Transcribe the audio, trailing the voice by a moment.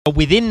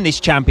within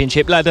this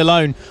championship, let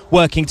alone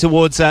working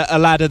towards a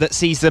ladder that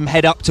sees them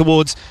head up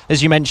towards,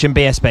 as you mentioned,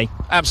 BSB.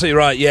 Absolutely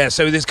right, yeah.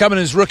 So they're coming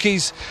as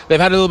rookies. They've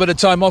had a little bit of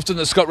time often at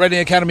the Scott Redding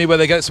Academy where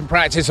they get some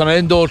practice on an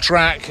indoor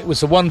track with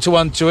some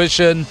one-to-one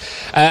tuition,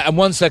 and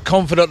once they're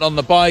confident on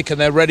the bike and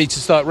they're ready to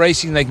start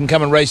racing, they can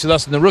come and race with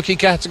us in the rookie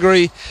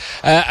category,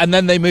 and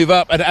then they move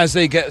up, and as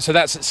they get, so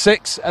that's at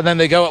 6, and then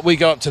they go up, we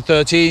go up to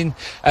 13,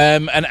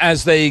 and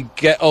as they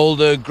get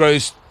older, grow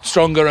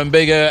stronger and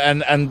bigger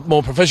and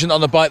more proficient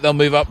on the bike, they'll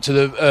move up to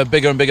the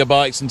bigger and bigger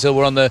bikes until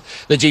we're on the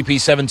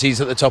GP70s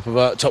at the top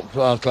of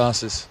our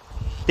classes.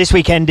 This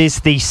weekend is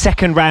the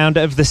second round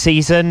of the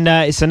season.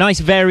 It's a nice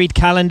varied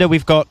calendar.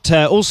 We've got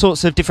all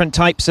sorts of different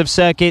types of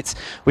circuits.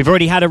 We've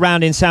already had a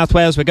round in South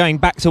Wales. We're going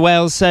back to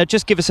Wales.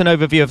 Just give us an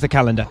overview of the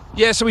calendar.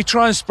 Yeah, so we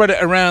try and spread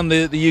it around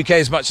the UK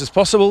as much as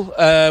possible.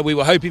 We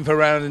were hoping for a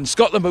round in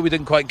Scotland, but we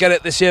didn't quite get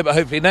it this year, but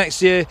hopefully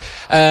next year.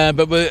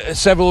 But we're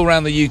several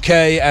around the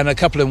UK and a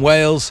couple in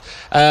Wales.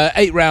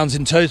 8 rounds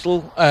in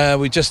total.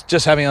 We're just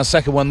having our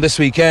second one this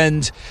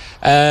weekend.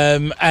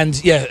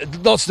 And yeah,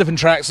 lots of different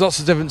tracks, lots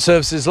of different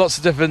surfaces, lots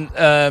of different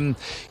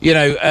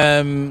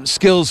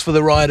skills for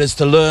the riders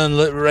to learn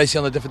racing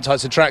on the different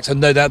types of tracks, and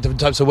no doubt different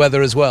types of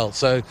weather as well.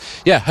 So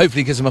yeah,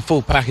 hopefully it gives them a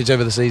full package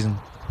over the season.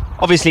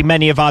 Obviously,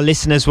 many of our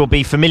listeners will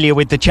be familiar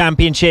with the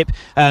championship.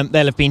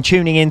 They'll have been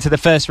tuning into the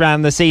first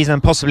round of the season,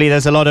 and possibly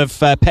there's a lot of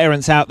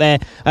parents out there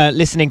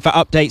listening for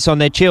updates on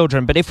their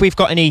children. But if we've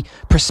got any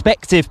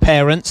prospective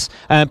parents,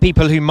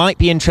 people who might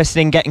be interested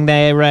in getting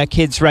their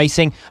kids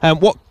racing,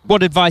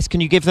 what advice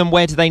can you give them?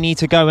 Where do they need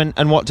to go,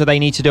 and what do they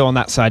need to do on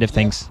that side of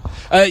things?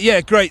 Yeah,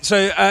 great.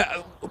 So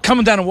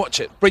come down and watch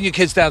it. Bring your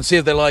kids down, see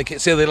if they like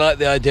it, see if they like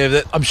the idea of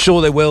it. I'm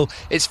sure they will.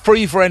 It's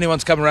free for anyone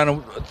to come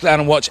around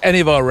and watch any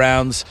of our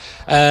rounds,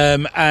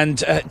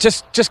 and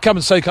just come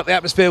and soak up the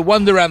atmosphere,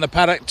 wander around the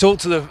paddock, talk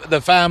to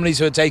the families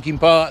who are taking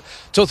part,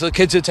 talk to the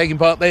kids who are taking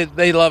part.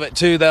 They love it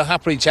too. They'll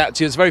happily chat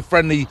to you. It's a very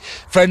friendly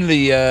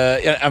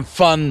and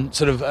fun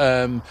sort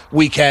of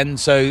weekend,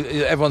 so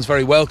everyone's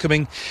very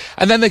welcoming.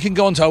 And then they can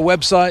go onto our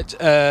website,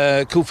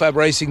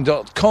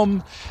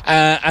 FAB-Racing.com,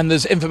 and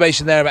there's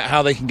information there about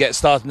how they can get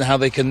started and how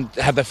they can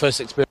have their first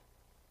experience.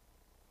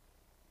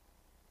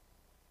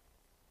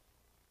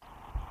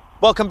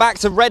 Welcome back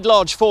to Red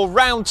Lodge for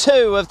round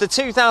 2 of the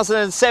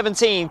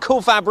 2017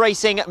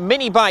 FAB-Racing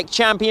Mini Bike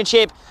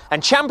Championship,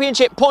 and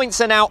championship points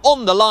are now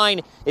on the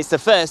line. It's the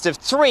first of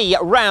 3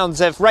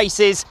 rounds of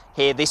races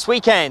here this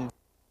weekend.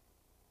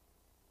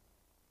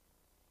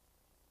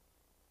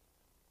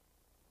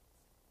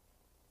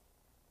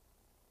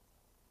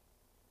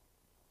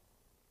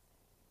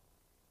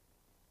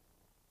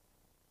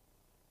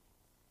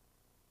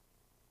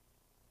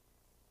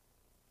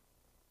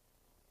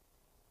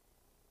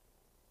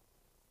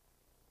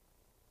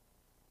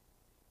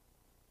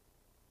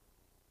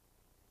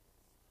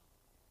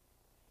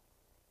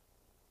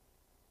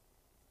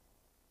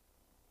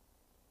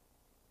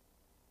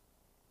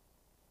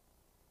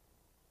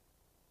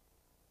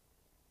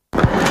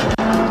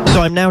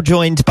 So I'm now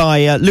joined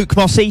by Luke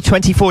Mossey,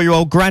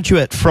 24-year-old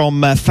graduate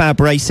from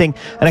FAB-Racing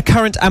and a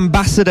current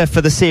ambassador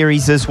for the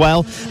series as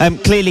well.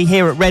 Clearly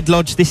here at Red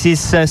Lodge, this is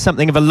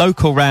something of a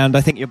local round.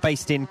 I think you're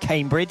based in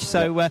Cambridge,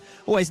 so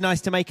always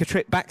nice to make a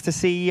trip back to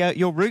see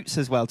your roots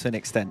as well to an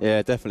extent.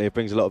 Yeah, definitely. It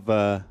brings a lot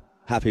of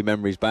happy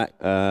memories back.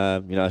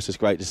 It's just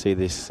great to see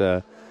this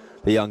the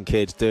young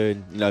kids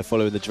doing,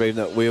 following the dream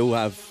that we all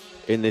have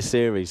in this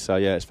series. So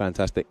yeah, it's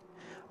fantastic.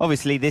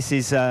 Obviously, this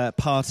is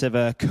part of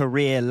a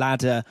career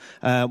ladder,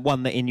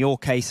 one that in your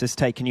case has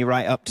taken you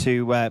right up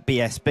to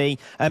BSB.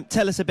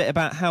 Tell us a bit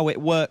about how it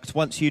worked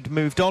once you'd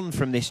moved on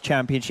from this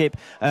championship,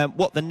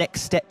 what the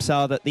next steps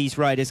are that these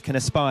riders can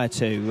aspire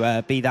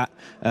to, be that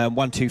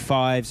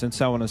 125s and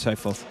so on and so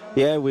forth.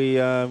 Yeah,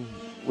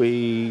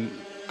 we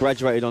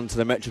graduated onto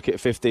the Metro Kit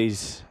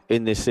 50s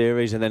in this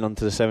series, and then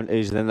onto the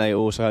 70s, and then they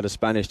also had a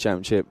Spanish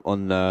championship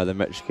on the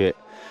Metro Kit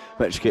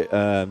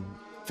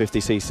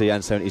 50cc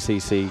and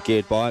 70cc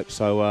geared bike.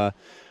 So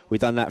we've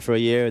done that for a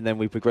year, and then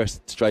we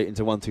progressed straight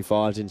into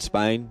 125s in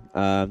Spain.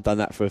 Done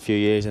that for a few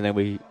years, and then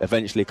we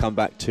eventually come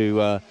back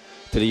to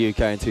the UK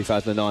in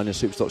 2009 in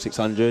Superstock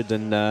 600,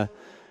 and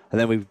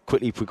then we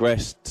quickly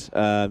progressed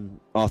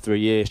after a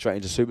year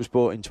straight into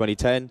Supersport in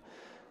 2010.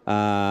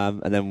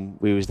 And then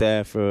we was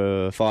there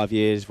for 5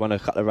 years, won a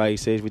couple of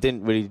races. We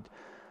didn't really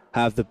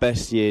have the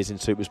best years in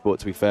Supersport,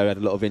 to be fair. We had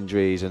a lot of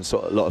injuries and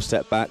a lot of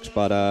setbacks,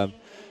 but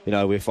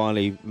we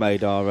finally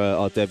made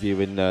our debut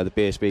in the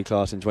BSB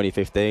class in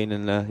 2015,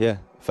 and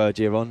third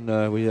year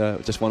on, we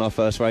just won our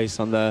first race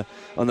on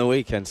the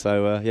weekend.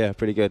 So yeah,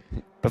 pretty good.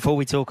 Before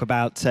we talk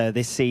about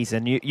this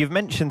season, you've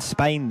mentioned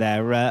Spain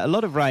there. A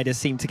lot of riders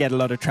seem to get a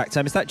lot of track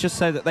time. Is that just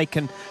so that they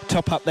can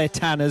top up their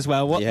tan as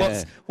well?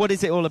 What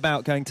is it all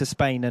about going to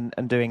Spain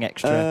and doing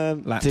extra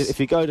laps? If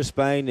you go to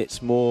Spain,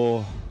 it's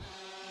more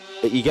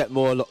you get a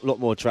lot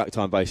more track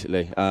time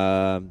basically.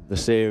 The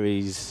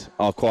series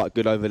are quite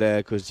good over there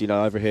because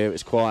over here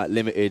it's quite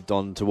limited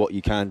on to what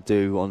you can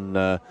do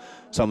on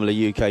some of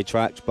the UK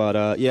tracks. But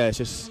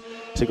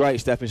it's a great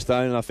stepping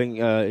stone. And I think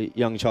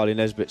young Charlie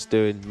Nesbitt's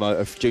doing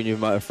Junior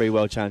Moto 3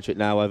 World Championship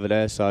now over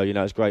there, so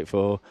it's great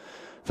for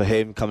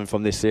him coming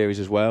from this series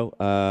as well.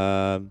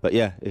 But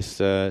yeah, it's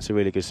a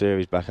really good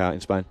series back out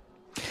in Spain.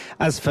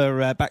 As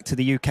for back to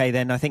the UK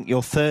then, I think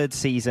your third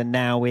season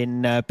now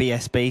in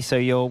BSB, so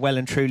you're well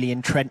and truly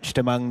entrenched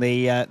among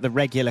the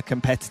regular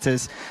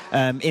competitors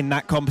in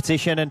that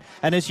competition. And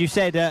as you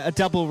said, a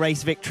double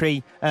race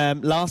victory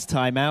last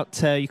time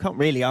out. You can't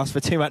really ask for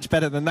too much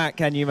better than that,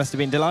 can you? You must have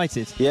been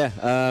delighted.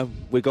 Yeah,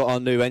 we got our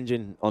new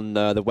engine on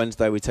the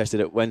Wednesday. We tested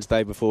it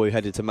Wednesday before we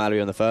headed to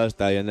Mallory on the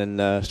Thursday, and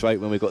then straight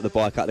when we got the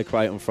bike out the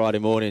crate on Friday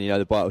morning,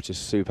 the bike was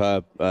just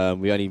superb.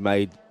 We only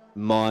made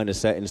minor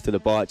settings to the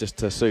bike just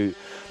to suit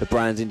the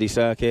Brands Indy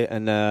circuit,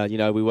 and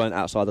we weren't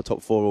outside the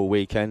top 4 all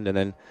weekend, and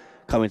then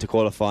coming to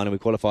qualifying, and we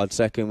qualified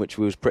second, which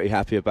we was pretty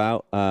happy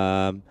about. We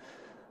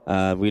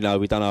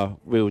done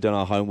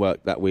our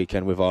homework that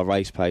weekend with our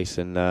race pace,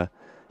 and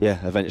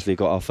eventually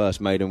got our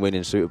first maiden win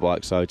in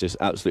superbike, so just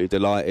absolutely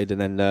delighted.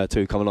 And then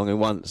 2 come along in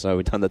once, so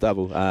we done the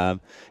double.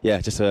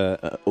 Just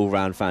a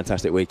all-round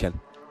fantastic weekend.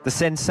 The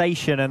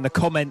sensation and the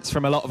comments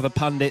from a lot of the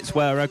pundits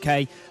were,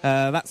 OK,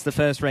 that's the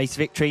first race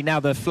victory, now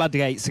the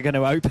floodgates are going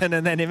to open,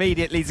 and then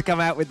immediately to come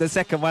out with the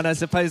second one. I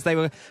suppose they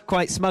were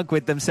quite smug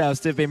with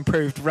themselves to have been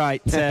proved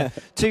right.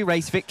 2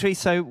 race victories,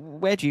 so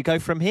where do you go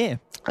from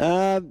here?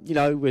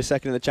 We're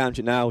second in the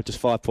championship now, just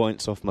 5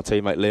 points off my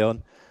teammate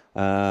Leon.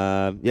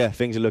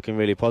 Things are looking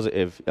really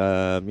positive.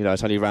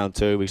 It's only round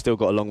 2. We've still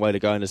got a long way to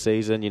go in the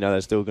season.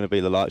 There's still going to be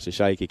the likes of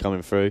Shaky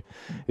coming through,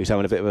 who's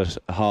having a bit of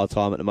a hard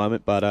time at the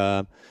moment,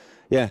 but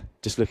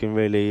just looking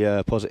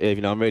really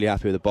positive. I'm really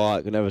happy with the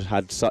bike. I've never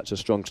had such a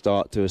strong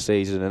start to a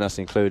season, and that's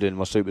including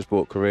my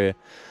Supersport career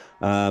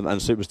and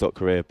Superstock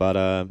career. But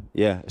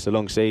it's a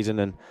long season,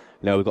 and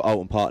we've got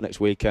Alton Park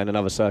next weekend,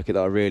 another circuit that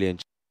I really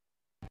enjoy.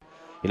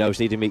 We just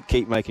need to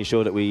keep making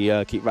sure that we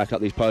keep racking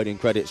up these podium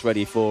credits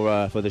ready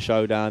for the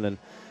showdown. And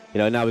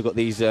now we've got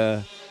these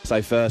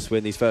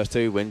these first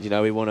 2 wins.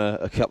 We want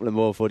a couple of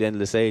more for the end of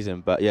the season.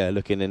 But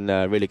looking in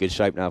really good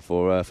shape now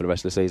for the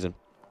rest of the season.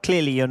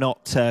 Clearly you're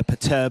not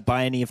perturbed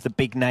by any of the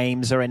big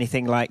names or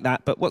anything like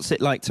that, but what's it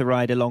like to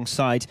ride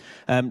alongside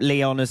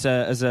Leon as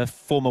a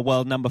former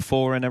world number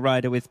 4 and a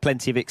rider with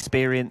plenty of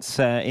experience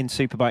in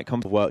superbike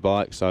competition? Work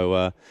bike,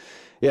 so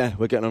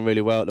we're getting on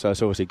really well. So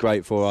it's obviously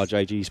great for our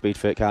JG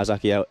Speedfit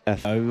Kawasaki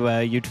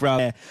LF. You'd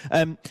rather,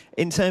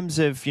 in terms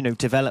of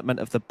development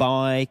of the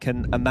bike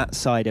and that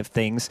side of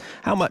things,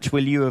 how much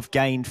will you have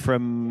gained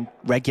from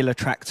regular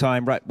track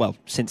time? Right, well,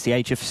 since the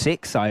age of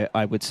 6,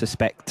 I would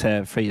suspect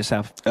for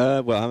yourself.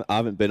 I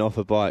haven't been off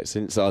a bike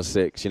since I was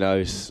 6.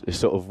 It's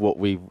sort of what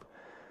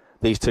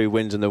these 2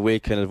 wins in the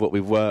weekend of what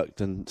we've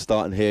worked, and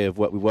starting here of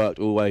what we worked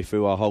all the way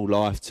through our whole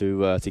life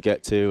to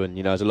get to. And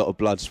there's a lot of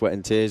blood, sweat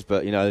and tears,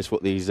 but it's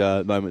what these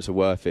moments are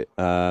worth it.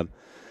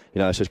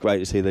 It's just great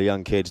to see the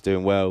young kids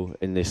doing well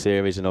in this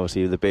series, and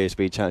obviously the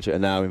BSB Championship are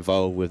now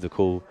involved with the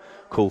cool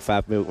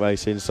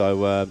FAB-Racing.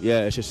 So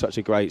it's just such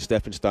a great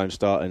stepping stone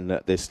starting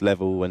at this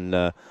level,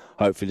 and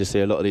hopefully to see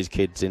a lot of these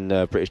kids in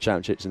British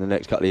Championships in the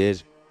next couple of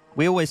years.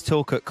 We always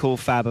talk at Cool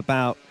Fab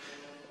about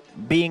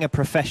being a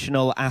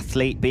professional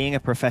athlete, being a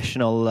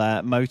professional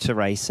motor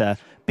racer,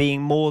 being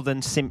more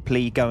than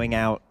simply going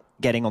out,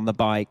 getting on the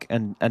bike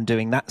and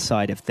doing that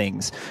side of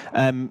things.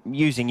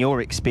 Using your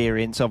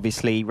experience,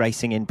 obviously,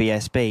 racing in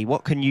BSB,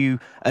 what can you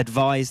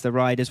advise the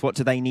riders? What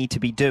do they need to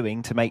be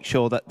doing to make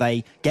sure that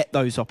they get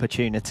those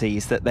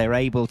opportunities, that they're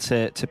able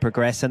to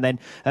progress? And then,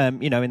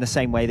 in the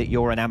same way that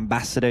you're an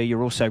ambassador,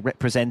 you're also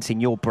representing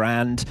your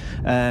brand.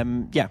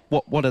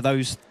 What are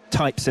those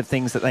types of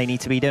things that they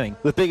need to be doing?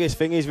 The biggest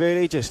thing is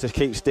really just to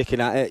keep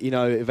sticking at it.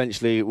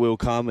 Eventually it will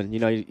come, and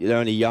you're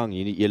only young,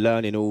 you're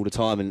learning all the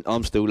time, and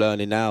I'm still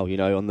learning now.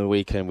 On the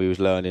weekend we was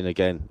learning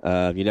again.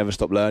 You never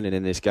stop learning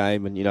in this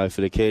game, and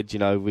for the kids,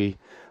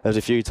 there's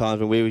a few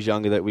times when we was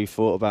younger that we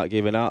thought about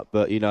giving up,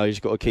 but you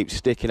just got to keep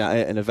sticking at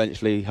it, and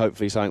eventually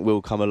hopefully something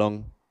will come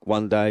along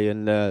one day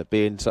and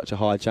be in such a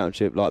high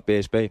championship like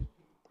BSB.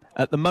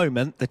 At the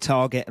moment, the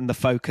target and the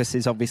focus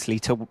is obviously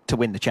to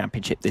win the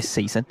championship this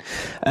season.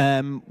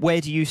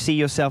 Where do you see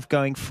yourself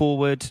going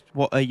forward?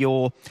 What are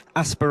your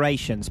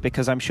aspirations?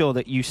 Because I'm sure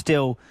that you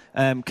still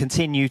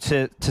continue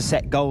to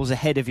set goals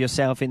ahead of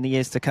yourself in the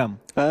years to come.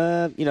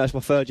 It's my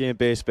 3rd year in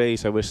BSB,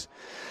 so we're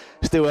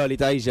still early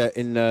days yet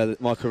in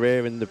my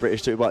career in the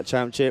British Superbike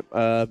Championship.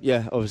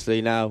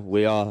 Obviously now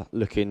we are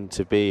looking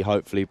to be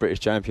hopefully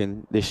British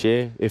champion this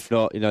year. If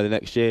not, the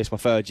next year. It's my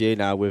 3rd year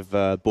now with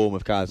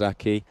Bournemouth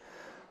Kawasaki.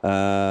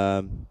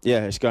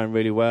 It's going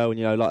really well,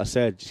 and like I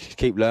said, just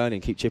keep learning,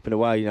 keep chipping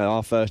away.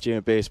 Our first year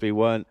in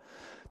BSB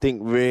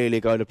didn't really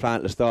go to plan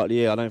at the start of the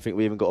year. I don't think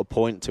we even got a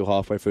point till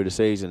halfway through the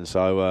season,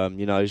 so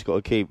you just got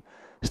to keep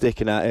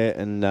sticking at it,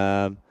 and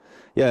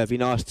yeah, it'd be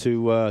nice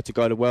to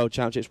go to World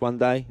Championships one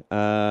day.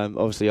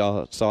 Obviously,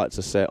 our sights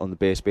are set on the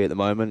BSB at the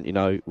moment. You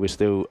know, we're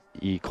still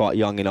quite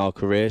young in our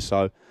career,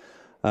 so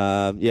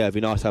yeah, it'd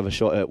be nice to have a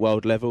shot at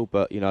world level.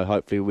 But you know,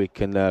 hopefully, we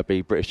can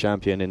be British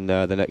champion in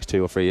the next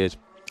 2 or 3 years.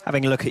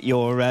 Having a look at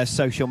your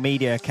social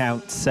media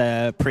accounts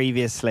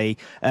previously.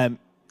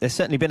 There's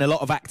certainly been a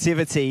lot of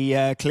activity,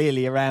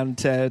 clearly, around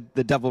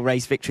the double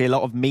race victory, a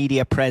lot of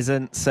media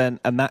presence and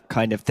that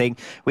kind of thing,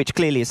 which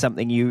clearly is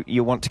something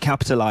you want to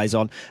capitalise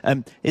on.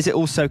 Is it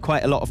also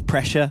quite a lot of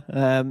pressure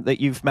that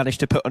you've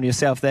managed to put on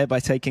yourself there by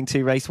taking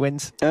 2 race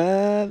wins?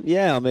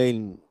 Yeah, I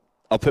mean,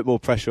 I put more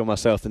pressure on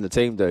myself than the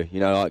team do.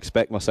 You know, I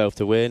expect myself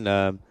to win.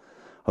 I'm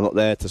not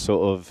there to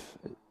sort of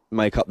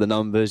make up the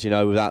numbers, you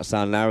know, without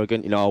sounding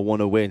arrogant. You know, I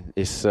want to win.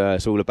 It's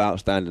all about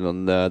standing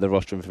on the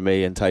rostrum for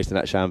me and tasting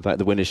that champagne,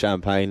 the winner's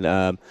champagne.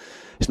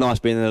 It's nice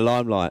being in the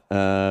limelight.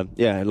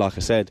 Yeah, like I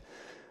said,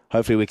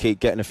 hopefully we keep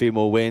getting a few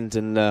more wins,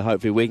 and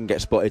hopefully we can get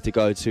spotted to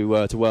go to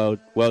World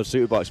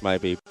Superbikes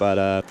maybe.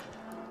 But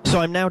so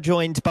I'm now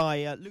joined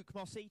by Luke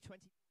Mossy.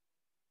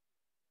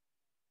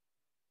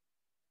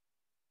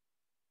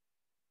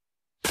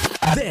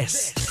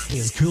 This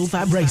is Cool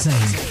Fab Racing.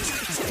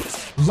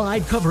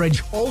 Live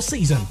coverage all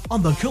season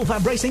on the Cool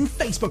Fab Racing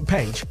Facebook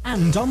page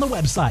and on the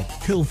website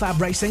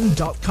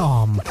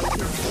coolfabracing.com.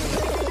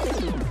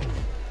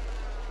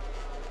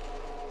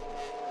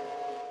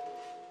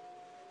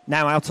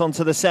 Now out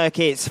onto the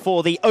circuits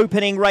for the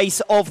opening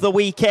race of the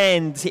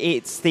weekend.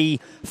 It's the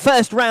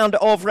first round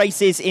of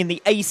races in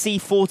the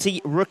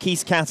AC40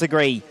 Rookies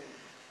category.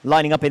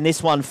 Lining up in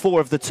this one,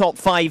 4 of the top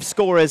 5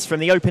 scorers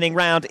from the opening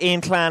round in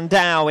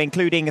Llandough,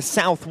 including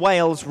South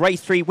Wales Race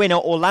 3 winner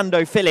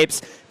Orlando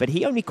Phillips, but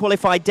he only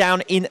qualified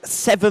down in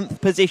 7th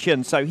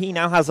position, so he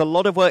now has a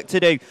lot of work to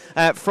do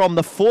from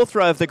the 4th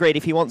row of the grid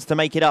if he wants to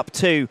make it up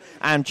to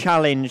and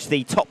challenge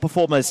the top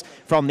performers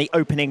from the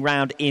opening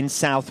round in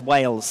South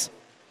Wales.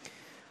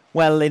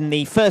 Well, in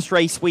the first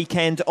race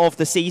weekend of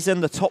the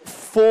season, the top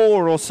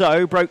 4 or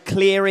so broke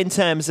clear in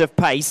terms of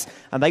pace,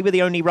 and they were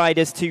the only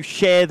riders to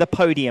share the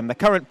podium. The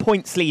current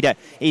points leader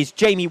is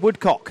Jamie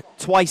Woodcock,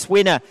 twice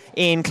winner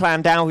in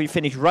Llandough, who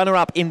finished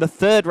runner-up in the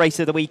 3rd race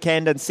of the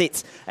weekend and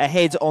sits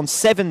ahead on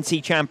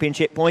 70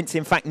 championship points.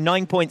 In fact,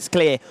 9 points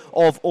clear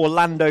of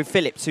Orlando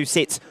Phillips, who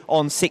sits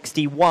on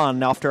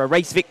 61 after a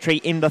race victory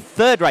in the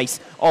 3rd race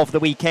of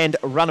the weekend,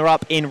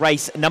 runner-up in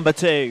race number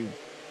 2.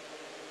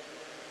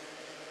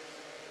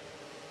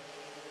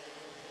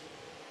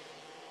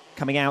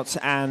 Coming out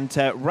and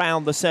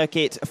round the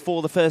circuit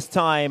for the first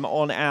time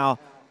on our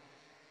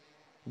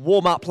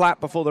warm-up lap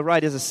before the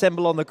riders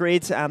assemble on the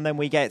grid, and then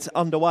we get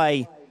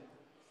underway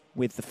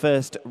with the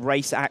first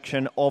race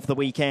action of the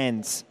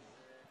weekends.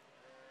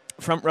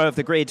 Front row of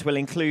the grid will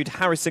include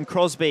Harrison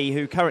Crosby,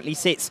 who currently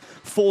sits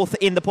 4th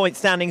in the point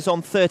standings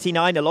on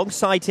 39.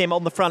 Alongside him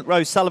on the front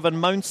row, Sullivan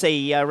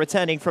Mounsey,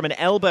 returning from an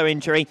elbow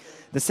injury.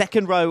 The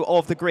second row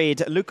of the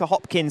grid, Luca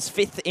Hopkins,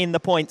 5th in the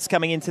points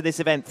coming into this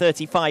event,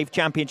 35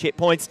 championship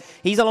points.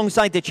 He's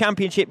alongside the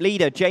championship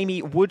leader,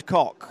 Jamie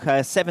Woodcock,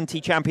 70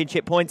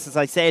 championship points, as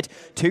I said,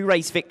 2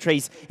 race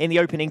victories in the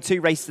opening 2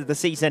 races of the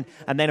season,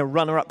 and then a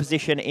runner-up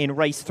position in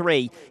race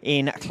 3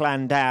 in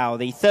Llandough.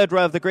 The third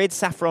row of the grid,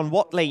 Saffron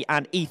Watley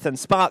and Ethan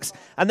Sparks,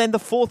 and then the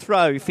 4th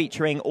row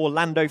featuring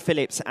Orlando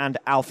Phillips and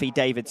Alfie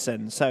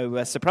Davidson.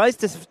 So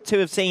surprised to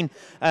have seen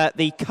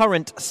the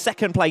current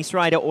second place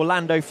rider,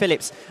 Orlando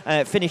Phillips,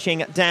 finishing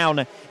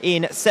down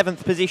in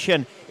 7th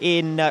position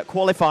in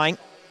qualifying.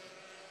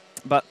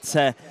 But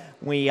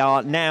we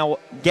are now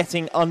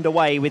getting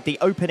underway with the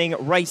opening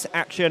race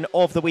action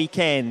of the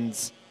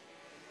weekend.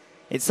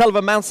 It's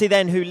Sullivan Mounsey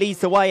then who leads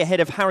the way ahead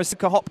of Harrison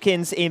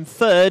Hopkins in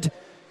 3rd.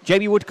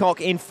 Jamie Woodcock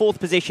in 4th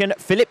position.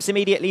 Phillips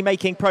immediately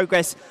making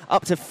progress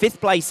up to 5th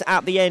place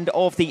at the end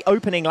of the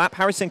opening lap.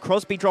 Harrison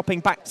Crosby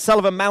dropping back.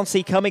 Sullivan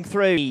Mounsey coming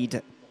through.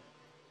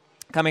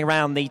 Coming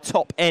around the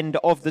top end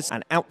of this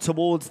and out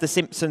towards the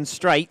Simpson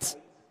Straight.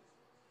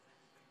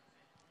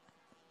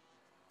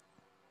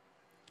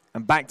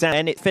 And back down,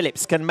 and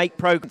Phillips can make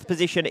progress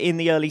position in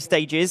the early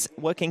stages,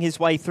 working his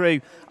way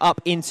through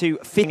up into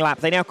 5th lap.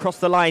 They now cross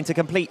the line to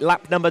complete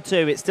lap number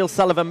 2. It's still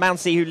Sullivan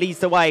Mounsey who leads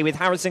the way with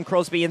Harrison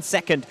Crosby in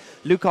 2nd,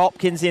 Luca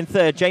Hopkins in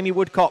 3rd, Jamie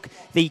Woodcock,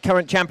 the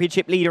current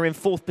championship leader, in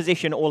 4th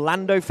position.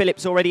 Orlando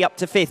Phillips already up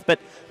to 5th, but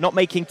not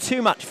making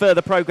too much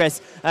further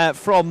progress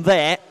from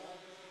there.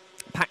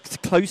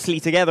 Packed closely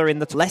together in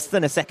the less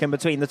than a second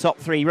between the top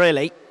 3,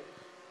 really.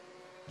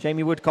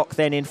 Jamie Woodcock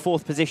then in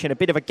 4th position, a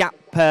bit of a gap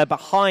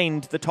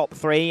behind the top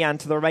 3 and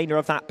to the remainder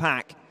of that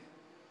pack.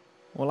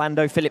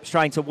 Orlando Phillips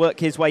trying to work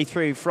his way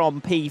through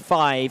from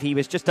P5. He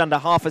was just under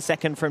half a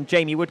second from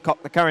Jamie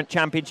Woodcock, the current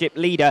championship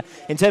leader.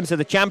 In terms of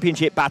the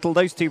championship battle,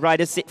 those 2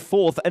 riders sit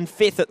 4th and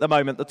 5th at the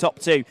moment, the top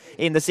 2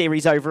 in the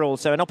series overall.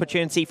 So an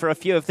opportunity for a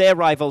few of their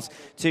rivals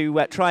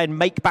to try and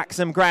make back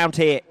some ground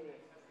here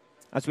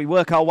as we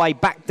work our way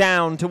back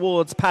down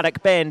towards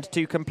Paddock Bend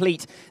to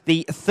complete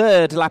the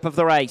 3rd lap of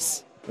the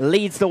race.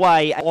 Leads the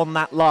way on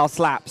that last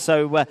lap.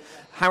 So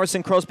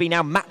Harrison Crosby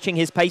now matching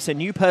his pace, a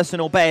new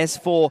personal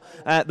best for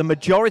the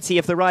majority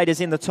of the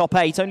riders in the top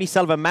 8. Only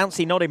Sullivan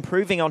Mounsey not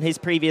improving on his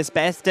previous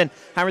best, and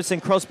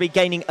Harrison Crosby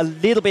gaining a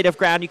little bit of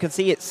ground. You can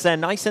see it's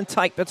nice and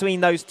tight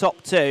between those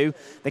top 2.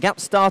 The gap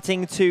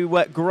starting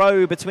to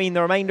grow between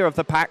the remainder of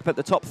the pack, but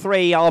the top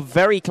 3 are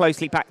very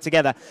closely packed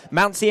together.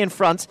 Mounsey in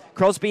front,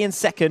 Crosby in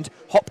second,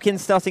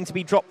 Hopkins starting to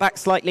be dropped back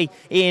slightly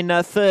in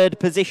third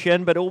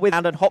position, but all with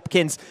and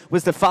Hopkins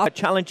was the far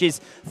challenges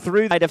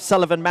through the side of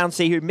Sullivan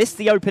Mounsey, who missed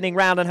the opening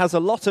round and has a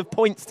lot of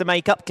points to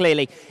make up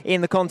clearly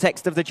in the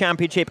context of the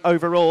championship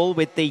overall,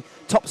 with the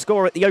top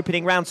score at the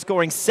opening round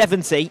scoring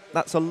 70.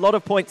 That's a lot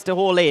of points to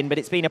haul in, but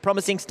it's been a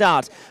promising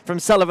start from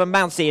Sullivan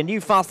Mounsey. A new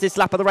fastest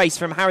lap of the race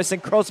from Harrison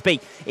Crosby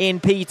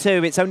in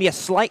P2. It's only a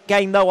slight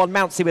gain though on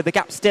Mounsey, with the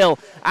gap still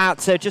at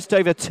just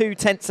over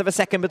 0.2 of a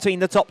second between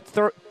the top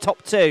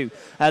 2.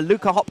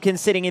 Luca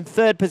Hopkins sitting in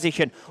third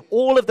position.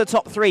 All of the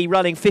top 3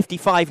 running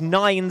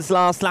 55.9s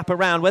last lap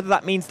around. Whether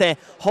that means they're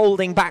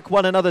holding back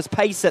one another's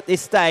pace at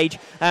this stage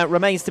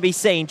remains to be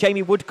seen.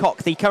 Jamie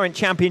Woodcock, the current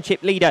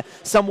championship leader,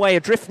 some way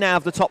adrift now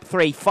of the top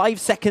 3. 5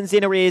 seconds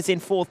in arrears in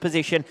fourth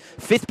position.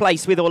 Fifth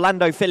place with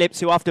Orlando Phillips,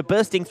 who after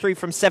bursting through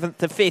from 7th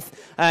to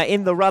 5th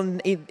in the run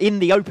in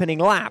the opening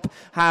lap,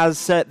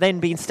 has then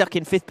been stuck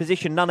in 5th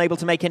position, unable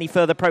to make any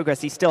further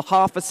progress. He's still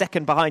half a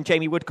second behind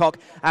Jamie Woodcock,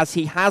 as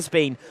he has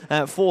been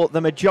for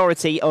the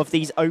majority of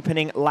these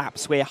opening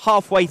laps. We're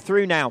halfway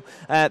through now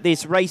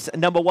this race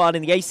number 1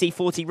 in the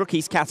AC40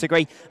 rookies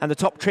category, and the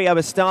top trio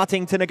are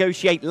starting to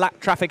negotiate lap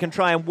traffic and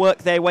try and work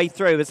their way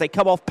through as they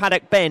come off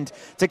Paddock Bend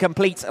to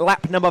complete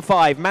lap number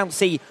 5.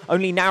 Mounsey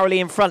only narrowly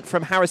in front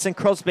from Harrison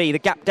Crosby, the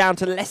gap down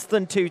to less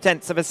than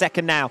 0.2 of a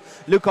second now.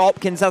 Luca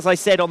Hopkins, as I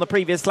said on the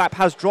previous lap,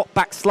 has dropped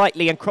back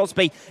slightly, and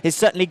Crosby is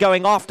certainly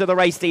going after the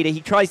race leader.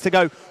 He tries to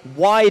go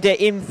wider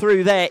in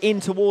through there, in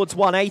towards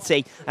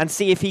 180, and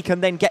see if he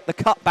can then get the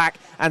cut back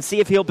and see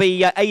if he'll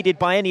be aided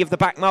by any of the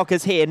back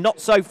markers here. Not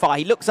so far.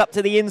 He looks up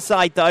to the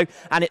inside though,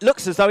 and it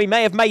looks as though he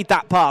may have made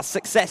that pass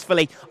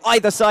successfully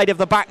either side of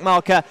the back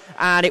marker,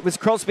 and it was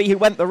Crosby who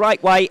went the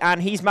right way,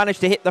 and he's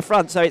managed to hit the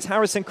front. So it's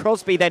Harrison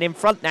Crosby then in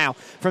front now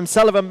from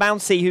Sullivan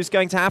Mounsey, who's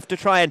going to have to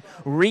try and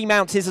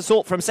remount his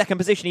assault from second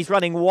position. He's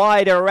running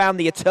wider around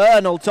the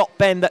eternal top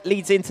bend that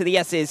leads into the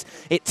S's.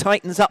 It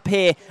tightens up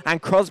here,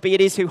 and Crosby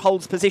it is who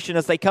holds position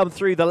as they come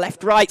through the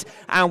left-right,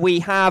 and we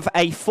have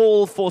a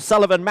fall for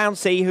Sullivan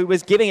Mounsey, who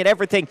was giving it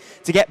everything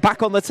to get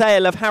back on the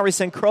tail of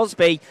Harrison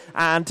Crosby,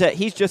 and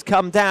he's just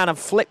come down and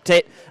flipped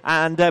it,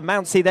 and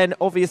Mounsey then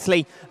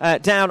obviously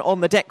down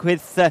on the deck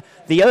with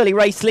the early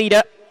race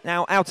leader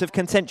now out of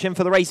contention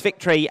for the race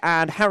victory,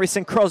 and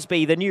Harrison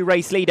Crosby, the new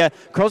race leader.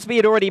 Crosby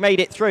had already made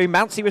it through.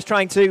 Mounsey was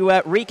trying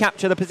to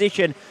recapture the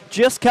position,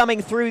 just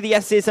coming through the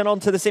S's and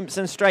onto the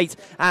Simpson Straight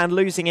and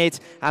losing it,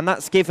 and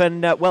that's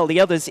given, the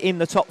others in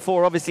the top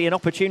 4 obviously an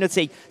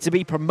opportunity to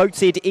be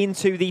promoted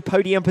into the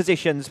podium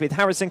positions, with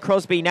Harrison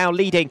Crosby now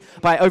leading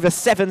by over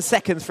 7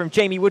 seconds from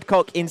Jamie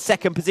Woodcock in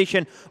second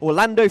position.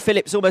 Orlando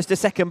Phillips almost a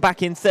second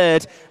back in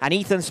third, and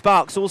Ethan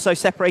Sparks also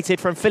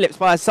separated from Phillips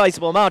by a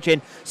sizable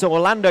margin. So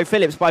Orlando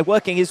Phillips, by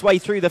working his way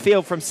through the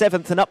field from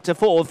 7th and up to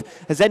 4th,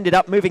 has ended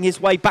up moving his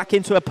way back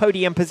into a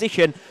podium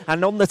position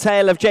and on the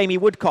tail of Jamie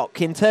Woodcock.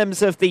 In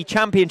terms of the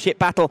championship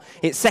battle,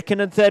 it's second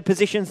and third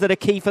positions that are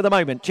key for the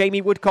moment.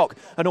 Jamie Woodcock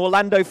and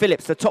Orlando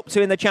Phillips, the top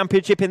 2 in the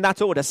championship in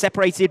that order,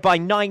 separated by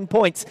 9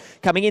 points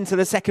coming into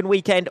the second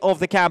weekend of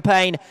the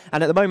campaign,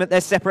 and at the moment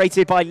they're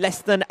separated by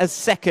less than a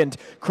second.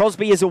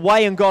 Crosby is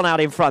away and gone out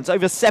in front,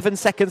 over 7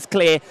 seconds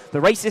clear. The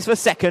race is for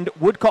second,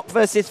 Woodcock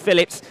versus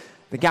Phillips.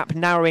 The gap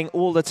narrowing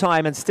all the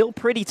time, and still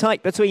pretty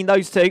tight between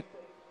those two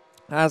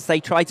as they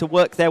try to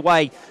work their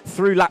way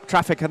through lap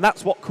traffic, and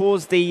that's what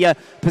caused the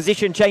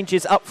position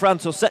changes up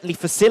front, or certainly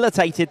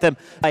facilitated them.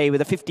 With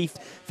a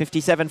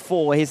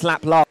 57.4 his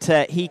lap last,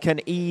 he can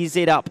ease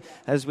it up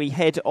as we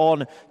head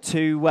on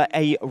to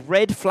a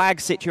red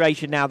flag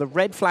situation now. The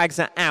red flags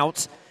are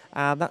out,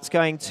 and that's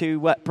going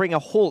to bring a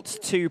halt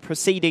to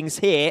proceedings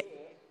here.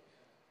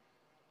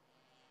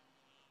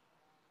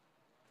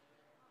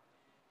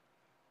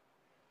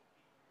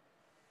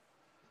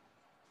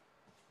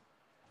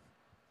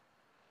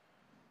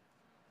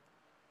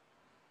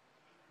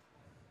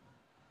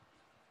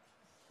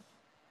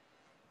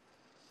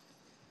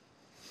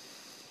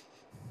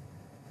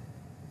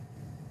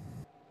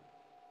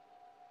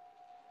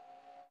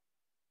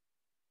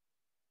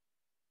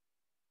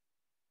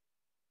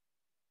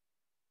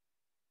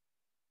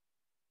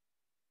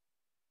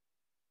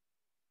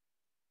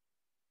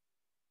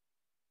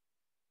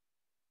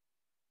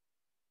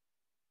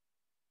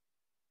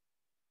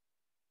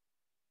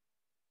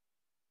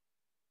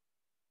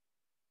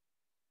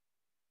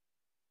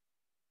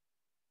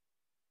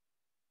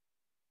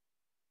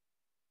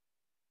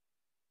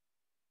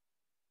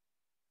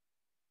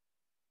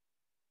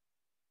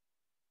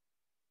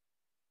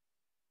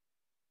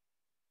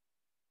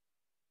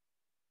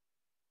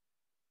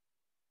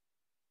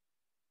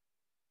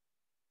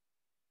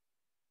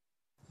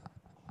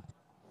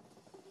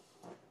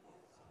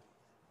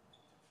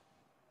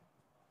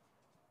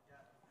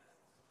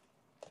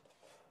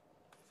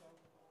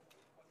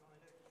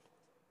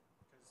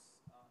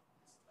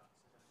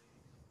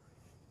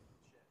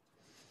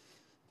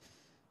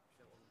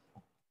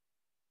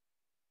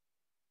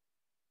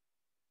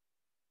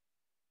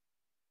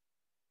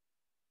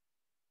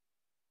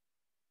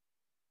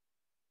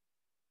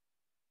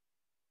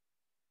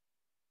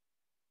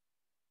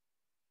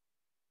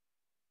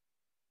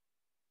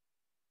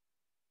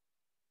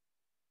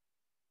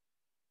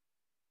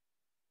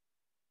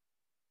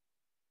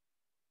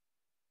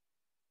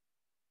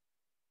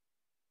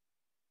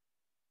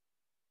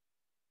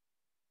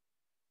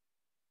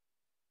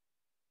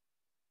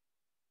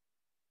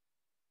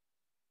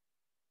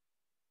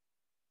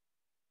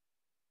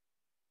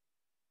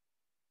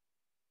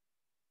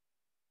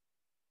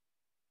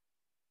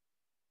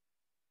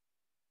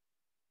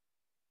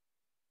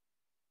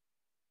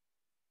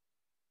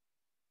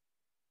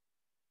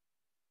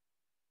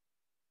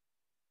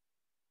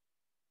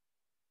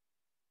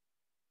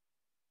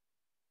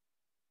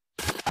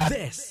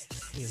 This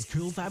is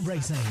Cool Fab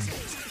Racing.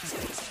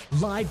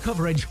 Live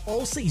coverage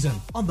all season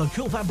on the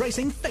Cool Fab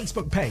Racing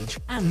Facebook page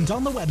and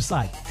on the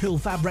website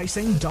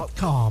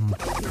coolfabracing.com.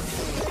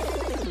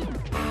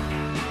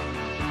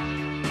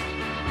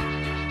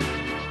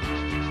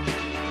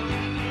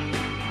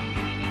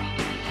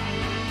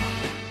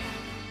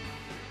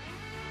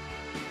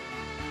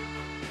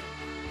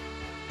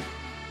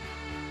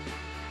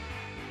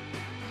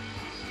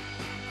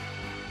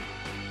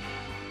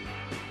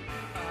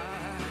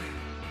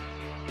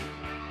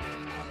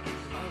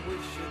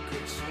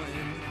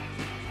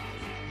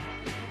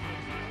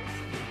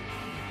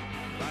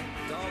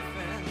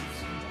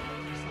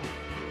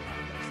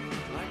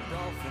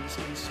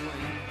 Can swing.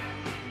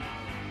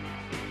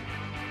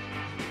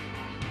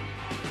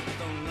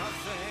 Though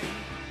nothing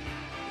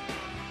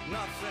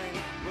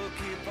will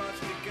keep us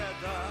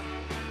together.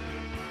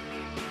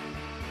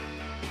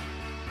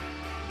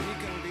 We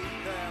can beat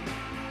them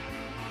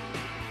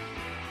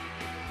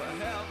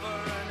forever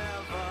and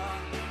ever.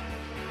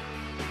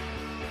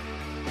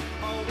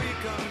 Oh, we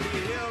can be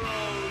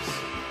heroes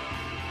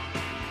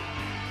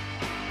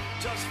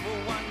just for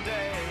one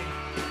day.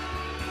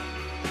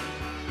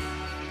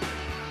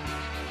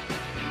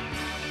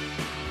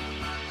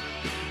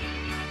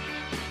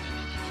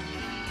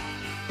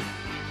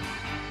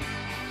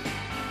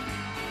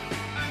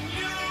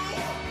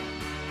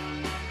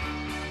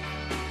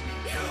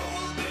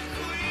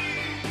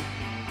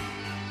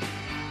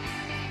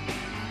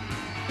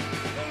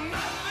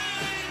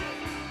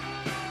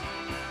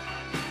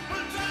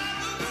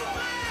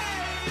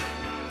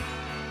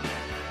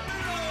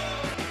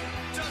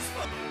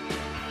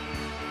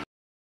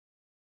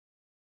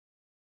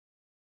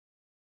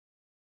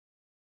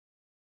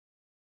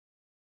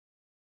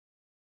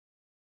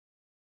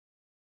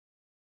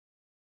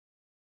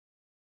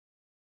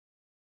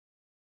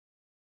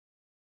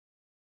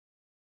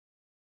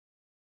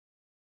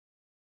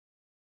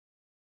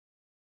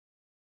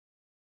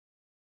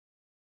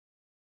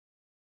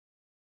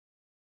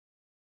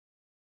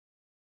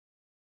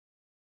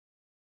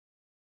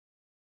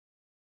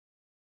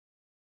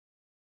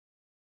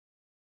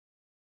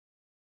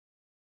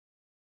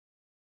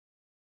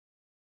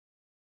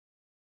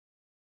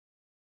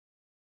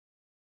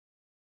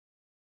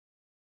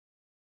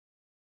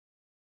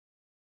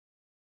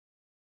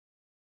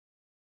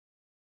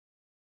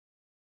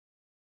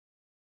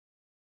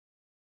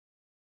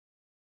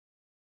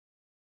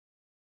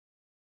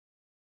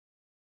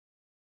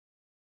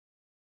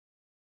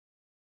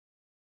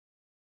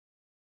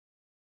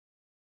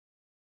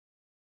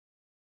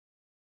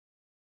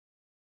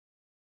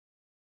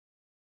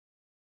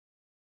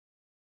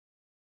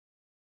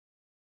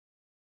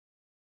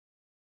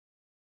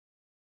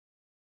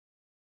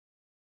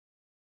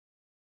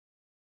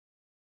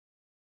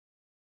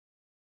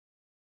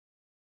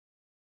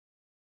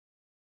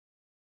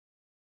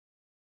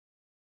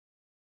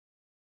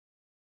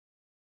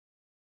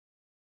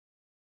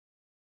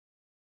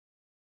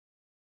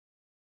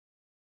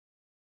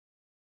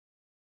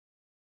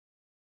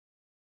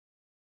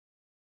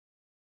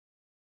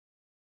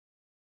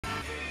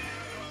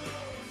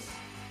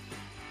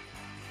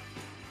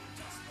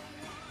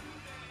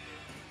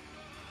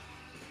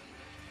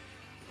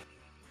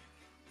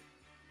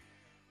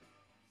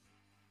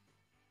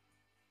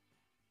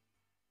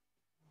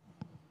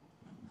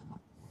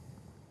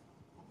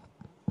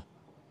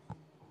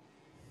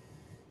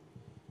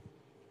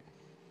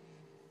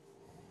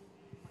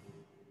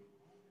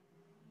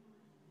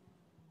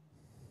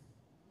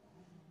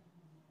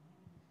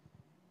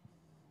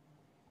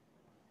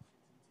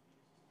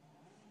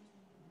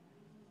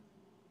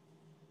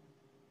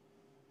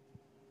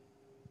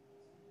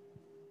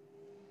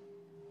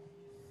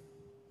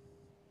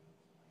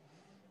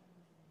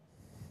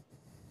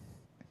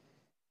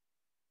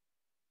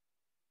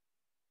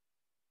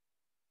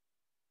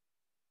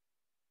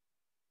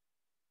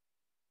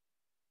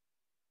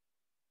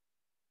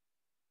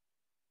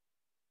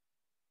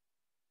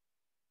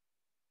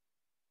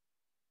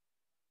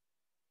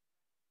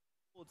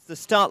 The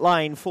start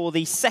line for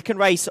the second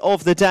race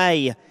of the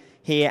day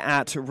here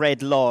at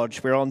Red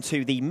Lodge. We're on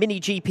to the Mini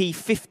GP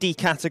 50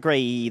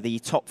 category, the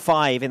top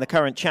 5 in the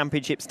current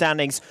championship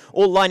standings,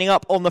 all lining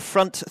up on the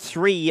front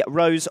 3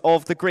 rows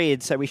of the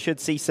grid. So we should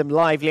see some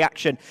lively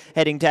action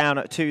heading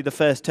down to the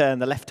first turn,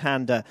 the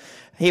left-hander.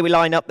 Here we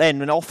line up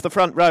then, and off the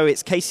front row,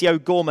 it's Casey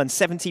O'Gorman,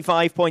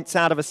 75 points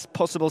out of a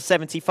possible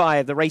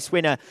 75, the race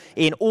winner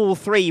in all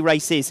 3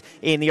 races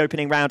in the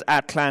opening round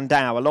at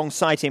Clandow.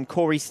 Alongside him,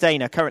 Corey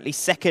Stainer, currently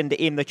second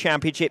in the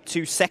championship,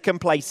 2 second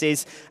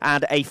places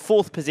and a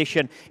 4th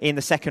position in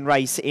the second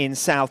race in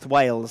South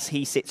Wales.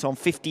 He sits on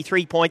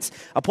 53 points,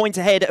 a point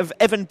ahead of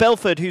Evan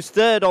Belford, who's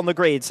 3rd on the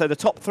grid. So the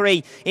top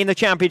 3 in the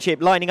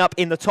championship lining up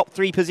in the top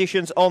 3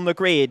 positions on the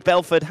grid.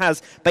 Belford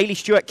has Bailey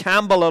Stewart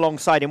Campbell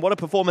alongside him. What a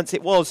performance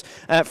it was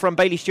from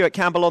Bailey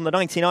Stewart-Campbell on the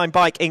 99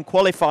 bike in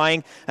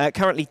qualifying.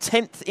 Currently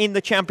 10th in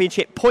the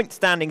championship point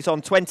standings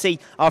on 20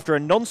 after a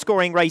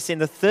non-scoring race in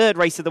the third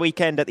race of the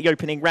weekend at the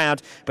opening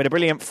round. But a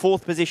brilliant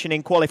fourth position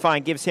in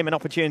qualifying gives him an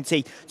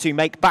opportunity to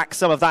make back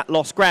some of that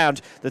lost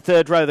ground. The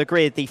third row of the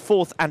grid, the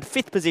fourth and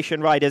fifth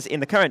position riders in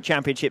the current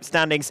championship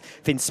standings.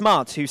 Finn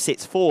Smart, who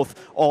sits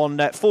fourth on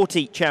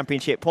 40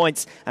 championship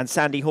points, and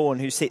Sandy Horn,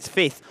 who sits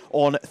fifth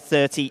on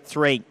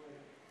 33.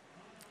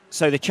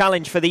 So the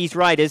challenge for these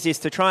riders is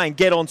to try and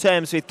get on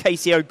terms with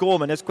Casey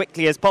O'Gorman as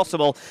quickly as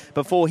possible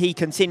before he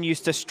continues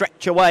to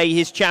stretch away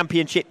his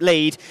championship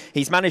lead.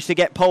 He's managed to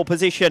get pole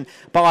position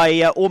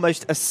by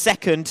almost a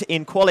second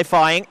in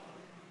qualifying.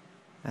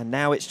 And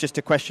now it's just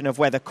a question of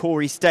whether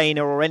Corey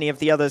Stainer or any of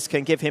the others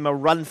can give him a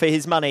run for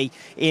his money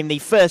in the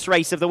first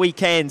race of the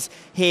weekend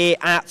here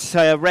at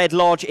Red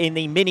Lodge in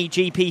the Mini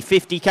GP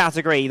 50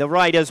 category. The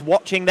riders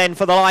watching then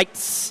for the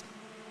lights.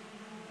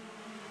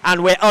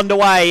 And we're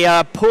underway.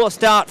 Poor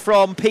start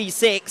from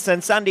P6,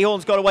 and Sandy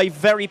Horn's got away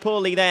very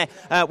poorly there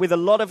with a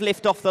lot of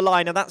lift off the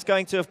line, and that's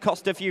going to have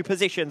cost a few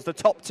positions. The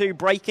top two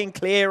breaking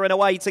clear and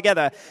away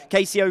together.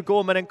 Casey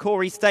O'Gorman and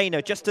Corey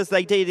Stainer, just as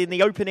they did in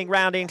the opening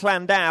round in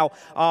Clandau,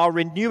 are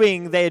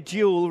renewing their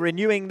duel,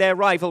 renewing their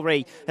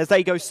rivalry as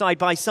they go side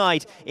by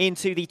side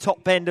into the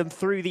top bend and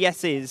through the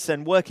S's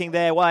and working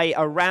their way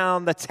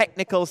around the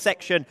technical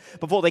section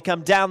before they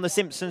come down the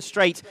Simpson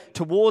Straight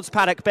towards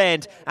Paddock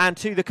Bend and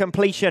to the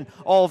completion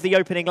of the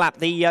opening lap.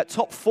 The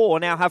top four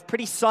now have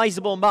pretty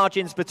sizable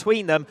margins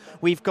between them.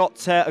 We've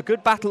got a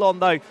good battle on,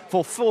 though,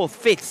 for 4th,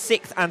 5th,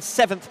 6th and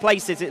 7th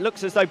places. It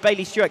looks as though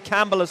Bailey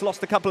Stewart-Campbell has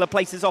lost a couple of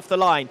places off the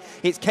line.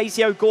 It's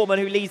Casey O'Gorman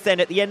who leads then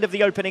at the end of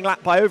the opening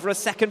lap by over a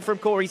second from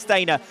Corey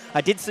Stainer.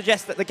 I did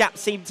suggest that the gap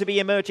seemed to be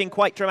emerging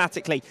quite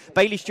dramatically.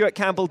 Bailey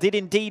Stewart-Campbell did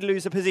indeed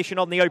lose a position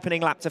on the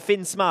opening lap to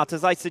Finn Smart,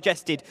 as I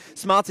suggested.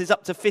 Smart is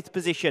up to 5th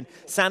position.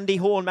 Sandy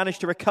Horn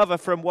managed to recover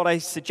from what I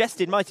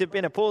suggested might have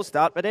been a poor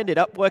start, but ended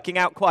up working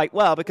out quite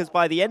well, because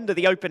by the end of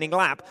the opening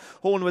lap,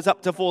 Horn was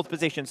up to 4th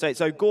position. So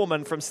it's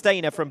O'Gorman from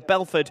Stainer from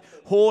Belford,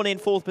 Horn in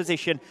 4th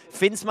position,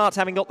 Finn Smart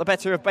having got the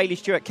better of Bailey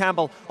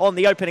Stewart-Campbell on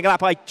the opening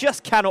lap. I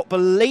just cannot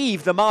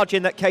believe the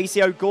margin that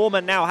Casey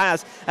O'Gorman now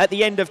has at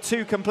the end of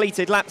 2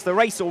 completed laps. The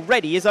race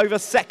already is over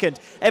second.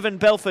 Evan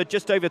Belford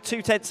just over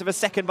 0.2 of a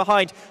second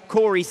behind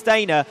Corey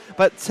Stainer,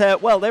 but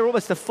well, they're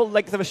almost a full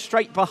length of a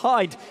straight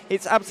behind.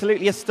 It's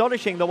absolutely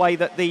astonishing the way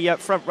that the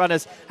front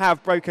runners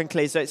have broken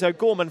clear. So it's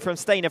O'Gorman from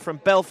Stainer from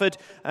Belford,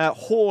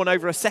 Horn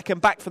over a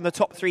second back from the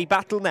top 3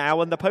 battle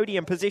now, and the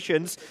podium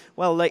positions,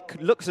 well,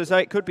 it looks as though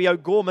it could be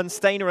O'Gorman,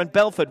 Stainer and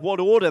Belford. What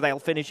order they'll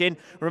finish in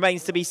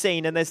remains to be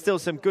seen, and there's still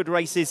some good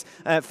races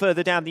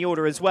further down the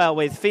order as well,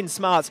 with Finn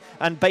Smart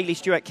and Bailey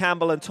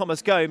Stewart-Campbell and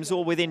Thomas Gomes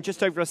all within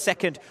just over a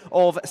second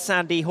of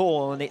Sandy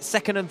Horn. It's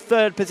second and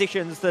third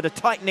positions that are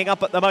tightening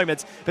up at the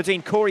moment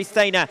between Corey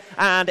Stainer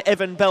and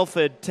Evan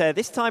Belford.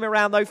 This time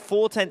around, though,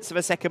 0.4 of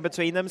a second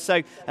between them,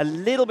 so a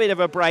little bit of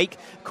a break.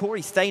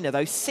 Corey Stainer,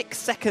 though, 6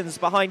 seconds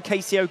behind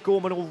Casey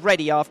O'Gorman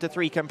already after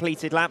 3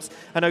 completed laps,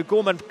 and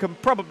O'Gorman can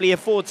probably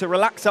afford to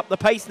relax up the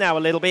pace now a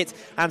little bit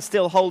and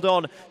still hold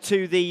on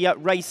to the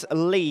race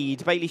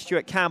lead. Bailey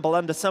Stewart-Campbell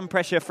under some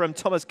pressure from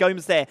Thomas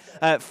Gomes there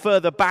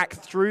further back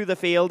through the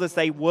field as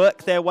they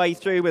work their way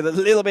through with a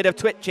little bit of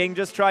twitching,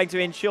 just trying to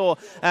ensure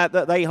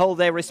that they hold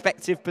their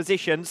respective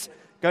positions.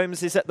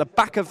 Gomes is at the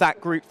back of that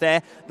group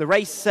there. The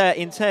race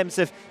in terms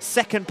of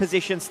second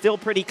position still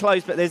pretty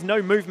close, but there's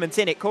no movement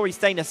in it. Corey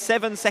Stainer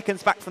 7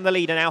 seconds back from the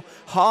leader now,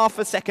 half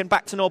a second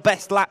back to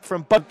best lap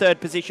from both third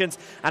positions,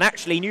 and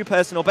actually new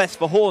personal best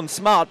for Horn,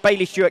 Smart,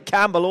 Bailey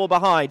Stewart-Campbell all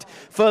behind.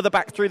 Further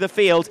back through the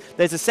field,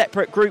 there's a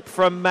separate group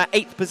from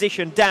 8th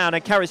position down,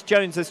 and Karis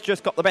Jones has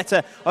just got the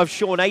better of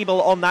Sean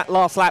Abel on that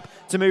last lap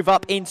to move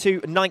up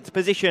into 9th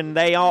position.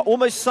 They are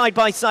almost side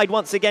by side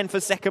once again for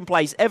second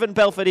place. Evan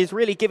Belford is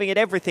really giving it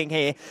everything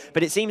here,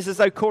 but it seems as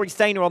though Corey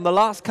Stainer on the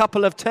last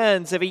couple of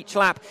turns of each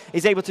lap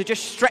is able to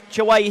just stretch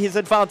away his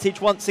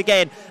advantage once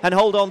again and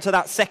hold on to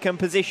that second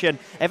position.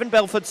 Evan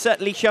Belford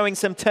certainly showing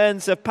some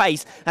turns of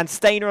pace, and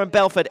Stainer and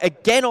Belford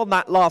again on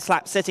that last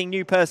lap setting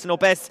new personal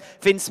bests.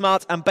 Finn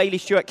Smart and Bailey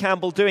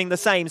Stewart-Campbell doing the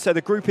same, so the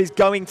group is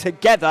going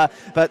together,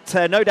 but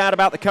no doubt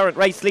about the current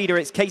race leader.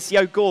 It's Casey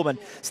O'Gorman.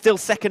 Still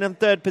second and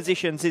third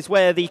positions is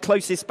where the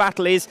closest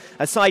battle is,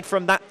 aside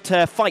from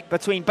that fight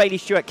between Bailey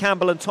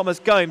Stewart-Campbell and Thomas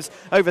Gomes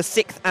over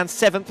 6th and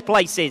 7th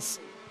places.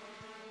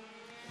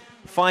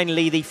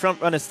 Finally, the front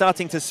runner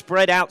starting to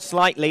spread out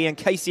slightly, and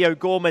Casey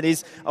O'Gorman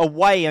is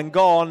away and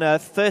gone.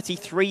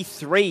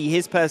 33.3,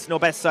 his personal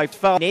best so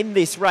far in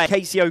this race.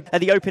 Casey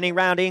at the opening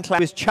round in class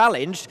was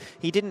challenged.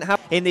 He didn't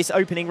have in this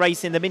opening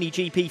race in the Mini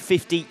GP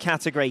 50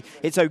 category.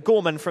 It's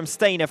O'Gorman from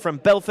Stainer from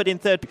Belford in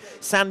 3rd.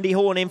 Sandy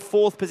Horn in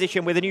 4th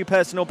position with a new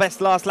personal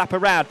best last lap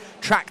around.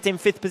 Tracked in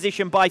 5th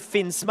position by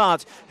Finn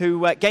Smart,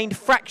 who gained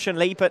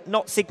fractionally but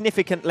not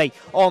significantly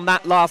on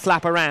that last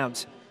lap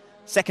around.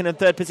 Second and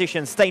third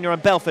position, Stainer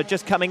and Belford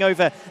just coming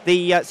over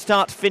the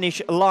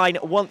start-finish line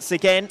once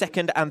again.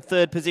 Second and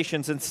third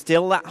positions, and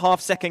still that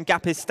half-second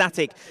gap is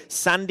static.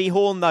 Sandy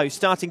Horn, though,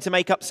 starting to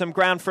make up some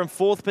ground from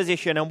fourth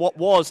position, and what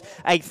was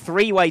a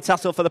three-way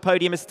tussle for the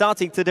podium is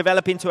starting to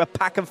develop into a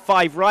pack of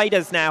 5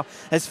 riders now,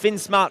 as Finn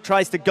Smart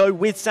tries to go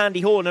with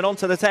Sandy Horn and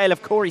onto the tail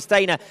of Corey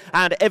Stainer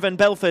and Evan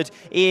Belford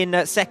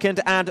in second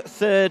and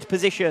third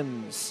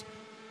positions.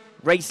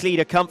 Race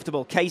leader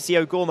comfortable, Casey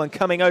O'Gorman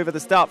coming over the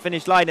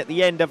start-finish line at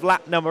the end of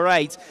lap number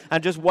 8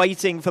 and just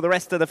waiting for the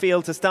rest of the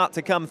field to start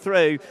to come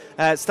through.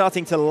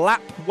 Starting to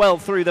lap well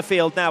through the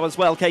field now as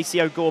well, Casey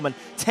O'Gorman.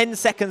 10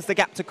 seconds the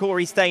gap to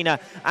Corey Stainer,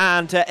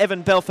 and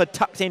Evan Belford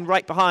tucked in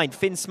right behind.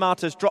 Finn Smart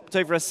has dropped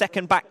over a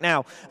second back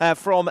now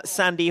from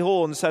Sandy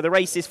Horn. So the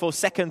race is for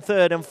second,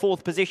 third and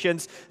fourth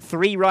positions.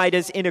 3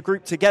 riders in a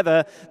group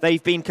together.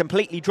 They've been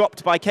completely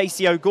dropped by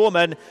Casey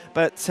O'Gorman,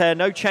 but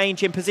no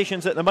change in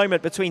positions at the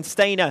moment between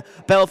Stainer,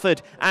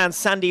 Belford and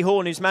Sandy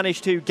Horn, who's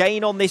managed to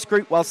gain on this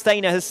group while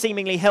Stainer has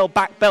seemingly held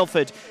back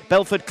Belford.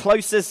 Belford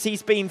closest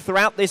he's been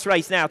throughout this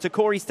race now to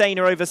Corey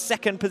Stainer over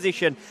second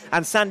position,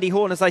 and Sandy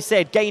Horn, as I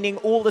said, gaining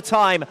all the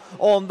time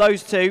on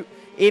those two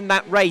in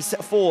that race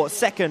for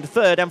second,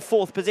 third and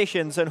fourth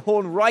positions, and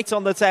Horn right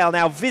on the tail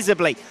now,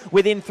 visibly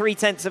within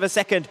 0.3 of a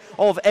second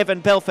of Evan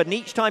Belford. And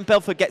each time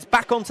Belford gets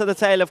back onto the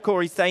tail of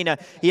Corey Stainer,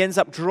 he ends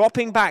up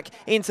dropping back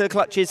into the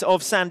clutches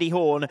of Sandy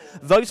Horn.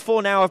 Those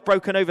 4 now have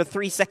broken over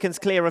 3 seconds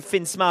clear of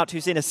Finn Smart,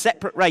 who's in a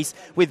separate race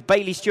with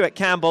Bailey Stewart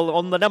Campbell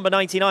on the number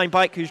 99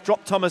 bike, who's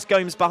dropped Thomas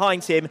Gomes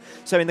behind him.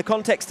 So in the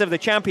context of the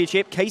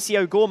championship, Casey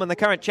O'Gorman, the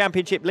current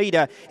championship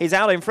leader, is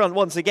out in front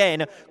once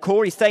again.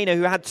 Corey Stainer,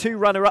 who had 2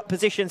 runner-up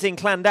positions in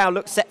Clandau,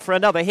 looks set for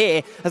another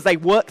here as they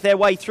work their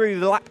way through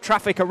the lap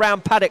traffic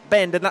around Paddock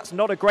Bend, and that's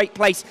not a great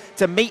place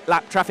to meet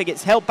lap traffic.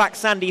 It's held back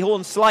Sandy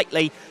Horn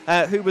slightly,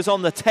 who was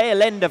on the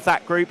tail end of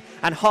that group,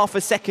 and half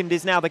a second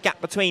is now the gap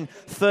between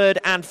third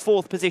and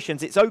fourth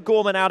positions. It's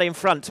O'Gorman out in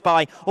front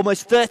by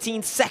almost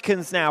 13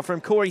 seconds now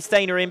from Corey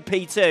Stainer in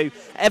P2,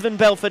 Evan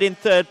Belford in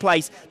third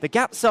place. The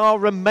gaps are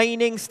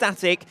remaining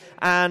static,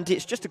 and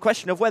it's just a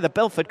question of whether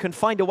Belford can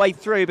find a way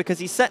through, because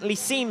he certainly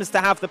seems to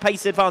have the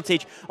pace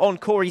advantage on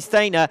Corey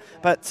Stainer,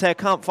 but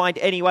can't find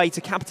any way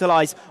to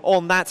capitalise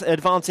on that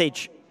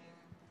advantage.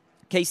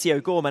 Casey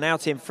O'Gorman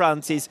out in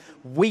front is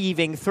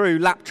weaving through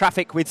lap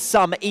traffic with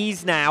some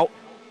ease now.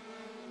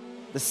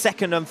 The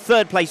second and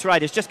third place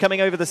riders just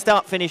coming over the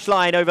start-finish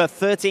line over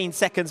 13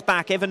 seconds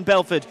back. Evan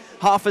Belford,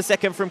 half a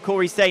second from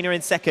Corey Stainer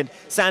in second.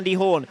 Sandy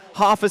Horn,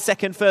 half a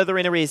second further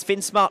in arrears.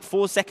 Finn Smart,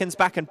 4 seconds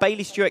back, and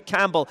Bailey Stewart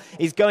Campbell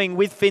is going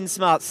with Finn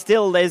Smart.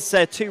 Still, there's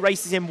 2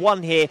 races in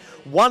one here.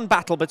 One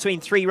battle between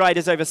 3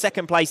 riders over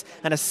second place,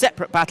 and a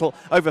separate battle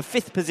over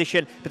fifth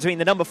position between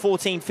the number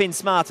 14 Finn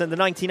Smart and the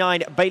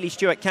 99 Bailey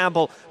Stewart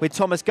Campbell, with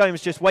Thomas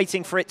Gomes just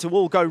waiting for it to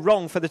all go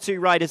wrong for the 2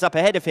 riders up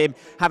ahead of him,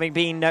 having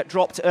been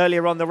dropped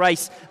earlier on the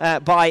race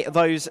by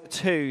those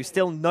 2.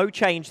 Still no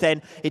change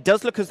then. It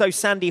does look as though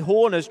Sandy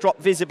Horn has dropped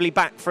visibly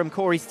back from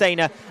Corey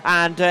Stainer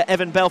and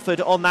Evan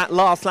Belford on that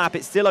last lap.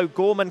 It's still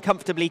O'Gorman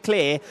comfortably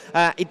clear.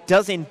 It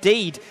does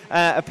indeed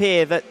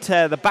appear that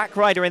the back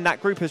rider in that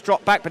group has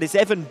dropped back, but it's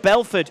Evan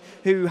Belford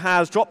who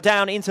has dropped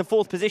down into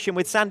fourth position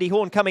with Sandy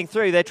Horn coming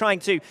through. They're trying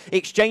to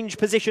exchange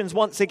positions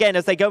once again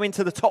as they go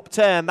into the top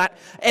turn. That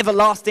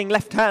everlasting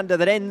left-hander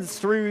that ends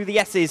through the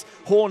S's.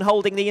 Horn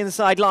holding the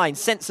inside line.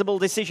 Sensible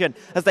decision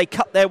as they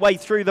cut their way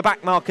through the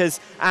back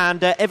markers,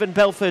 and Evan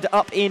Belford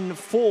up in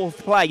fourth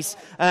place,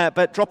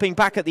 but dropping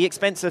back at the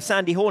expense of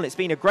Sandy Horn. It's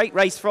been a great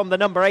race from the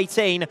number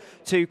 18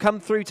 to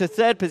come through to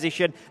third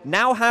position.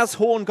 Now has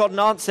Horn got an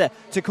answer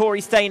to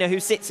Corey Stainer,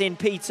 who sits in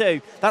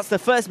P2. That's the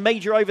first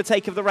major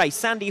overtake of the race.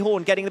 Sandy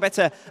Horn getting the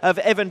better of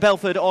Evan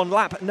Belford on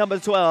lap number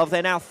 12.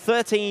 They're now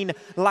 13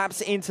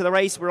 laps into the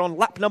race. We're on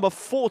lap number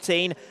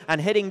 14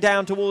 and heading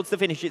down towards the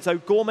finish. It's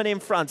O'Gorman in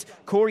front,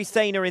 Corey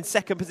Stainer in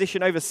second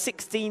position over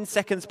 16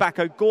 seconds back.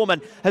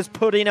 O'Gorman has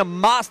put in a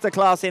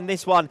masterclass in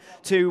this one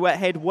to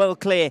head well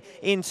clear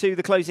into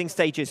the closing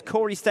stages.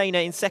 Corey Stainer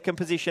in second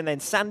position,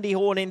 then Sandy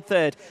Horn in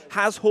third.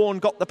 Has Horn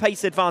got the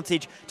pace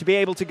advantage to be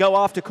able to go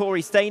after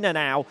Corey Stainer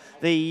now?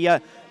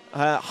 The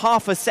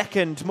half a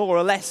second more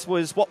or less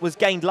was what was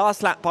gained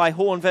last lap by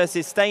Horn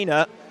versus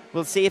Stainer.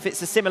 We'll see if it's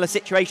a similar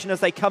situation as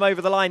they come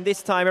over the line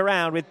this time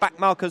around, with back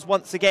markers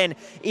once again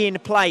in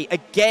play.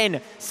 Again,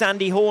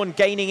 Sandy Horn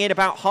gaining in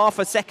about half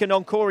a second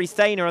on Corey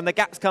Stainer, and the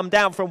gaps come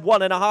down from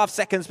 1.5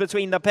 seconds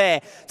between the pair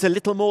to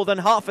little more than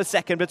half a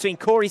second between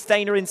Corey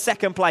Stainer in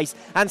second place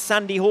and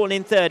Sandy Horn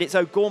in third. It's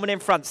O'Gorman in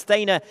front,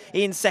 Stainer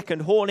in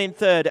second, Horn in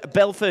third,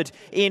 Belford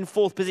in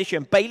fourth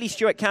position. Bailey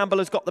Stewart Campbell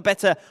has got the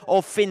better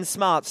of Finn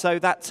Smart, so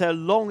that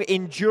long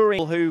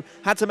enduring who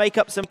had to make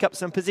up some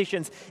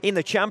positions in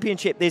the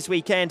championship this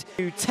weekend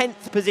weekend to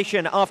 10th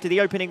position after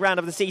the opening round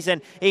of the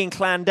season in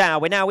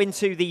Clandau. We're now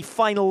into the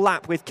final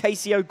lap with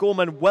Casey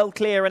O'Gorman well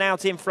clear and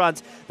out in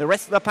front. The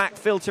rest of the pack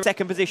filled to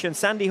second position.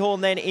 Sandy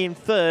Horn then in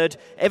third.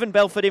 Evan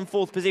Belford in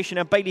fourth position,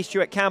 and Bailey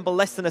Stewart-Campbell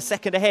less than a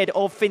second ahead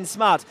of Finn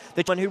Smart,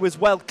 the one who was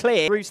well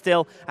clear through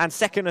still, and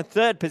second and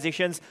third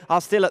positions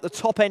are still at the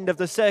top end of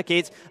the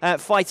circuit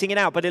fighting it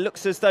out. But it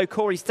looks as though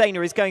Corey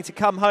Stainer is going to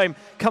come home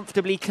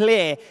comfortably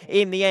clear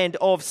in the end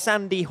of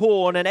Sandy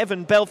Horn, and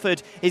Evan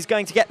Belford is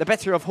going to get the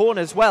better of Horn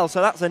as well.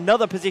 So that's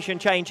another position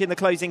change in the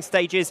closing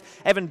stages.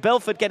 Evan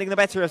Belford getting the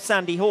better of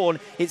Sandy Horn.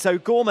 It's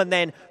O'Gorman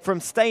then from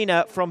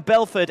Stainer, from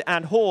Belford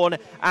and Horn,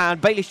 and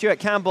Bailey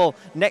Stewart-Campbell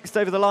next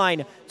over the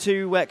line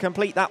to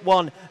complete that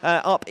one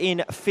up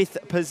in fifth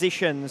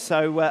position.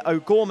 So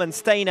O'Gorman,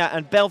 Stainer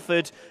and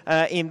Belford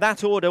in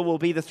that order will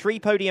be the three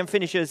podium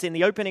finishers in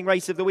the opening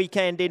race of the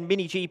weekend in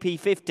Mini GP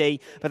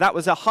 50. But that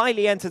was a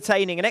highly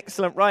entertaining and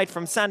excellent ride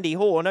from Sandy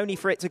Horn, only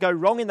for it to go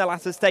wrong in the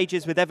latter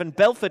stages with Evan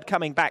Belford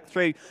coming back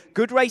through.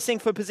 Good racing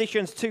for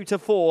positions 2 to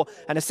 4,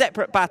 and a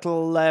separate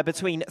battle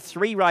between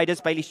three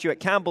riders, Bailey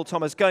Stewart-Campbell,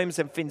 Thomas Gomes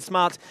and Finn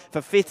Smart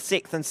for 5th,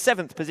 6th and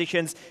 7th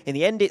positions. In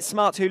the end, it's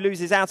Smart who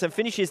loses out and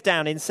finishes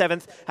down in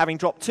 7th, having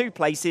dropped 2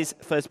 places.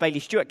 First Bailey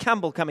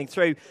Stewart-Campbell coming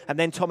through, and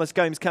then Thomas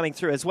Gomes coming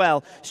through as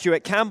well.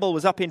 Stewart-Campbell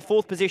was up in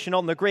 4th position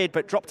on the grid,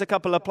 but dropped a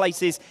couple of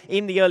places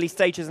in the early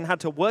stages and had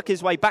to work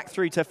his way back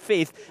through to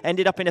 5th.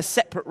 Ended up in a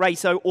separate race,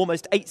 so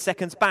almost 8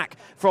 seconds back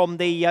from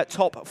the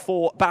top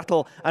 4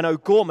 battle. And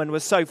O'Gorman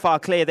was so far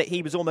clear that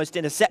he was almost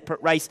in a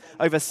separate race,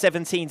 over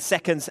 17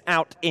 seconds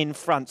out in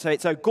front. So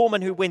it's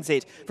O'Gorman who wins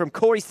it from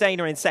Corey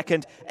Stainer in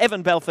 2nd,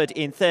 Evan Belford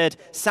in 3rd,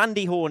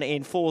 Sandy Horn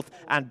in 4th,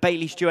 and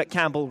Bailey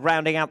Stewart-Campbell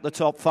rounding out the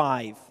top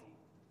 5.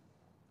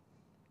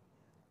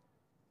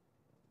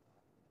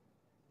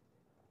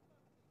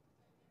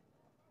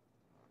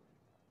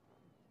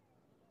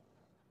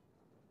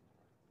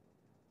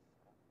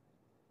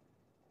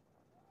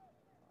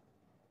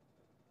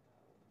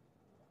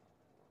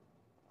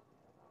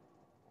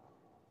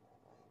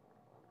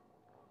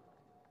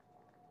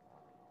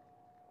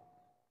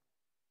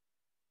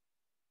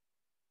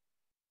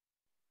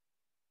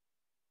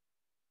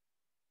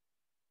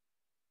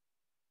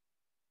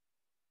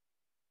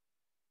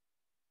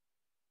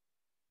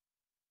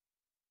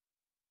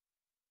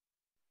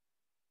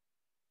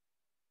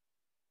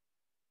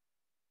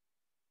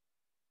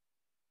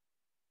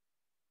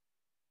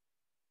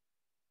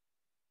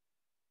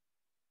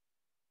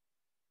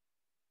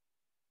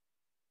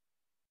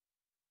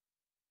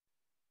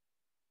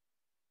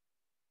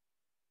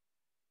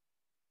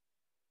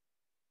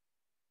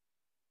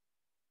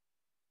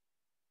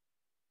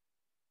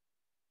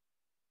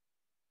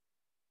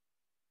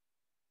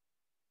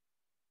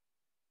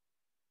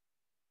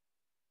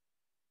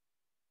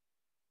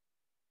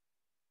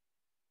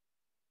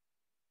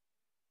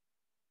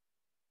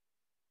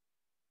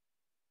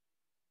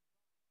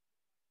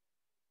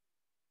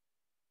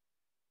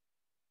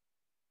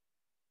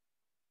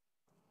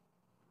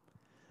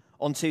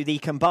 Onto the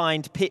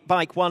combined Pit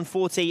Bike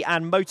 140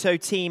 and Moto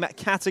Team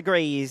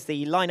categories.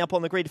 The lineup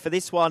on the grid for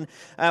this one,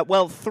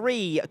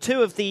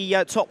 two of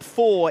the top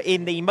 4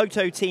 in the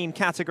Moto Team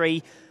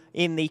category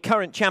in the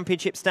current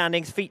championship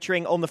standings,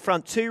 featuring on the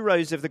front 2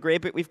 rows of the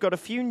grid. But we've got a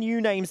few new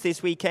names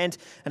this weekend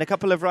and a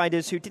couple of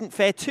riders who didn't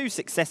fare too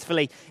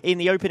successfully in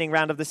the opening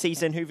round of the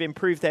season who've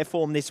improved their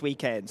form this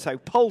weekend. So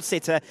pole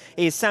sitter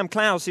is Sam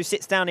Clowes, who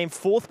sits down in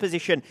 4th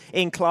position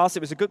in class. It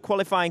was a good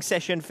qualifying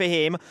session for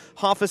him.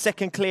 Half a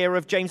second clear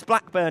of James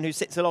Blackburn, who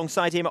sits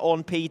alongside him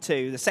on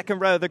P2. The second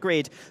row of the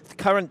grid, the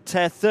current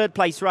 3rd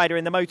place rider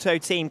in the Moto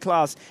Team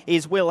class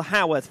is Will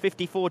Howarth,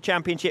 54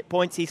 championship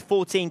points. He's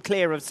 14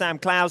 clear of Sam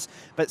Clowes,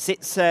 but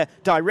sits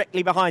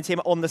directly behind him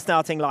on the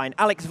starting line.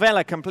 Alex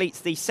Vella completes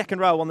the second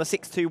row on the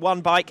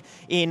 621 bike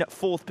in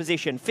 4th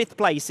position. 5th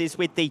place is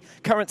with the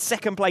current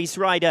 2nd place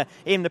rider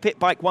in the Pit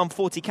Bike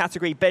 140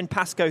 category, Ben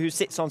Pascoe, who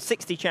sits on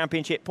 60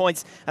 championship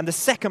points, and the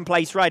 2nd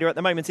place rider at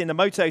the moment in the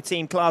Moto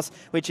Team class,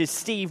 which is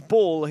Steve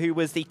Ball, who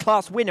was the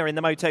class winner in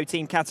the Moto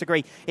Team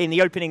category in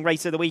the opening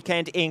race of the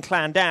weekend in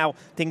Clandau.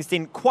 Things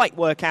didn't quite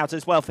work out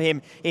as well for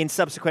him in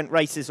subsequent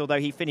races, although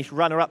he finished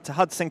runner-up to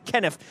Hudson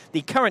Kenneth,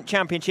 the current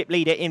championship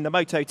leader in the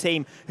Moto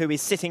Team, who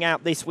is sitting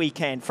out this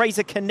weekend.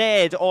 Fraser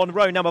Kinnaird on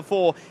row number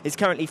 4 is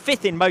currently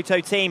 5th in Moto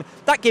Team.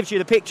 That gives you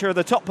the picture of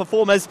the top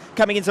performers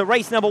coming into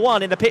race number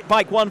 1 in the Pit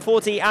Bike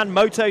 140 and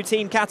Moto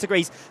Team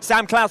categories.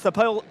 Sam Clowes, the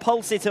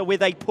pole sitter,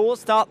 with a poor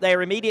start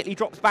there, immediately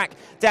drops back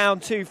down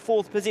to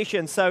 4th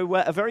position. So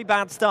a very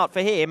bad start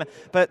for him,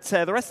 but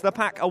the rest of the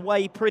pack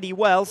away pretty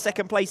well.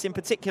 2nd place in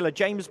particular,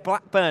 James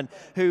Blackburn,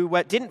 who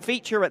didn't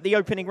feature at the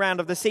opening round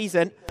of the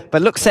season,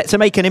 but looks set to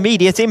make an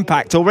immediate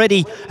impact,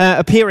 already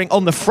appearing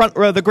on the front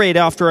row of the grid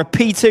after a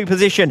P2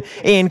 position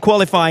in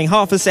qualifying,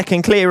 half a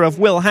second clear of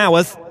Will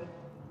Howarth.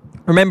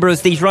 Remember,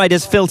 as these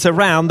riders filter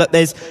round, that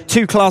there's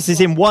 2 classes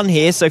in one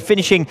here, so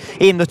finishing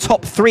in the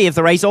top 3 of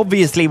the race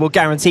obviously will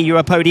guarantee you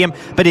a podium,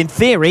 but in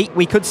theory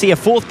we could see a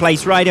 4th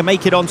place rider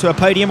make it onto a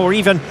podium, or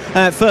even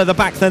further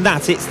back than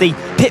that. It's the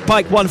Pit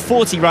Bike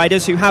 140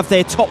 riders who have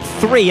their top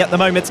 3 at the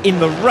moment in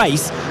the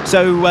race.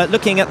 So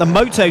looking at the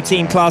Moto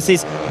team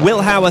classes,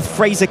 Will Howarth,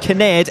 Fraser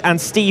Kinnaird and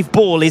Steve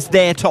Ball is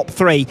their top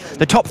 3.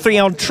 The top 3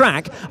 on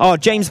track are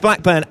James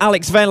Blackburn,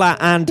 Alex Vella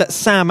and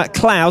Sam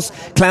Klaus.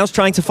 Klaus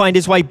trying to find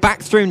his way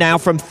back through now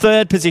from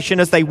 3rd position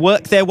as they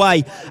work their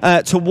way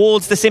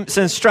towards the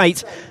Simpson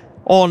Straight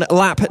on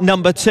lap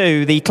number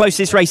 2. The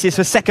closest race is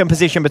for 2nd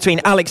position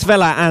between Alex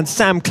Vella and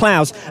Sam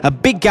Klaus. A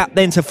big gap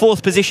then to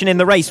 4th position in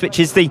the race, which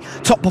is the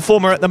top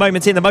performer at the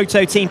moment in the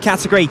Moto team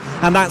category,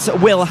 and that's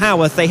Will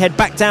Howarth. They head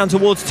back down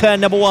towards turn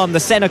number 1, the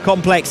Senna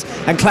complex,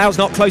 and Klaus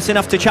not close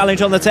enough to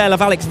challenge on the tail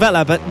of Alex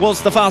Vella, but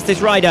was the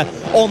fastest rider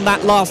on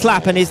that last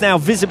lap and is now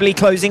visibly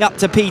closing up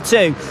to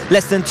P2.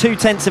 Less than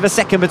 0.2 of a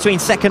second between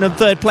 2nd and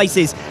 3rd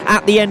places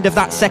at the end of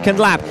that 2nd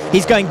lap.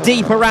 He's going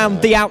deep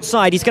around the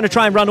outside. He's going to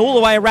try and run all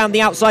the way around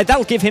the outside.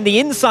 That'll give him the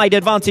inside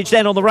advantage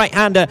then on the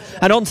right-hander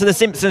and onto the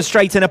Simpson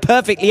Straight, and a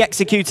perfectly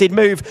executed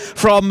move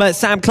from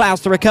Sam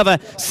Klaus to recover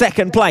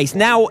 2nd place.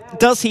 Now,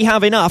 does he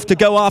have enough to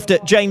go after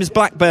James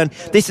Blackburn?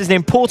 This is an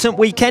important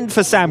weekend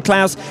for Sam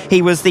Klaus.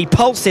 He was the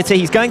pole sitter.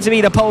 He's going to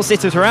be the pole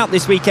sitter throughout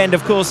this weekend,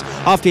 of course,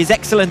 after his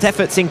excellent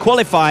efforts in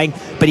qualifying,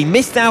 but he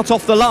missed out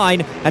off the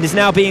line and is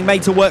now being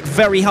made to work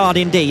very hard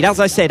indeed.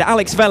 As I said,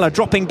 Alex Vella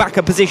dropping back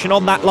a position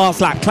on that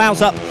last lap.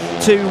 Klaus up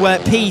to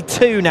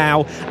P2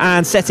 now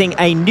and setting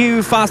a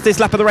new fastest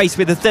lap of the race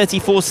with a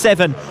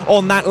 34.7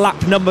 on that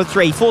lap number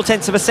 3.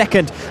 0.4 of a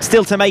second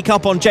still to make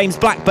up on James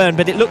Blackburn,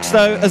 but it looks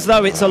as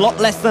though it's a lot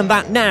less than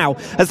that now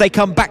as they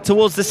come back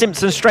towards the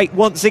Simpson Straight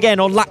once again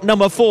on lap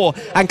number 4,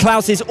 and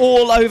Klaus is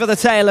all over the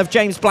tail of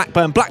James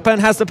Blackburn. Blackburn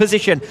has the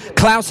position,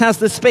 Klaus has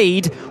the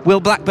speed. Will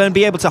Blackburn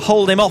be able to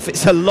hold him off?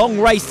 It's a long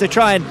race to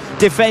try and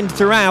defend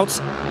throughout,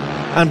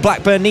 and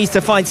Blackburn needs to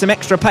find some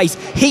extra pace.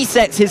 He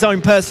sets his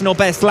own personal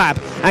best lap,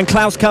 and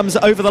Klaus comes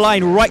over the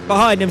line right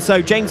behind him,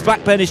 so James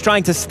Blackburn is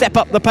trying to step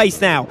up the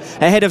pace now,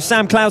 ahead of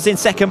Sam Klaus in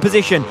 2nd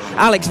position,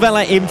 Alex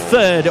Vella in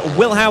 3rd,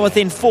 Will Howarth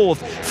in 4th.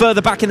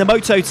 Further back in the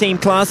Moto team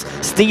class,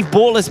 Steve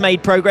Ball has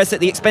made progress at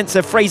the expense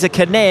of Fraser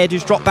Kinnaird,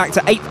 who's dropped back to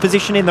 8th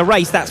position in the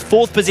race. That's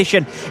 4th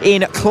position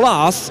in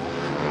class.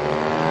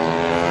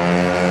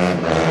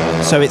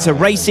 So it's a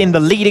race in the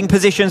leading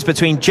positions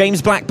between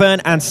James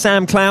Blackburn and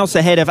Sam Klaus,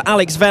 ahead of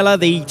Alex Vella.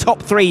 The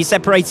top 3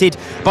 separated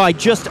by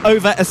just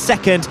over a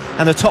second,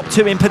 and the top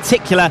 2 in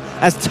particular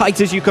as tight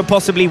as you could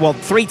possibly want,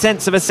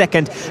 0.3 of a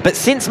second. But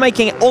since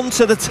making it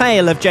onto the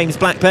tail of James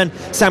Blackburn,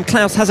 Sam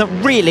Klaus hasn't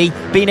really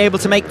been able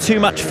to make too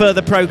much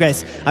further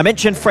progress. I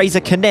mentioned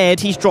Fraser Kinnaird.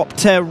 He's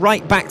dropped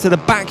right back to the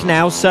back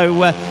now,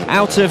 so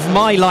out of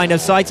my line of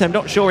sight. I'm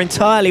not sure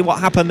entirely what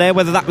happened there,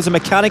 whether that was a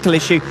mechanical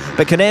issue,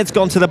 but Kinnaird's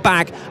gone to the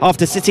back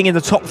after sitting in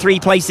the top 3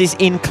 places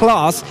in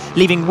class,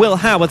 leaving Will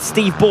Howarth,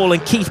 Steve Ball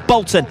and Keith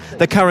Bolton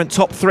the current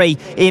top 3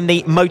 in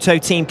the Moto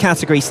team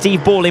category.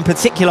 Steve Ball in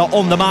particular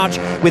on the march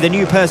with a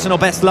new personal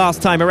best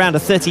last time around, a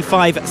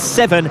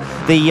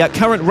 35.7. The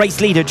current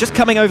race leader just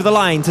coming over the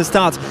line to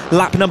start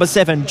lap number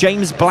 7,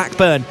 James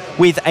Blackburn,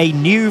 with a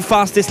new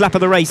fastest lap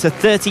of the race, a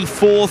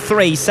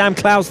 34.3. Sam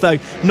Klaus though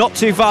not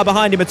too far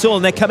behind him at all,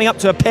 and they're coming up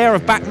to a pair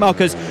of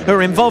backmarkers who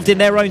are involved in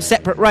their own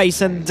separate race,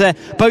 and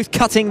both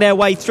cutting their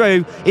way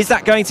through. Is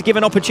that going to give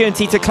an opportunity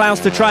to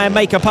Klaus to try and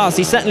make a pass?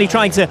 He's certainly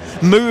trying to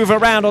move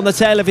around on the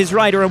tail of his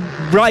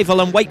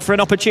rival and wait for an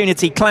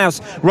opportunity.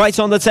 Klaus right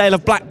on the tail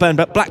of Blackburn,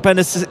 but Blackburn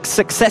has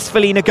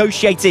successfully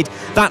negotiated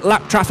that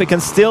lap traffic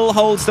and still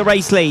holds the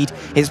race lead.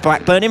 It's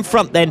Blackburn in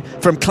front then,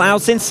 from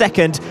Klaus in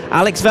 2nd,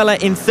 Alex Vella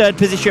in 3rd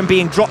position,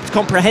 being dropped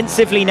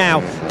comprehensively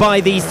now by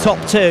these top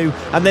 2,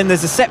 and then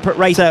there's a separate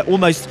race,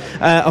 almost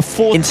a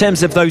 4 in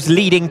terms of those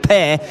leading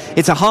pair.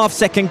 It's a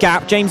half-second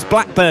gap. James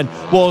Blackburn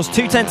was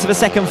 0.2 of a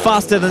second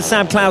faster than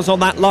Sam Klaus on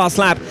that last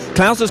lap.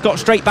 Klaus has got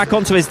straight back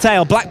onto his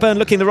tail. Blackburn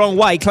looking the wrong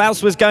way.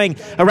 Klaus was going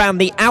around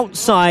the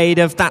outside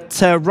of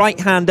that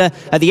right-hander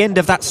at the end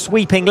of that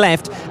sweeping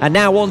left, and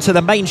now onto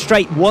the main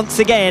straight once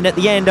again at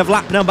the end of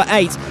lap number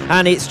 8,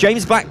 and it's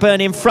James Blackburn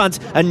in front.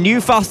 A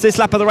new fastest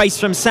lap of the race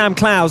from Sam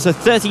Klaus, a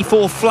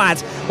 34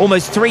 flat,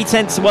 almost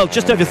 0.3, well,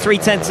 just over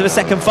 0.3 of a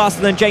second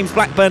faster than James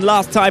Blackburn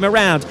last time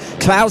around.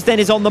 Klaus then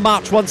is on the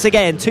march once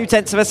again,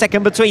 0.2 of a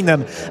second between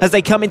them as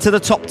they come into the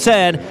top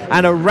turn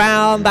and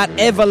around that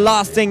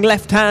everlasting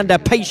left-hander.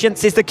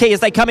 Patience is the key as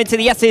they come into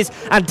the S's,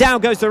 and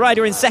down goes the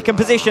rider in 2nd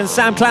position,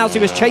 Sam Klaus, who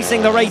was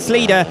chasing the race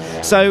leader.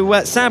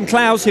 So Sam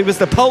Klaus, who was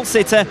the pole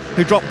sitter,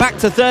 who dropped back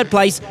to 3rd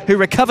place, who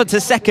recovered to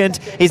 2nd,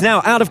 is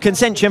now out of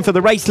contention for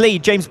the race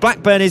lead. James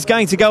Blackburn is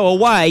going to go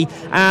away,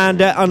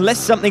 and unless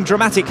something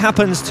dramatic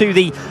happens to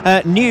the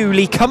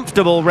newly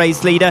comfortable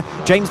race leader,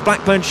 James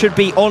Blackburn should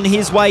be on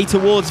his way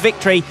towards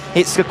victory.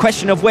 It's a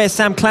question of where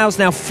Sam Klaus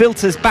now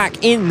filters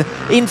back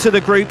into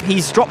the group.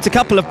 He's dropped a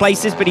couple of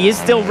places, but he is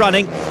still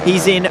running. He's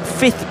He's in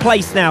 5th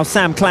place now,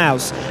 Sam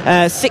Clowes.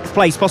 6th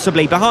place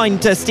possibly,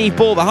 behind Steve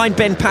Ball, behind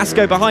Ben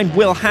Pascoe, behind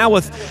Will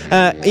Howarth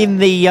in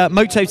the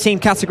Moto Team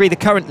category, the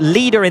current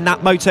leader in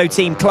that Moto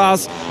Team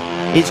class.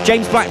 It's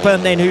James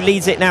Blackburn then who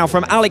leads it now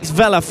from Alex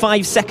Vella,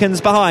 5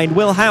 seconds behind.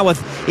 Will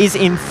Howarth is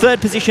in 3rd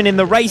position in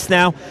the race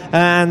now,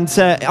 and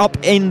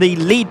up in the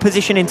lead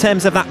position in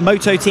terms of that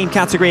Moto Team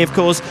category, of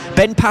course.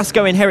 Ben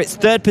Pascoe inherits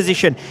 3rd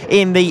position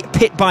in the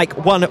Pit Bike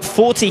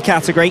 140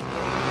 category.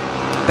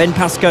 Ben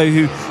Pascoe,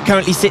 who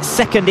currently sits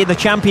 2nd in the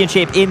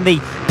championship in the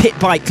Pit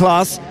Bike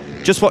class.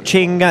 Just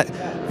watching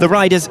the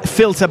riders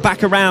filter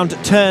back around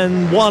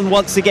turn 1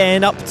 once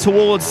again up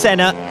towards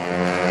Senna,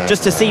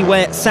 just to see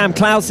where Sam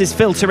Clowes is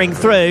filtering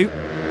through.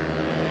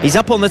 He's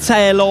up on the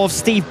tail of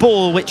Steve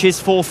Ball, which is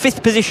for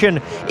 5th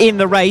position in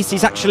the race.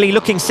 He's actually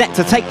looking set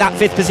to take that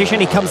 5th position.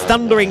 He comes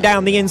thundering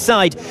down the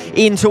inside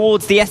in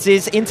towards the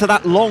S's, into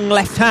that long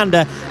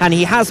left-hander, and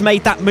he has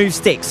made that move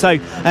stick. So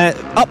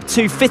up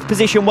to 5th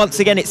position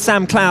once again, it's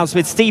Sam Clowes,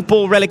 with Steve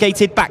Ball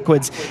relegated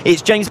backwards.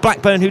 It's James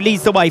Blackburn who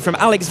leads the way from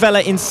Alex Vella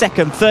in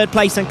 2nd. 3rd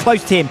place and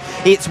close to him,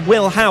 it's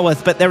Will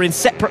Howarth, but they're in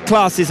separate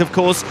classes, of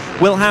course.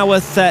 Will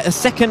Howarth a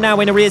 2nd now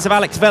in arrears of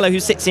Alex Vella, who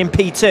sits in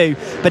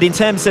P2. But in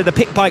terms of the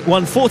Pit Bike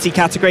 140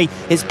 category,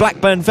 it's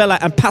Blackburn, Vella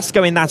and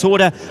Pascoe in that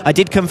order. I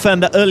did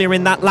confirm that earlier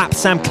in that lap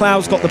Sam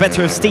Clowes got the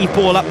better of Steve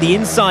Ball up the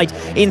inside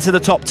into the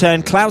top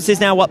turn. Clowes is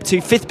now up to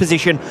 5th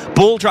position,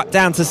 Ball dropped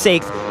down to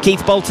 6th.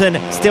 Keith Bolton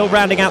still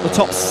rounding out the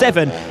top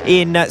 7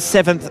 in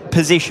 7th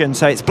position.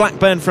 So it's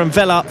Blackburn from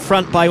Vella up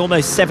front by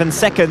almost 7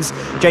 seconds.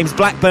 James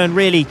Blackburn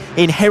really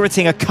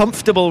inheriting a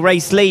comfortable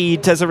race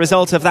lead as a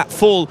result of that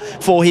fall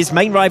for his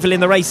main rival in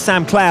the race,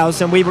 Sam Clowes,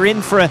 and we were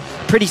in for a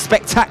pretty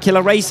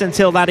spectacular race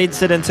until that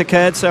incident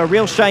occurred. So a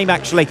real shame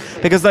actually,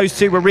 because those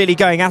two were really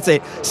going at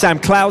it. Sam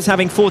Clowes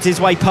having fought his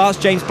way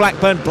past James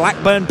Blackburn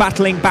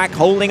battling back,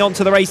 holding on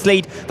to the race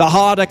lead. The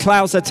harder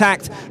Clowes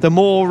attacked, the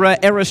more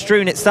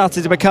error-strewn it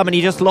started to become, and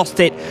he just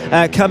lost it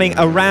coming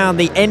around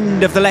the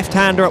end of the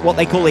left-hander at what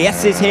they call the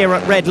S's here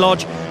at Red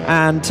Lodge.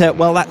 And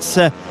well, that's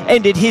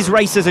ended his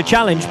race as a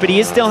challenge, but he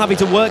is still having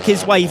to work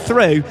his way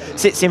through.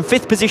 Sits in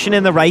 5th position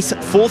in the race,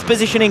 4th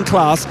position in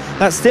class.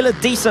 That's still a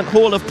decent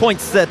haul of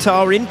points that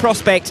are in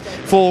prospect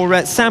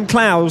for Sam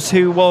Clowes,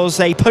 who was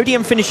a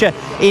podium finisher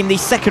in the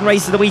 2nd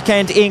race of the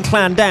weekend in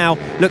Clandau.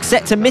 Looks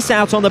set to miss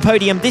out on the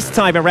podium this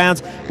time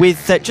around,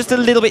 with just a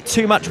little bit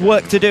too much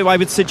work to do, I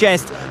would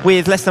suggest,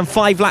 with less than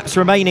 5 laps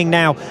remaining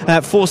now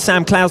for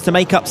Sam Clowes to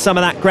make up some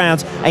of that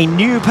ground. A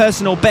new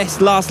personal best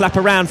last lap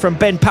around from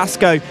Ben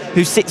Pascoe,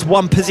 who sits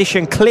 1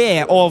 position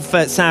clear of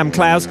Sam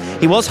Clowes.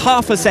 He was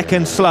half a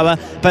second slower,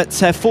 but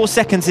 4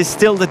 seconds is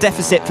still the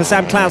deficit for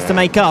Sam Clowes to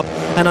make up,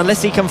 and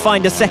unless he can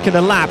find a second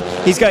a lap,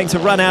 he's going to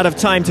run out of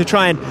time to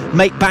try and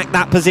make back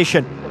that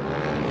position.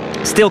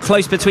 Still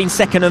close between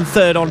 2nd and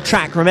 3rd on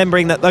track,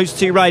 remembering that those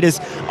two riders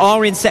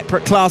are in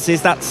separate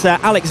classes. That's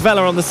Alex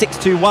Vella on the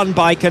 621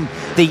 bike and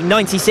the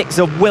 96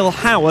 of Will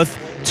Howarth.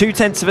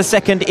 0.2 of a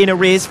second in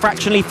arrears,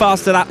 fractionally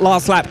faster that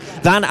last lap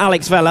than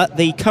Alex Vella.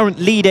 The current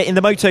leader in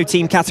the Moto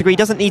Team category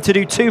doesn't need to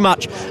do too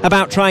much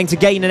about trying to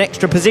gain an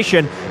extra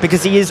position,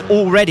 because he is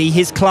already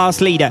his class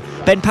leader.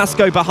 Ben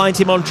Pascoe behind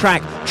him on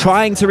track,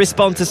 trying to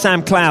respond to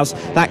Sam Clowes.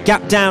 That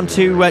gap down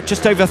to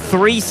just over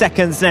 3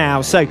 seconds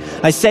now. So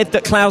I said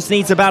that Clowes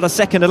needs about a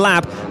second a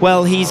lap.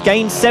 Well, he's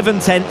gained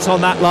 7/10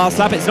 on that last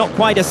lap. It's not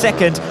quite a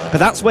second, but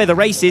that's where the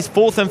race is.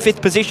 4th and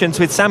 5th positions,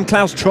 with Sam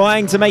Clowes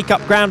trying to make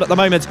up ground at the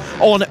moment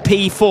on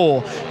P4.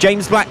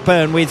 James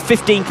Blackburn, with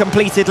 15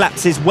 completed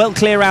laps, is well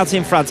clear out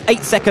in front,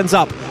 8 seconds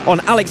up on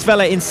Alex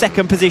Vella in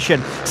 2nd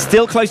position.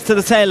 Still close to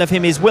the tail of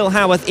him is Will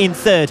Howarth in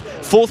 3rd.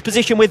 4th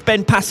position with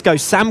Ben Pascoe.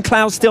 Sam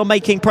Clowes still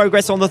making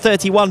progress on the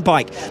 31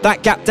 bike.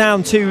 That gap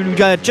down to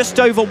just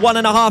over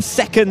 1.5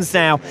 seconds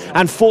now,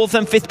 and 4th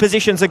and 5th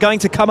positions are going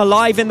to come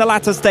alive in the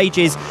latter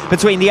stages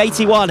between the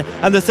 81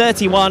 and the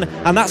 31,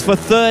 and that's for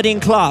 3rd in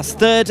class.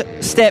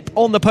 3rd step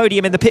on the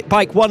podium in the Pit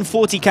Bike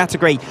 140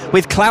 category,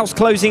 with Clowes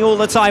closing all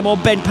the time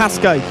on Ben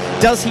Pascoe.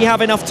 Does he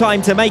have enough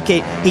time to make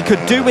it? He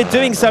could do with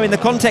doing so in the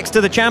context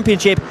of the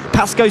championship.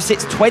 Pascoe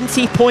sits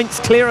 20 points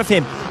clear of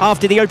him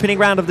after the opening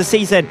round of the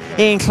season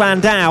in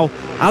Clandau.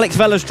 Alex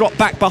Vella's dropped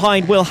back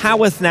behind Will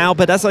Howarth now,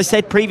 but as I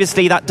said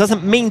previously, that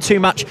doesn't mean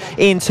too much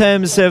in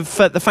terms of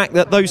the fact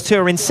that those two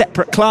are in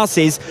separate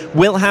classes.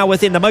 Will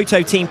Howarth in the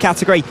Moto Team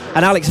category,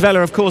 and Alex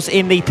Vella, of course,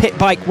 in the Pit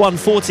Bike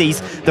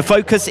 140s. The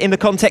focus in the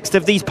context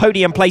of these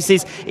podium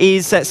places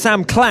is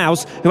Sam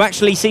Clowes, who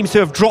actually seems to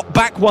have dropped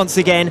back once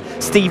again.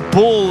 Steve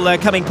Ball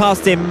coming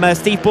past him.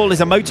 Steve Ball is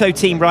a Moto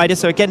Team rider,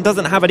 so again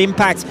doesn't have an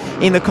impact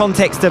in the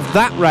context of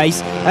that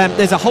race.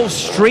 There's a whole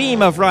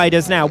stream of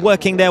riders now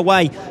working their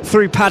way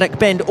through Paddock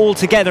Bend all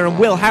together, and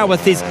Will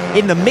Howarth is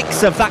in the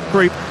mix of that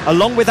group,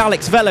 along with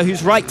Alex Vella,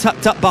 who's right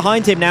tucked up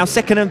behind him now,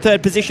 2nd and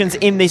 3rd positions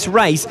in this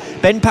race.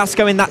 Ben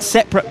Pascoe in that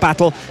separate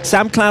battle.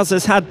 Sam Clowes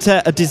has had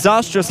a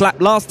disastrous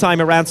lap last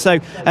time around, so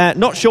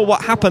not sure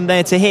what happened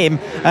there to him,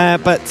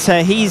 but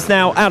he's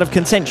now out of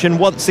contention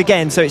once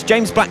again. So it's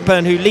James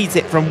Blackburn who leads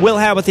it, from Will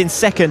Howarth in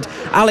 2nd,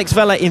 Alex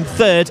Vella in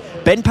 3rd,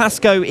 Ben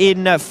Pascoe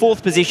in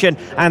 4th position,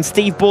 and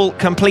Steve Ball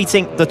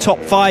completing the top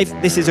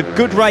 5. This is a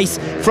good race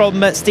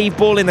from Steve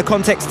Ball in the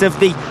context of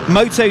the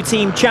Moto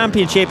Team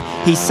Championship.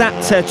 He sat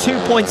 2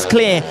 points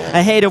clear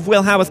ahead of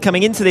Will Howarth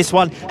coming into this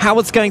one.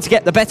 Howarth's going to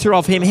get the better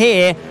of him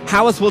here.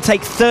 Howarth will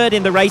take 3rd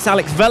in the race.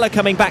 Alex Vella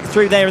coming back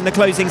through there in the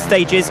closing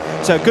stages.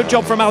 So good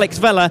job from Alex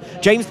Vella.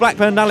 James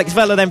Blackburn and Alex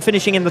Vella then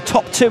finishing in the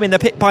top 2 in the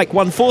pit bike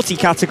 140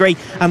 category,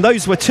 and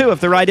those were 2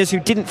 of the riders who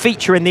didn't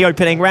feature in the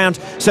opening round.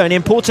 So an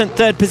important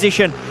 3rd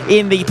position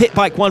in the pit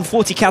bike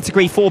 140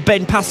 category for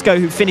Ben Pascoe,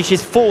 who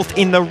finishes 4th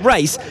in the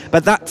race,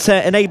 but that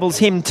enables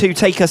him to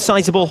take a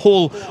sizable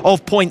haul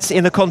of points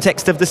in the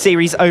context of the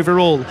series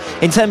overall.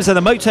 In terms of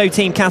the Moto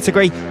Team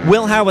category,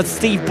 Will Howarth,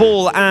 Steve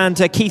Ball and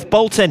Keith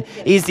Bolton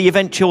is the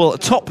eventual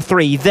top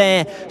 3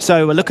 there.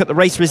 So a look at the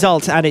race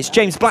result, and it's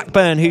James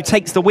Blackburn who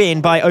takes the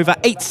win by over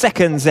 8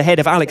 seconds ahead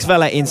of Alex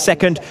Vella in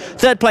 2nd.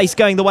 3rd place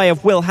going the way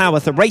of Will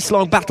Howarth. A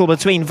race-long battle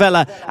between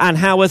Vella and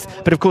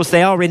Howarth, but of course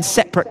they are in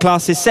separate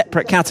classes,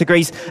 separate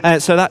categories,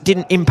 so that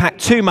didn't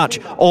impact too much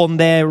on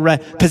their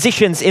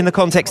positions in the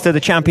context of the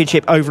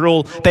championship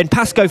overall. Ben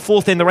Pascoe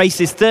 4th in the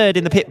race, is 3rd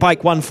in the pit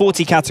bike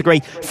 140 category.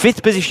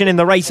 5th position in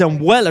the race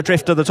and well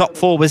adrift of the top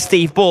 4 was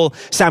Steve Ball.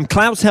 Sam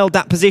Clouse held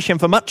that position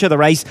for much of the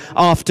race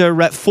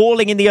after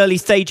falling in the early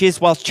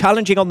stages whilst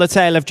challenging on the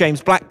tail of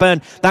James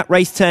Blackburn. That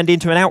race turned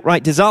into an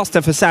outright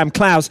disaster for Sam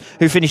Clouse,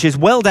 who finishes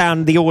well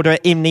down the order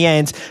in the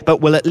end,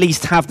 but will at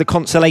least have the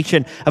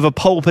consolation of a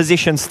pole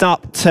position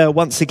start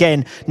once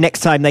again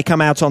next time they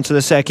come out onto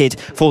the circuit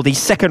for the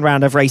 2nd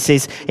round of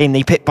races in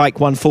the pit bike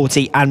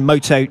 140 and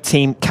Moto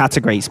Team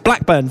categories.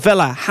 Blackburn,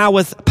 Vella,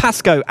 Howarth,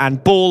 Pascoe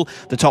and Ball,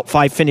 the top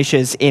 5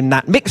 finishers in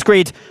that mixed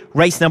grid,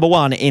 race number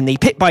 1 in the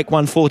pit bike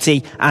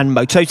 140 and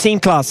Moto Team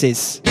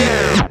classes.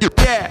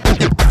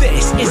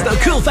 This is the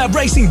Cool Fab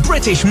Racing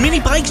British Mini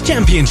Bikes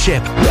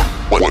Championship,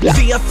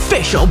 the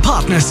official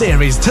partner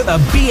series to the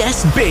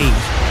BSB.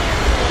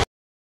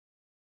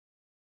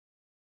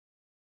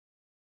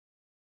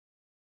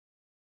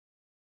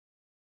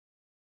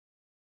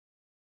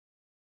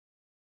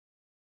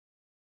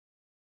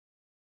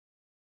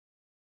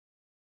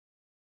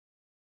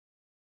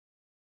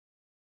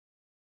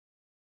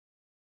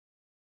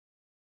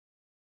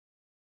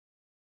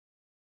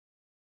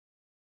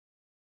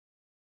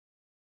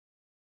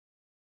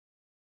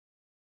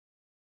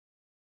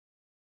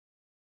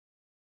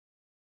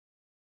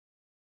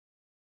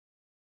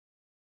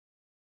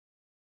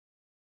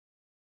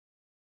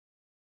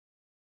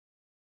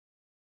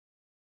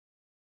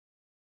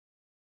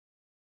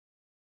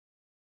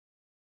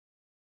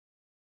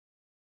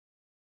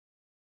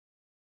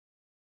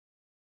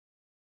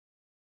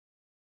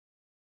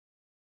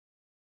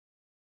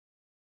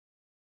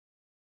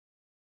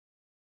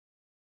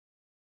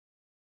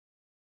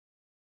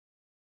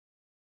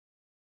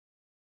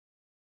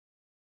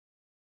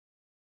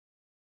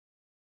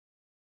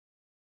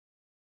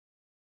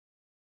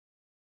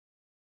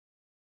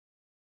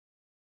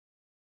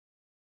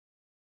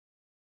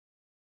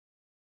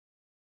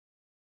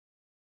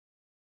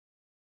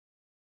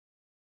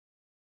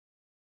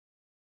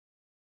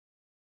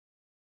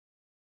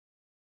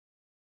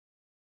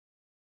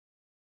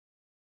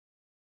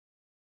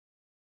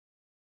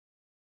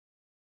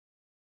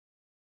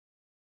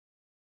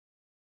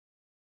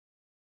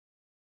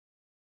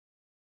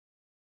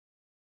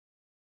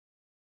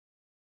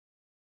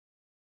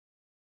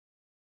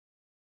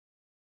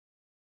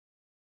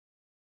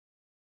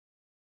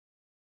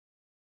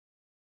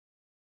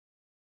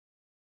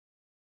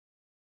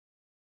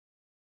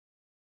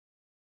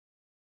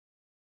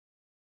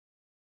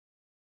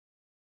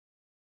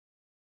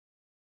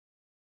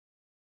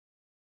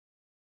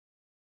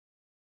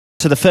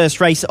 To the first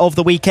race of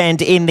the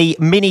weekend in the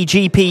Mini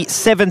GP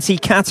 70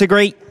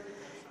 category.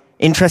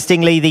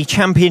 Interestingly, the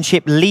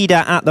championship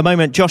leader at the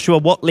moment, Joshua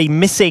Watley,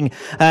 missing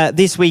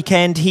this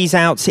weekend. He's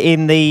out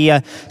in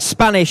the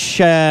Spanish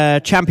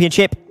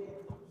championship,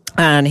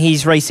 and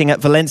he's racing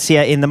at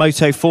Valencia in the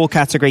Moto 4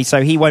 category,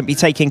 so he won't be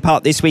taking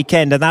part this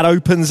weekend, and that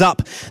opens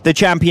up the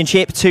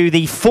championship to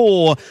the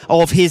 4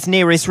 of his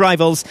nearest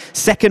rivals.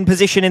 2nd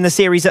position in the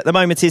series at the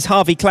moment is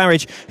Harvey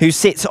Claridge, who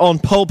sits on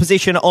pole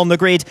position on the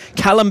grid.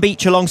 Callum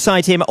Beach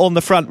alongside him on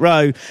the front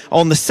row.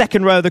 On the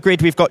 2nd row of the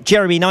grid, we've got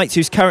Jeremy Knights,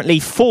 who's currently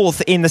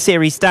 4th in the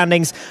series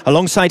standings.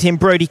 Alongside him,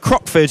 Brodie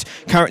Crockford,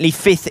 currently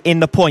 5th in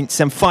the points,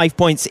 and 5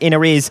 points in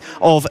arrears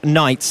of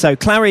Knights. So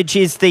Claridge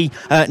is the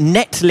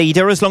net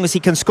leader as long as he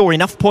can score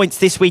enough points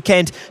this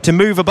weekend to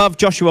move above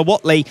Joshua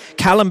Watley.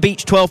 Callum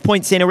Beach 12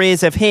 points in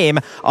arrears of him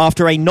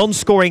after a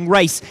non-scoring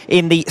race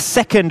in the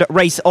 2nd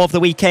race of the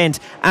weekend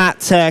at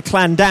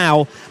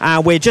Clandow.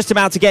 We're just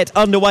about to get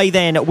underway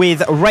then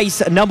with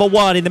race number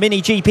 1 in the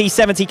Mini GP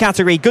 70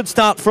 category. Good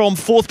start from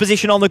 4th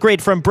position on the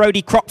grid from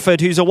Brodie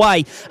Crockford, who's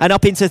away, and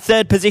up into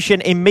 3rd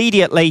position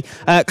immediately,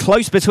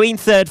 close between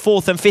 3rd,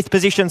 4th and 5th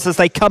positions as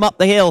they come up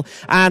the hill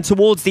and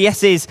towards the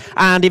S's.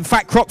 And in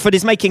fact, Crockford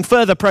is making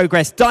further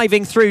progress,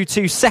 diving through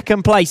to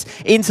second place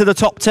into the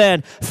top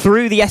turn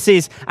through the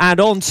S's and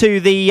onto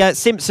the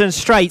Simpson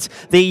Straight.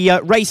 The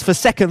race for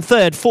second,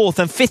 third, fourth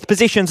and fifth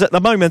positions at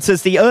the moment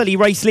as the early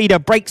race leader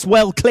breaks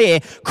well clear.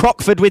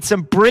 Crockford with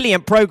some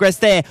brilliant progress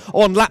there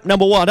on lap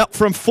number 1, up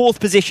from fourth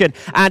position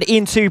and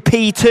into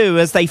P2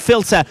 as they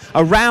filter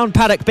around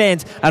Paddock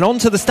Bend and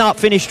onto the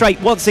start-finish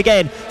straight once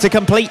again to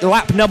complete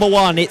lap number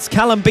 1. It's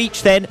Callum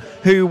Beach then,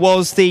 who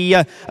was the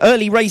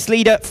early race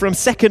leader from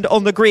second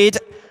on the grid.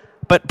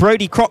 But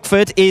Brodie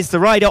Crockford is the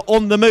rider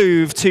on the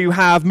move to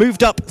have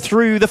moved up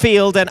through the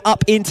field and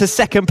up into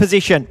second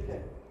position.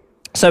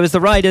 So as the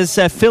riders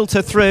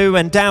filter through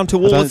and down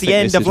towards the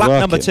end of lap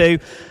number 2,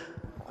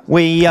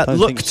 we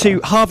look to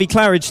Harvey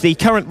Claridge, the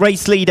current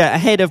race leader,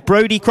 ahead of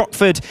Brodie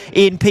Crockford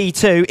in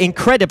P2.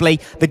 Incredibly,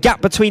 the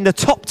gap between the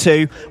top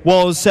two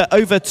was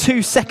over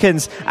 2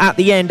 seconds at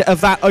the end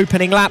of that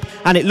opening lap,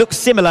 and it looks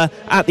similar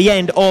at the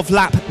end of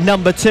lap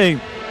number 2.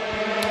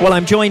 Well,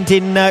 I'm joined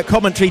in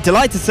commentary,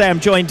 delighted to say I'm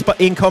joined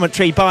in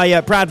commentary by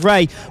Brad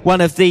Ray,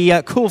 one of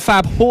the Cool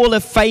Fab Hall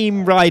of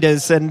Fame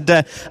riders. And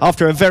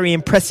after a very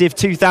impressive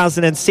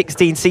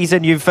 2016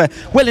 season, you've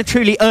well and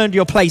truly earned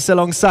your place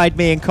alongside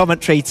me in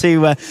commentary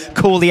to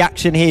call the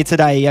action here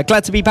today.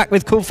 Glad to be back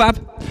with Cool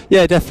Fab.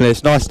 Yeah, definitely.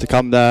 It's nice to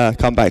come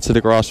back to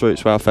the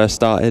grassroots where I first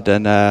started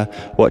and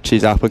watch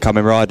these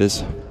up-and-coming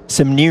riders.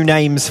 Some new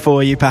names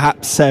for you,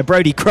 perhaps.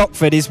 Brodie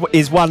Crockford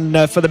is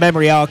one for the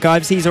memory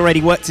archives. He's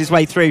already worked his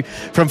way through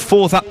from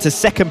fourth up to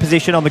second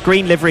position on the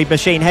green liveried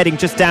machine, heading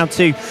just down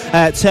to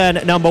turn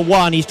number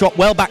 1. He's dropped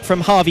well back from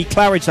Harvey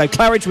Claridge, though.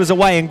 Claridge was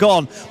away and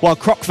gone while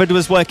Crockford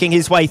was working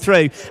his way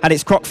through, and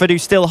it's Crockford who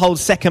still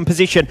holds second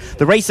position.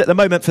 The race at the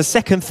moment for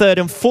second, third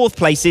and fourth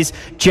places.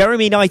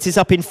 Jeremy Knight is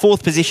up in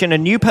fourth position, a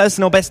new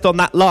personal best on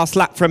that last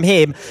lap from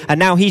him, and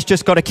now he's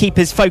just got to keep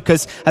his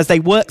focus as they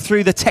work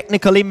through the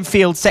technical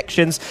infield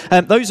sections.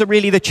 Those are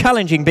really the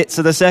challenging bits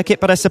of the circuit,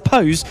 but I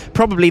suppose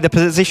probably the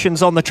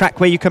positions on the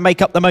track where you can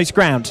make up the most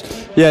ground.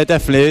 Yeah,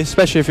 definitely,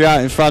 especially if you're out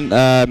in front.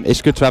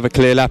 It's good to have a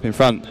clear lap in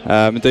front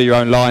and do your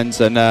own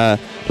lines, and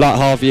like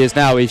Harvey is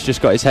now, he's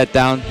just got his head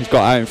down, he's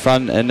got out in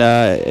front, and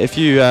if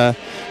you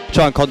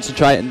try and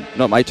concentrate and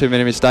not make too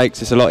many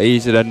mistakes, it's a lot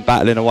easier than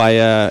battling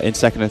away in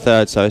second and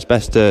third, so it's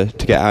best to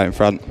get out in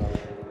front.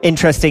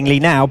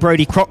 Interestingly now,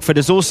 Brodie Crockford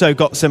has also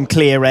got some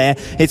clear air.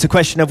 It's a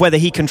question of whether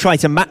he can try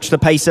to match the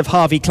pace of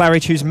Harvey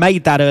Claridge, who's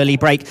made that early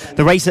break.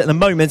 The race at the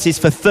moment is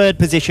for third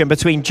position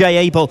between Jay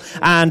Abel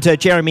and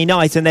Jeremy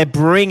Knight, and they're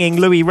bringing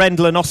Louis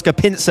Rendell and Oscar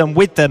Pinson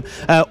with them,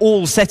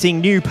 all setting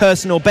new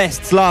personal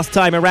bests last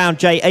time around.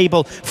 Jay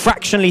Abel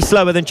fractionally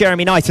slower than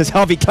Jeremy Knight, as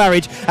Harvey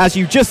Claridge, as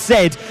you just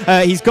said,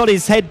 he's got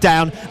his head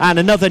down, and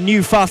another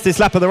new fastest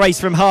lap of the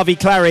race from Harvey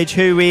Claridge,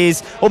 who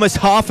is almost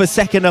half a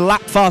second a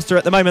lap faster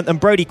at the moment than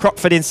Brodie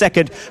Crockford in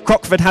second.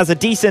 Crockford has a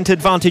decent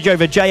advantage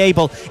over Jay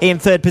Abel in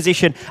third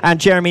position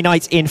and Jeremy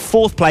Knight in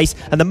fourth place.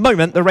 At the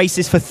moment, the race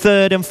is for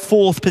third and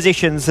fourth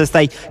positions as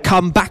they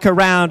come back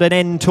around and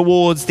end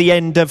towards the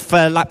end of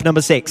lap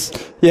number 6.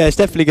 Yeah, it's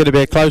definitely going to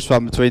be a close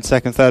one between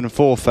second, third and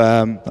fourth.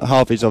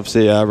 Harvey's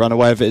obviously run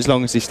away with it. As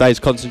long as he stays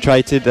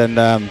concentrated and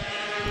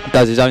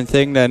does his own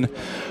thing, then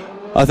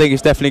I think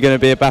it's definitely going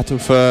to be a battle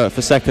for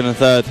second and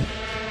third.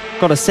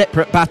 Got a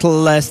separate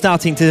battle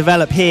starting to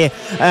develop here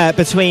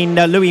between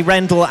Louis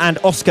Rendell and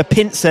Oscar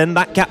Pinson.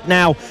 That gap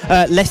now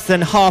less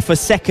than half a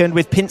second,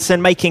 with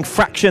Pinson making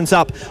fractions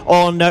up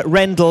on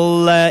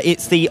Rendell.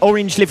 It's the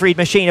orange liveried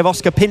machine of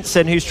Oscar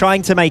Pinson who's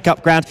trying to make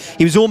up ground.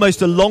 He was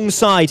almost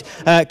alongside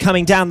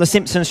coming down the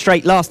Simpson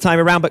Straight last time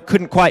around, but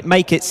couldn't quite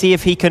make it. See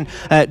if he can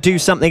do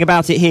something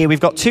about it here. We've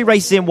got two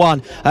races in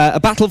one,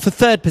 a battle for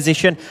third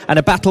position and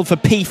a battle for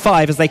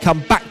P5 as they come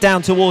back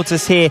down towards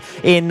us here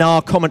in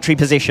our commentary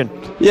position.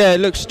 Yeah, it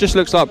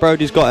looks like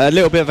Brodie's got a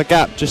little bit of a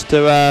gap just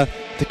to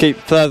keep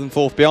third and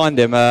fourth behind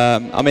him.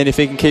 I mean, if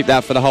he can keep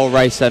that for the whole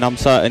race, then I'm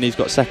certain he's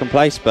got second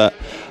place. But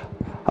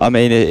I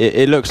mean,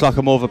 it looks like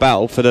more of a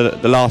battle for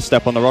the last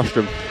step on the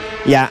rostrum.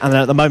 Yeah, and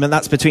at the moment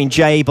that's between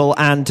Jay Abel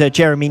and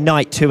Jeremy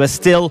Knight, who are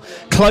still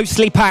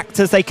closely packed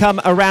as they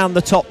come around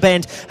the top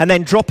bend, and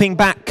then dropping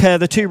back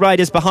the two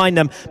riders behind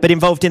them, but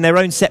involved in their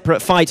own separate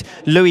fight,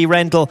 Louis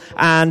Rendell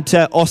and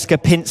Oscar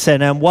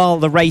Pinson. And while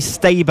the race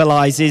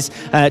stabilises,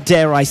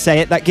 dare I say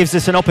it, that gives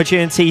us an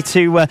opportunity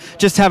to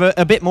just have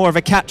a bit more of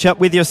a catch-up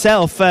with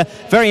yourself.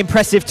 Very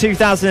impressive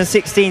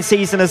 2016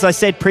 season, as I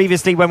said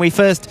previously when we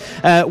first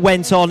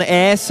went on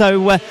air.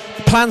 So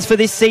plans for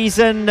this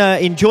season,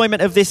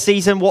 enjoyment of this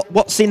season,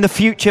 what's in the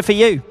future for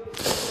you?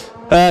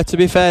 To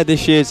be fair,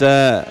 this year's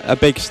a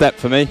big step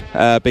for me,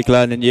 a big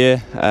learning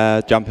year,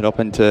 jumping up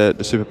into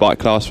the superbike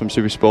class from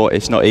Supersport.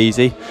 It's not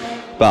easy,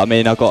 but I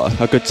mean, I've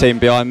got a good team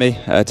behind me,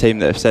 a team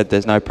that have said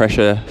there's no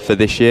pressure for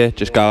this year,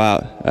 just go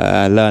out,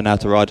 learn how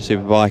to ride a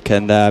superbike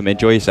and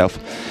enjoy yourself.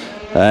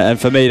 And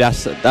for me,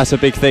 that's a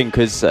big thing,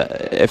 because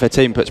if a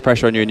team puts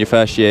pressure on you in your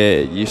first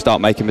year, you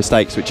start making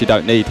mistakes which you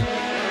don't need.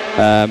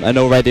 And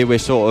already we're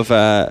sort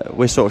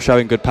of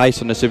showing good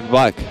pace on the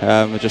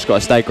superbike. We've just got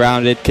to stay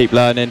grounded, keep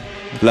learn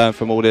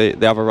from all the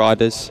other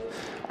riders,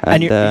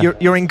 And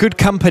you're in good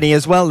company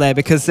as well there,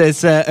 because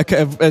there's,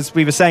 as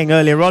we were saying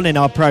earlier on in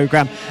our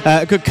programme,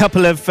 a good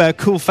couple of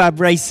cool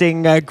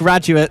FAB-Racing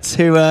graduates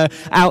who are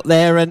out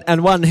there,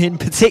 and one in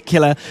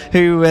particular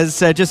who has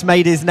just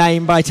made his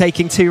name by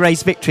taking 2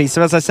 race victories.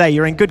 So as I say,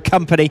 you're in good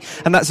company,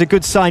 and that's a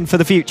good sign for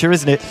the future,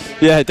 isn't it?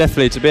 Yeah,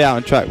 definitely. To be out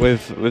on track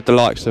with the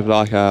likes of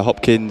like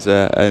Hopkins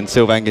and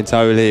Sylvain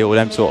Gintoli, all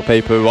them sort of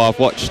people who I've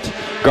watched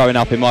growing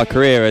up in my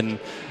career, and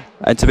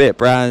to be at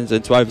Brands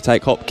and to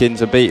overtake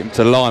Hopkins and beat him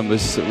to the line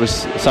was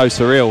so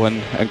surreal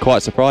and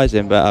quite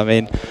surprising. But I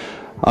mean,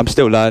 I'm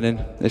still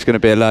learning. It's going to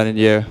be a learning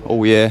year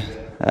all year,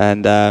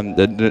 and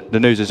the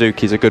new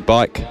Suzuki's a good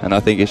bike, and I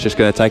think it's just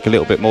going to take a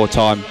little bit more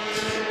time.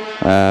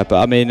 But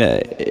I mean,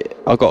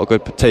 I've got a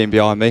good team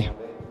behind me,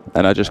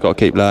 and I just got to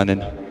keep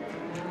learning.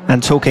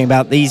 And talking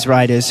about these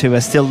riders who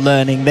are still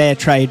learning their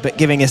trade but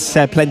giving us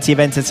plenty of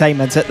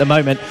entertainment at the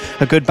moment,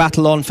 a good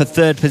battle on for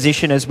 3rd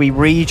position as we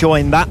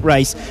rejoin that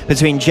race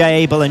between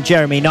Jay Abel and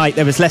Jeremy Knight.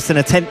 There was less than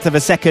a tenth of a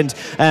second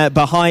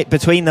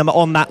between them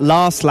on that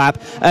last lap.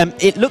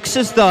 It looks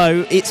as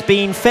though it's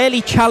been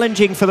fairly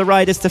challenging for the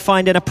riders to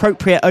find an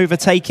appropriate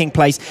overtaking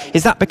place.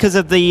 Is that because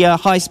of the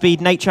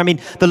high-speed nature? I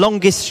mean, the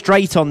longest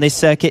straight on this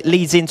circuit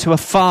leads into a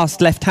fast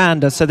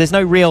left-hander, so there's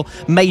no real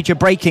major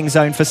braking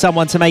zone for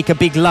someone to make a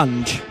big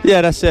lunge.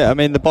 Yeah, that's it. I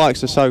mean, the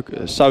bikes are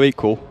so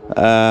equal.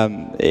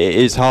 It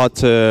is hard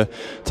to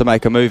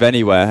make a move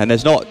anywhere, and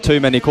there's not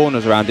too many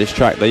corners around this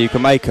track that you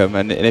can make them.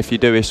 And if you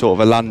do is sort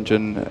of a lunge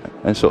and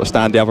sort of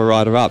stand the other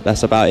rider up,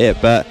 that's about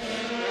it. But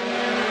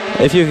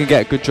if you can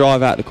get a good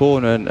drive out the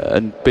corner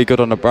and be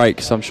good on the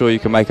brakes, I'm sure you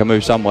can make a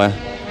move somewhere.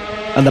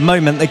 At the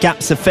moment, the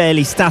gaps are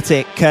fairly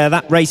static.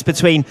 That race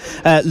between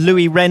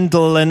Louis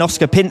Rendell and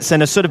Oscar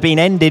Pinson has sort of been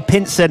ended.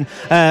 Pinson,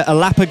 a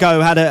lap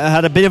ago, had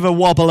a bit of a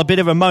wobble, a bit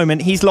of a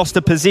moment. He's lost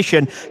a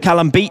position.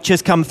 Callum Beach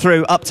has come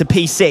through up to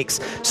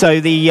P6.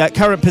 So the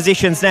current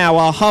positions now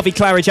are Harvey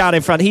Claridge out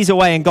in front. He's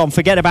away and gone.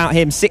 Forget about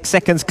him. 6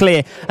 seconds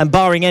clear. And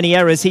barring any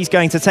errors, he's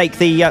going to take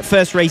the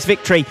first race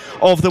victory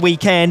of the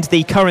weekend.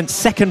 The current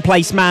 2nd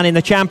place man in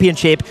the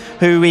championship,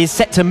 who is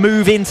set to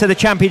move into the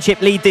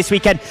championship lead this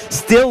weekend.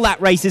 Still, that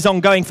race is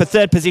on going for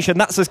 3rd position.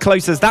 That's as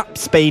close as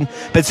that's been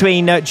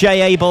between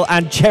Jay Abel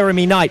and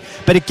Jeremy Knight.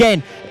 But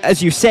again,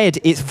 as you said,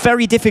 it's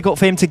very difficult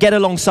for him to get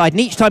alongside, and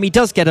each time he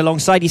does get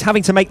alongside, he's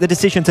having to make the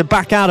decision to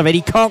back out of it.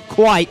 He can't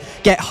quite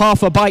get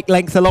half a bike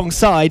length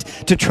alongside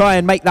to try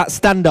and make that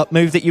stand-up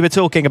move that you were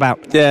talking about.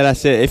 Yeah,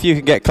 that's it. If you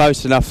can get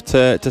close enough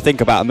to think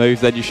about a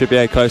move, then you should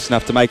be close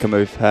enough to make a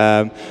move.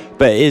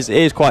 But it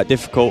is quite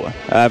difficult.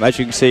 As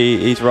you can see,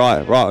 he's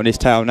right on his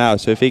tail now,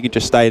 so if he can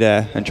just stay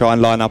there and try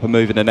and line up a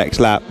move in the next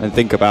lap and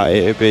think about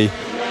it, it'd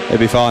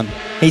be fine.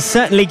 He's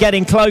certainly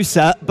getting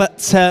closer,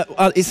 but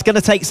it's going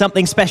to take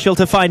something special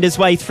to find his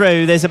way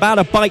through. There's about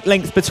a bike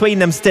length between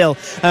them still.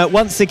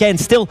 Once again,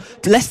 still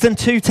less than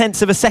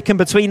 0.2 of a second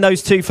between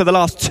those two for the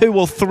last 2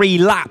 or 3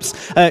 laps.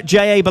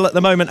 Jay Abel at the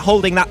moment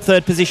holding that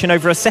 3rd position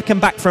over a second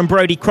back from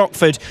Brodie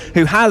Crockford,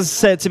 who has,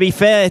 to be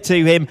fair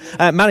to him,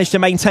 managed to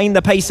maintain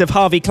the pace of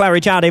Harvey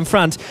Claridge out in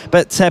front,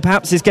 but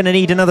perhaps is going to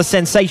need another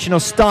sensational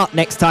start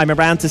next time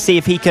around to see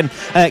if he can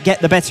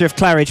get the better of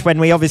Claridge when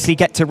we obviously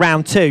get to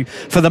round 2.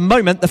 For the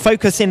moment, the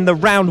focus in the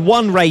round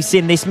 1 race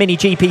in this mini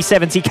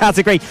GP70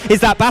 category is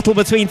that battle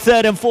between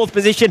 3rd and 4th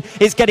position.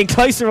 It's getting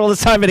closer all the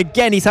time, and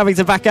again he's having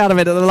to back out of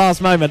it at the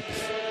last moment.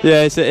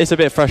 Yeah, it's a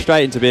bit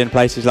frustrating to be in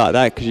places like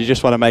that because you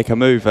just want to make a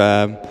move,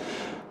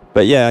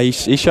 but yeah,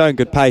 he's showing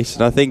good pace,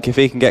 and I think if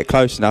he can get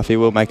close enough, he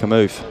will make a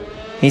move.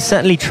 He's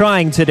certainly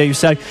trying to do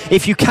so.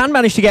 If you can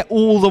manage to get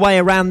all the way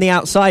around the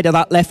outside of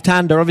that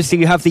left-hander, obviously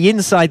you have the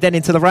inside then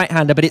into the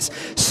right-hander, but it's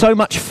so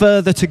much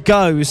further to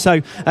go. So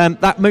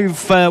that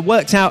move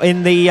worked out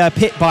in the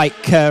pit bike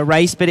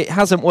race, but it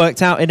hasn't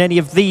worked out in any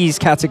of these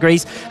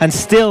categories. And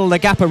still the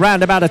gap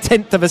around about a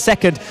tenth of a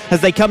second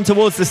as they come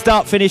towards the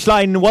start-finish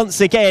line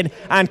once again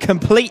and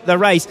complete the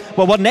race.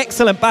 Well, what an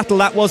excellent battle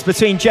that was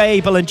between Jay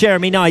Abel and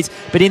Jeremy Knight,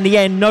 but in the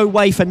end, no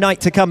way for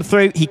Knight to come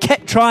through. He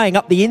kept trying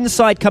up the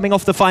inside coming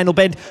off the final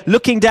bend,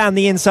 looking down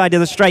the inside of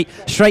the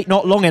straight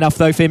not long enough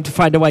though for him to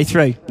find a way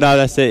through. No,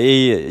 that's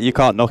it. You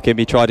can't knock him.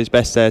 He tried his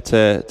best there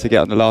to get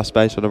on the last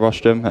space on the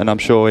rostrum, and I'm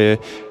sure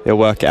he'll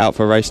work it out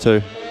for race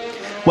 2.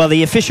 Well,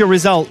 the official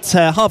result,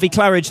 Harvey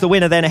Claridge the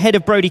winner then, ahead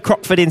of Brodie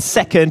Crockford in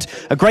 2nd.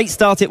 A great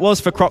start it was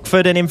for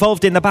Crockford, and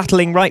involved in the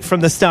battling right from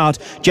the start.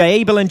 Jay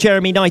Abel and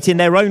Jeremy Knight in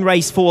their own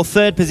race for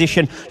 3rd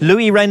position.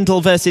 Louis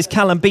Rendell versus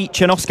Callum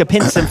Beach and Oscar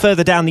Pinson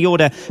further down the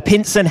order.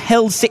 Pinson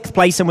held 6th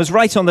place and was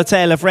right on the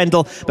tail of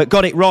Rendell, but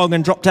got it wrong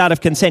and dropped out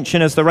of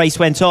contention as the race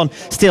went on.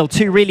 Still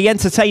 2 really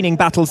entertaining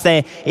battles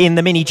there in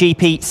the Mini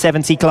GP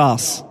 70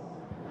 class.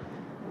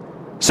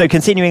 So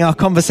continuing our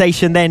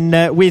conversation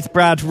then with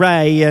Brad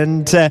Ray,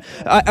 and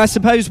I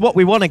suppose what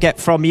we want to get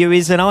from you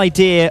is an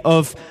idea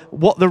of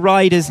what the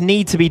riders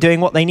need to be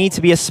doing, what they need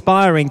to be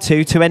aspiring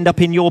to end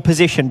up in your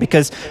position,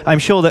 because I'm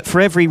sure that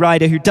for every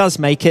rider who does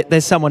make it,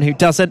 there's someone who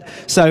doesn't.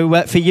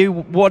 So for you,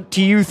 what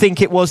do you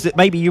think it was that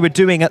maybe you were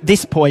doing at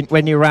this point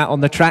when you were out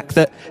on the track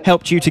that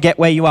helped you to get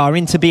where you are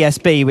into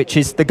BSB, which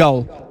is the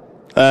goal?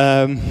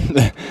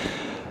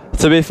 I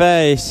To be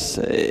fair,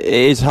 it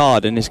is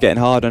hard, and it's getting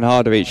harder and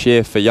harder each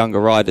year for younger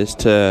riders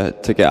to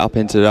get up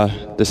into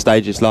the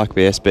stages like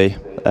VSB.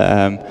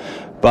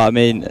 But I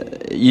mean,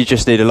 you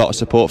just need a lot of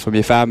support from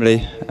your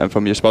family and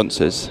from your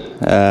sponsors.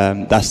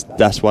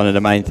 That's one of the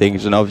main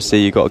things, and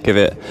obviously you've got to give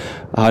it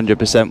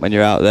 100% when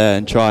you're out there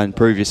and try and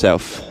prove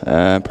yourself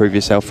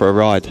for a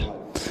ride.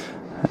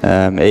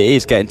 It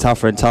is getting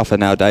tougher and tougher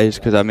nowadays,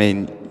 because I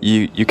mean,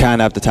 you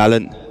can have the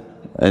talent,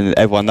 and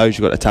everyone knows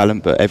you've got the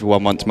talent, but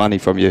everyone wants money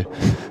from you,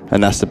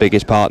 and that's the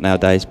biggest part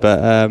nowadays.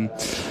 But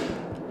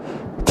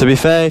to be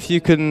fair, if you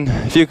can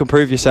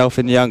prove yourself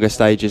in the younger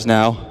stages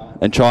now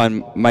and try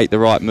and make the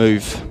right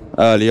move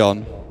early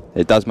on,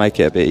 it does make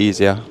it a bit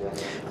easier.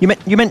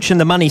 You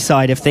mentioned the money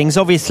side of things.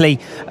 Obviously,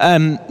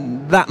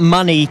 that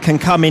money can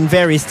come in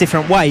various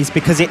different ways,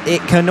 because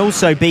it can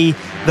also be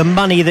the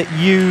money that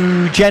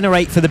you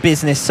generate for the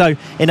business. So,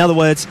 in other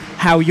words,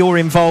 how you're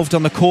involved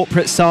on the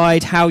corporate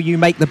side, how you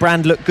make the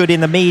brand look good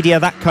in the media,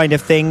 that kind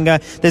of thing.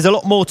 There's a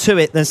lot more to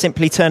it than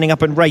simply turning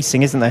up and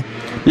racing, isn't there?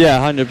 Yeah,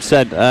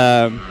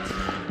 100%.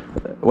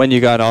 When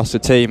you go and ask the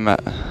team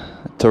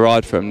to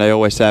ride for them, they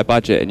always say a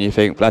budget, and you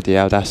think, bloody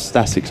hell,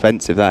 that's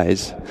expensive, that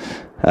is.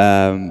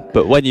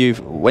 But when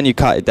you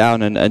cut it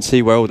down and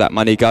see where all that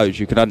money goes,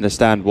 you can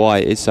understand why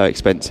it is so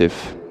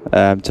expensive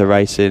to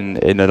race in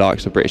the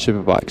likes of British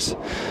Superbikes.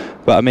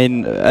 But I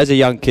mean, as a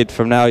young kid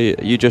from now,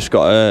 you just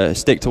got to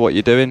stick to what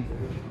you're doing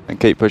and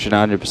keep pushing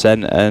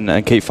 100%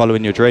 and keep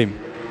following your dream.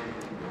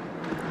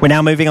 We're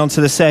now moving on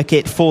to the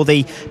circuit for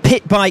the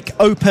Pit Bike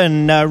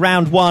Open,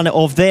 round one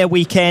of their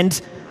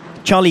weekend.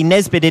 Charlie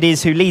Nesbitt it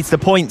is who leads the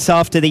points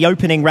after the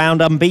opening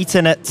round,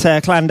 unbeaten at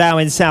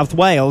Llandow in South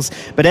Wales.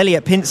 But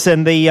Elliot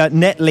Pinson, the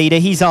net leader,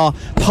 he's our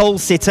pole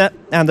sitter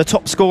and the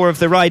top scorer of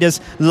the riders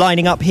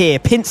lining up here.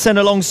 Pinson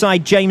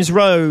alongside James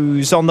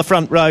Rose on the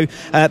front row.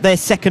 They're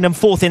second and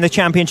fourth in the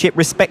championship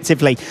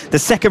respectively. The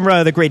second row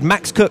of the grid,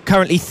 Max Cook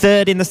currently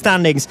third in the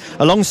standings.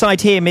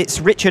 Alongside him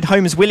it's Richard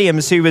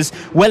Holmes-Williams, who was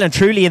well and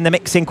truly in the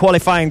mix in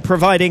qualifying,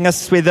 providing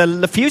us with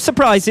a few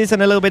surprises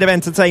and a little bit of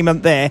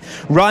entertainment there.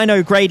 Ryan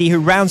O'Grady, who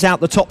rounds out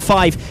the top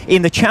five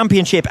in the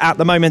championship at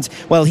the moment,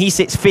 well, he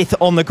sits fifth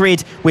on the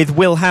grid with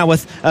Will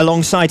Howarth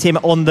alongside him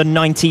on the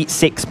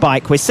 96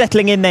 bike. We're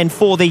settling in then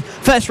for the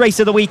first race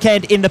of the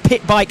weekend in the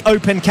Pit Bike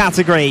Open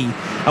category,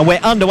 and we're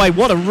underway.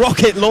 What a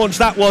rocket launch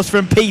that was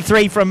from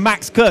P3 from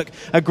Max Cook.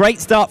 A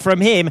great start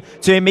from him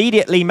to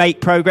immediately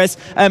make progress,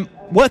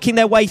 working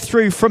their way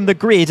through from the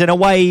grid and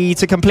away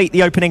to complete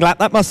the opening lap.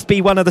 That must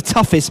be one of the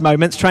toughest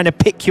moments, trying to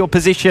pick your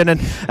position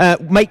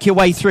and make your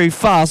way through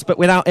fast but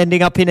without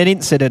ending up in an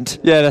incident.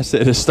 Yeah, that's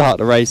it. The start of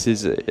the race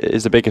is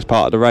the biggest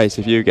part of the race.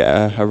 If you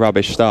get a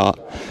rubbish start,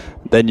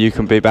 then you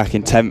can be back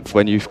in 10th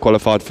when you've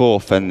qualified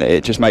 4th, and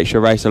it just makes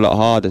your race a lot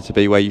harder to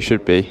be where you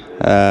should be.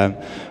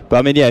 But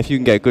I mean, yeah, if you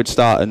can get a good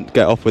start and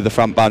get off with the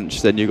front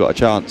bunch, then you've got a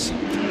chance.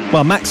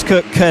 Well, Max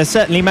Cook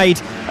certainly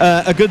made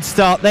a good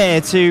start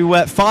there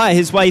to fire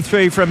his way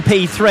through from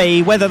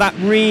P3. Whether that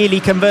really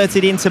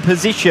converted into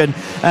position,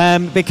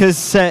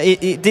 because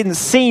it didn't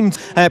seem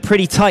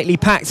pretty tightly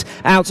packed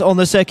out on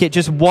the circuit,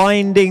 just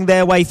winding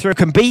their way through.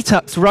 Can be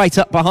tucked right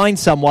up behind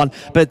someone,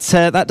 but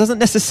that doesn't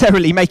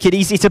necessarily make it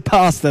easy to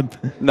pass them.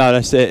 No,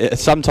 that's it.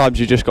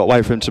 Sometimes you just got to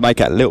wait for them to make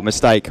a little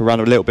mistake,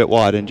 run a little bit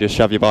wide and just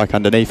shove your bike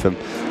underneath them.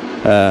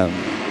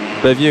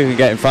 But if you can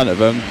get in front of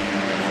them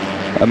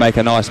and make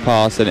a nice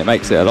pass, then it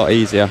makes it a lot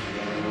easier.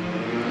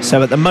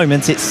 So at the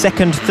moment it's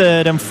second,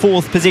 third and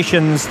fourth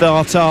positions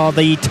that are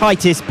the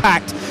tightest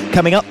packed,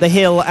 coming up the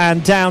hill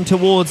and down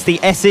towards the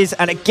S's.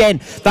 And again,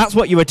 that's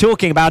what you were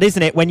talking about,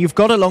 isn't it? When you've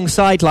got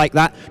alongside like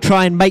that,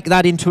 try and make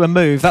that into a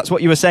move. That's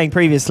what you were saying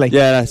previously.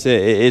 Yeah, that's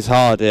it. It is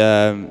hard.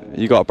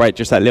 You got to brake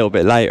just that little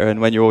bit later, and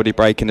when you're already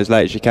braking as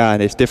late as you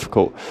can, it's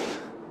difficult.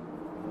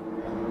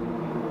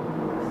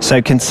 So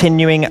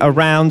continuing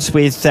around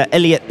with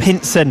Elliot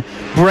Pinson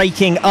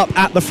braking up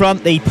at the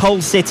front, the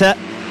pole sitter.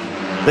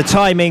 The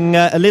timing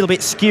a little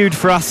bit skewed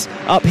for us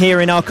up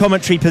here in our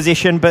commentary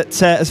position,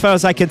 but as far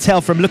as I can tell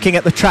from looking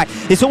at the track,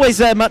 it's always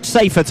much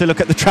safer to look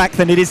at the track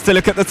than it is to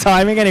look at the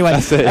timing anyway.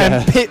 That's it,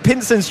 yeah.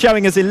 Pinson's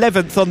showing us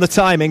 11th on the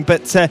timing,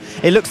 but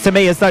it looks to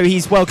me as though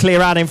he's well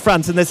clear out in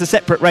front, and there's a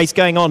separate race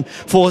going on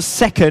for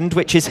second,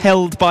 which is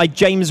held by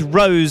James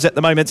Rose at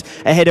the moment,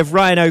 ahead of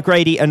Ryan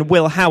O'Grady and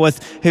Will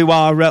Howarth, who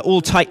are all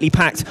tightly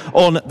packed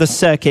on the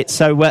circuit.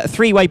 So a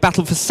three-way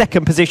battle for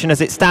second position as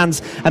it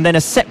stands, and then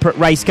a separate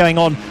race going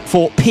on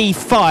for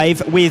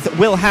P5 with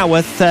Will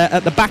Howarth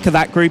at the back of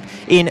that group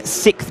in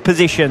 6th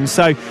position.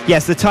 So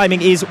yes, the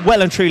timing is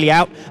well and truly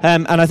out,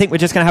 and I think we're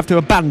just going to have to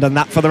abandon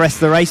that for the rest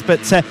of the race,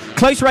 but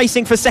close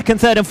racing for second,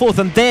 third and fourth,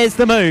 and there's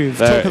the move.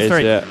 Talk us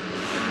through.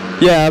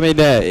 Yeah, I mean,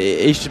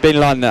 he's been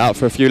lining it up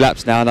for a few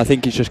laps now, and I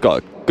think he's just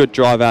got a good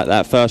drive out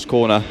that first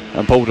corner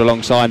and pulled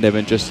alongside him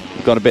and just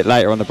gone a bit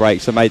later on the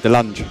brakes and made the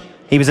lunge.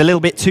 He was a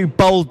little bit too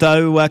bold,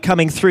 though,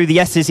 coming through the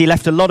S's. He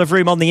left a lot of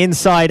room on the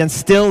inside, and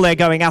still they're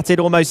going at it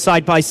almost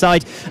side by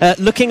side.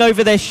 Looking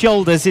over their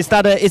shoulders, is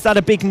that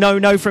a big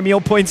no-no from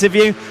your point of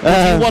view? Or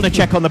do you want to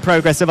check on the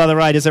progress of other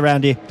riders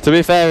around you? To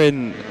be fair,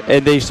 in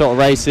these sort of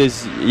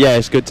races, yeah,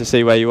 it's good to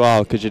see where you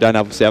are, because you don't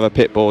obviously have a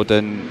pit board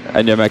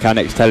and your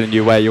mechanics telling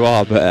you where you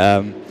are.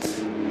 But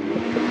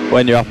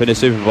when you're up in the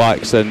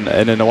superbikes and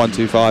in the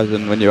 125s,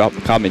 and when you're up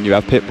and coming, you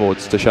have pit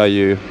boards to show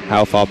you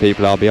how far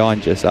people are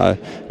behind you, so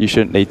you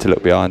shouldn't need to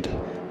look behind.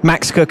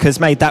 Max Cook has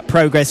made that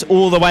progress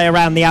all the way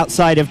around the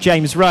outside of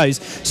James Rose.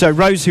 So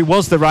Rose, who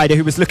was the rider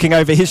who was looking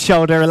over his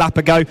shoulder a lap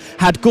ago,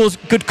 had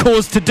good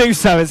cause to do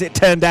so, as it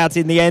turned out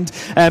in the end,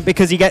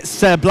 because he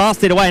gets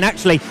blasted away. And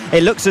actually,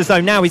 it looks as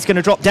though now he's going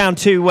to drop down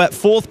to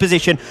fourth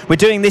position. We're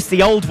doing this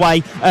the old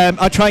way,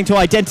 trying to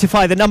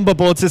identify the number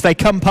boards as they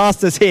come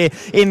past us here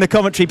in the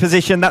commentary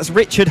position. That's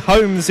Richard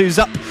Holmes, who's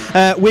up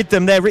with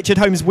them there. Richard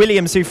Holmes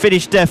Williams, who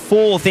finished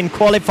fourth in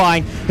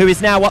qualifying, who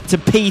is now up to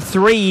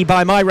P3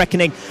 by my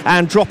reckoning,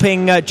 and dropping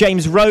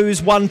James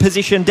Rose one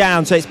position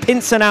down. So it's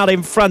Pinson out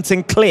in front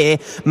and clear.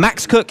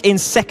 Max Cook in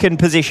second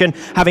position,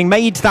 having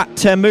made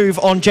that move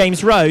on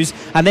James Rose,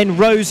 and then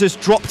Rose has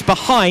dropped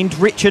behind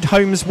Richard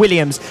Holmes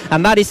Williams,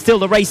 and that is still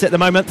the race at the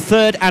moment.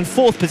 Third and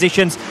fourth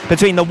positions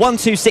between the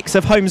 126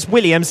 of Holmes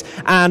Williams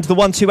and the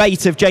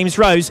 128 of James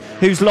Rose,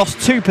 who's lost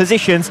 2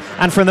 positions,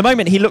 and from the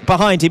moment he looked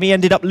behind him, he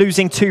ended up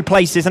losing 2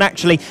 places. And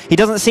actually, he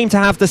doesn't seem to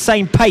have the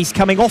same pace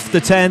coming off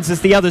the turns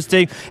as the others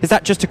do. Is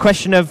that just a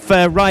question of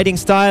riding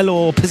style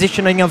or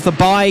positioning of the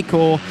bike,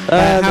 or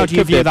how do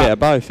you view that? It could be a bit of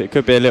both. It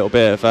could be a little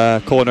bit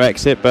of corner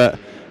exit, but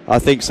I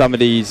think some of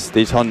these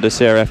Honda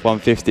CRF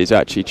 150s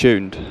are actually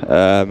tuned,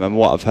 and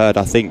what I've heard,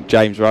 I think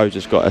James Rose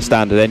has got a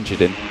standard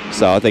engine in,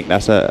 so I think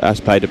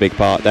that's played a big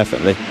part,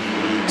 definitely.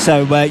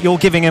 So you're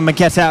giving him a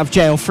get out of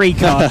jail free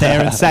card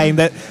there and saying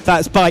that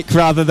that's bike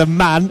rather than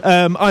man.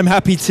 I'm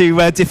happy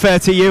to defer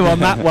to you on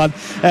that one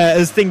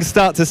as things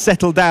start to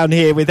settle down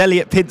here, with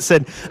Elliot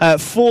Pinson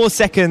 4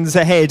 seconds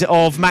ahead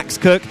of Max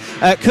Cook.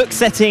 Cook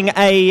setting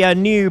a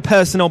new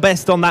personal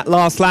best on that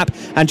last lap,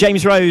 and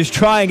James Rose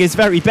trying his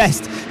very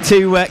best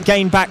to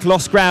gain back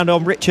lost ground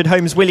on Richard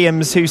Holmes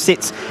Williams, who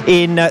sits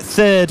in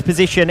third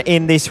position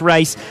in this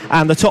race.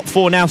 And the top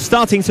 4 now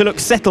starting to look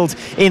settled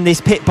in this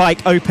pit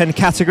bike open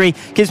category.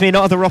 Gives me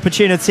another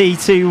opportunity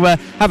to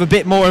have a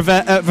bit more of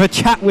a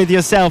chat with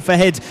yourself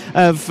ahead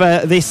of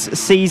this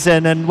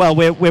season. And well,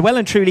 we're well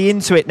and truly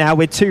into it now,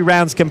 with 2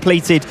 rounds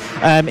completed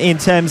in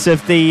terms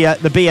of the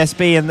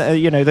BSB and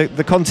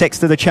the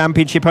context of the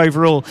championship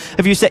overall.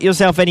 Have you set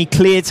yourself any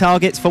clear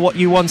targets for what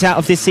you want out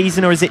of this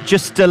season, or is it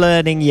just a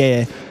learning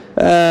year?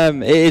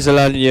 It is a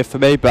learning year for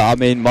me, but I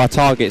mean, my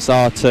targets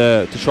are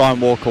to try and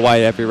walk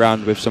away every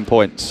round with some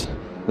points.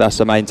 That's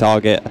the main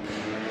target.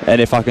 And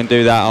if I can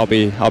do that, I'll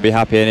be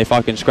happy. And if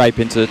I can scrape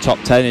into the top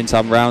 10 in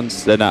some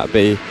rounds, then that'd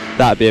be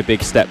a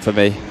big step for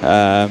me.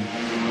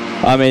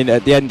 I mean,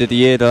 at the end of the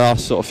year, the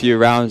last sort of few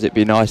rounds, it'd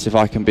be nice if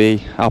I can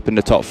be up in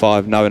the top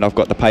 5, knowing I've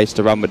got the pace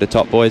to run with the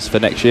top boys for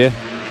next year.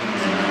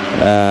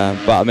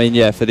 But I mean,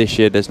 yeah, for this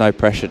year, there's no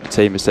pressure. The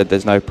team has said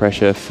there's no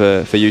pressure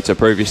for you to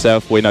prove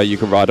yourself. We know you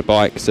can ride a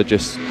bike, so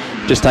just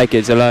take it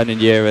as a learning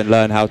year and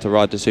learn how to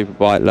ride the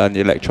superbike, learn the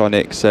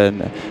electronics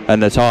and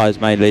the tyres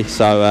mainly.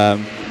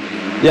 So.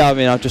 Yeah, I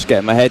mean, I'm just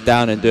getting my head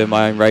down and doing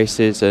my own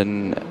races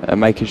and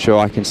making sure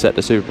I can set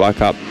the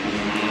superbike up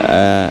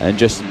and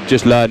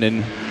just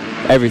learning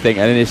everything.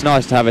 And it's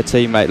nice to have a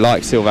teammate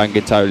like Sylvain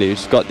Guintoli,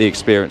 who's got the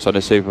experience on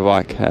a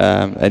superbike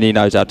and he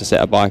knows how to set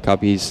a bike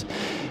up. He's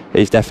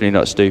definitely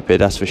not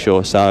stupid, that's for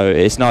sure. So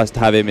it's nice to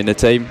have him in the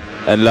team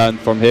and learn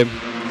from him.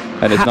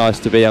 And it's nice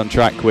to be on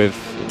track with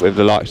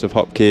the likes of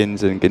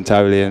Hopkins and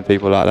Guintoli and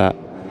people like that.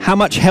 How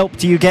much help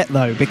do you get,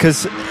 though?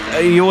 Because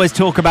you always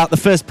talk about the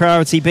first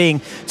priority being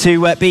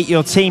to beat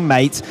your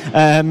teammate.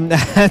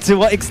 To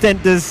what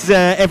extent does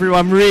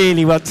everyone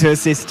really want to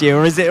assist you,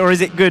 or is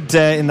it good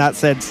in that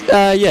sense?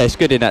 Yeah, it's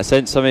good in that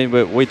sense. I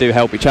mean, we do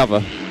help each other.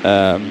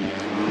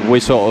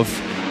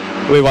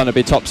 We want to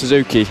be top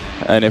Suzuki,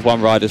 and if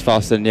one rider's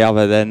faster than the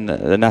other, then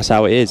that's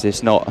how it is.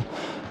 It's not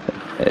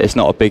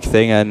a big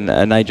thing,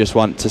 and they just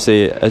want to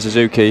see a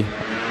Suzuki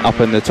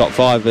up in the top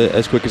 5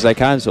 as quick as they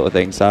can, sort of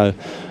thing. So.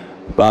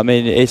 But I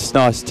mean, it's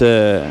nice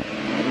to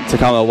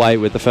come away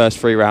with the first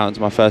 3 rounds,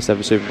 my first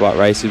ever superbike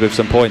races, with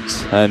some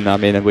points, and I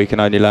mean, we can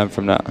only learn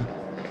from that.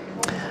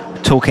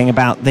 Talking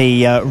about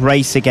the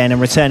race again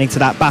and returning to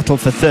that battle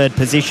for third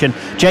position,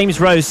 James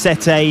Rose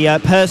set a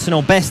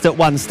personal best at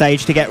one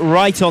stage to get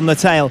right on the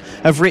tail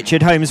of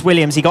Richard Holmes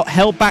Williams. He got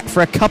held back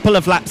for a couple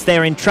of laps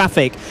there in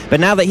traffic, but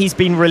now that he's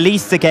been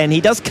released again,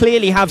 he does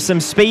clearly have some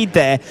speed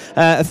there.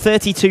 A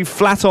 32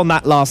 flat on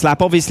that last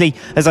lap. Obviously,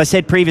 as I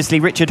said previously,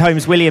 Richard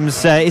Holmes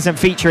Williams isn't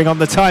featuring on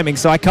the timing,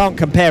 so I can't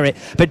compare it,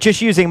 but just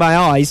using my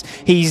eyes,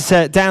 he's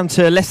down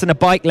to less than a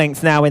bike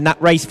length now in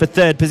that race for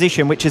third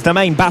position, which is the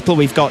main battle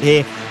we've got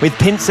here, with with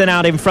Pinson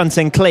out in front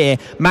and clear.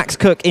 Max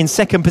Cook in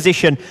second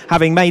position,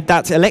 having made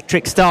that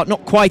electric start,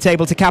 not quite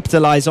able to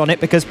capitalise on it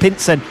because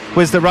Pinson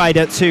was the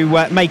rider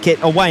to make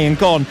it away and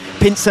gone.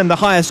 Pinson, the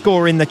higher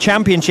scorer in the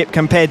championship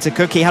compared to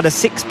Cook. He had a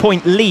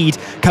 6-point lead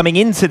coming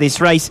into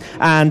this race,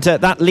 and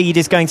that lead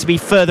is going to be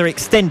further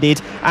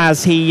extended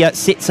as he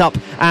sits up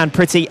and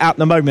pretty at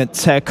the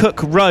moment.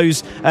 Cook,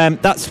 Rose,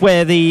 that's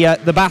where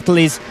the battle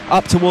is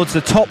up towards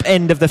the top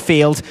end of the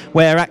field,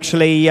 where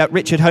actually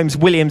Richard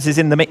Holmes-Williams is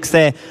in the mix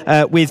there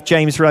with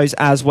James Rose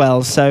as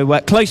well. So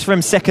close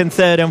from second,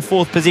 third and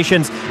fourth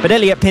positions, but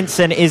Elliot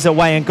Pinson is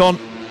away and gone.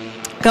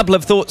 A couple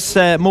of thoughts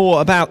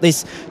more about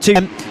this too.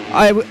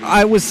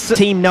 I was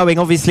team knowing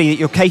obviously that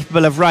you're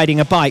capable of riding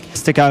a bike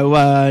to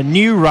go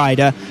new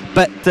rider,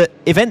 but the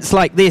events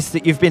like this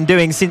that you've been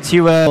doing since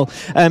you were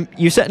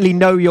you certainly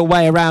know your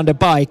way around a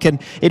bike,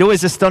 and it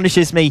always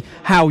astonishes me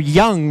how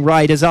young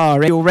riders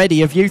are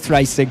already of youth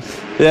racing.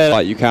 Yeah,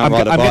 like you can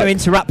ride a bike. I'm going to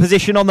interrupt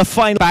position on the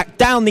final back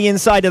down the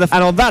inside of the,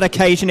 and on that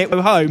occasion it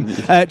went home.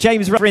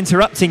 James Rose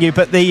interrupting you,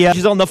 but the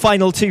is on the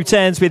final two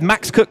turns with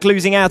Max Cook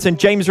losing out and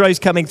James Rose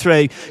coming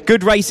through.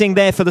 Good racing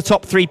there for the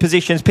top three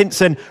positions: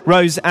 Pinson,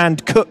 Rose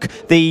and Cook,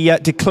 the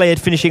declared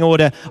finishing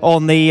order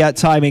on the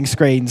timing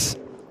screens.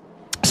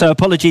 So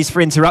apologies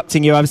for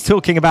interrupting you. I was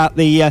talking about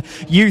the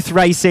youth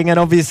racing and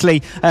obviously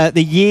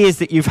the years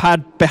that you've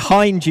had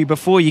behind you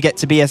before you get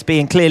to BSB,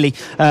 and clearly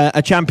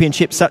a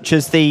championship such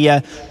as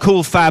the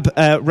Cool Fab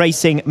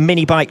Racing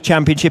Mini Bike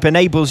Championship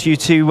enables you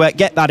to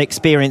get that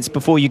experience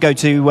before you go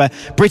to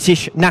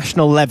British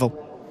national level.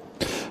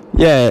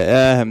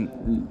 Yeah,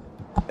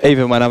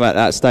 even when I'm at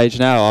that stage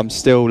now, I'm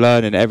still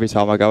learning every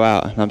time I go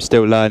out, and I'm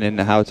still learning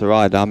how to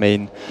ride. I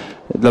mean,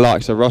 the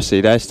likes of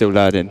Rossi, they're still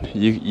learning.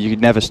 You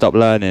never stop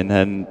learning,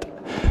 and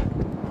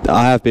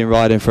I have been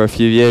riding for a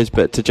few years,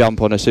 but to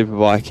jump on a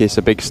superbike is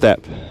a big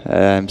step.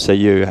 So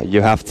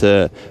you have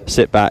to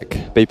sit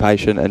back, be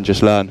patient, and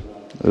just learn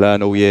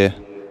all year.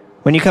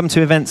 When you come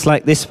to events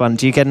like this one,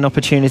 do you get an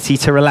opportunity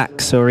to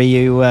relax, or are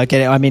you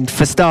get it? I mean,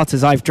 for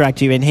starters, I've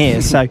dragged you in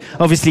here, so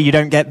obviously you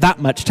don't get that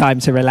much time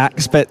to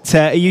relax. But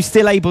are you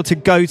still able to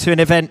go to an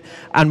event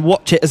and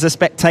watch it as a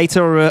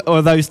spectator, or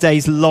are those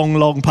days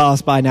long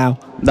past by now?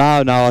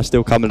 No, I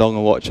still come along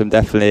and watch them.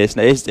 Definitely,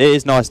 it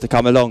is nice to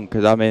come along,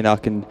 because I mean I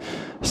can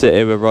sit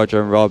here with Roger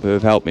and Rob, who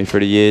have helped me through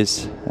the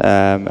years,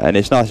 and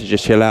it's nice to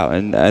just chill out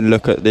and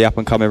look at the up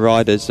and coming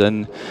riders.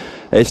 And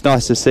it's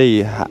nice to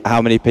see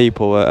how many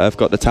people have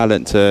got the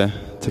talent to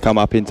come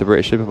up into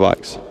British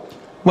Superbikes.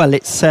 Well,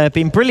 it's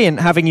been brilliant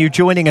having you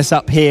joining us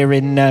up here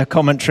in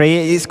commentary.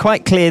 It's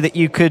quite clear that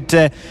you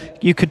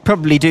could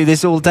probably do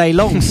this all day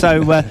long.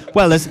 So,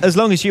 well, as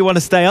long as you want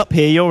to stay up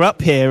here, you're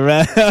up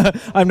here.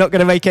 I'm not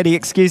going to make any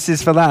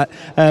excuses for that.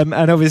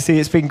 And obviously,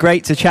 it's been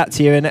great to chat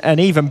to you, and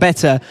even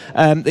better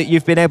that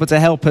you've been able to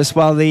help us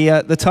while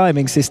the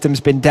timing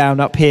system's been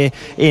down up here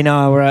in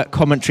our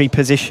commentary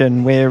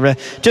position. We're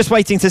just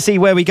waiting to see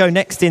where we go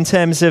next in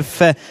terms of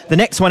the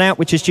next one out,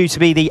 which is due to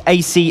be the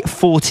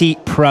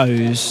AC40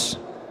 Pros.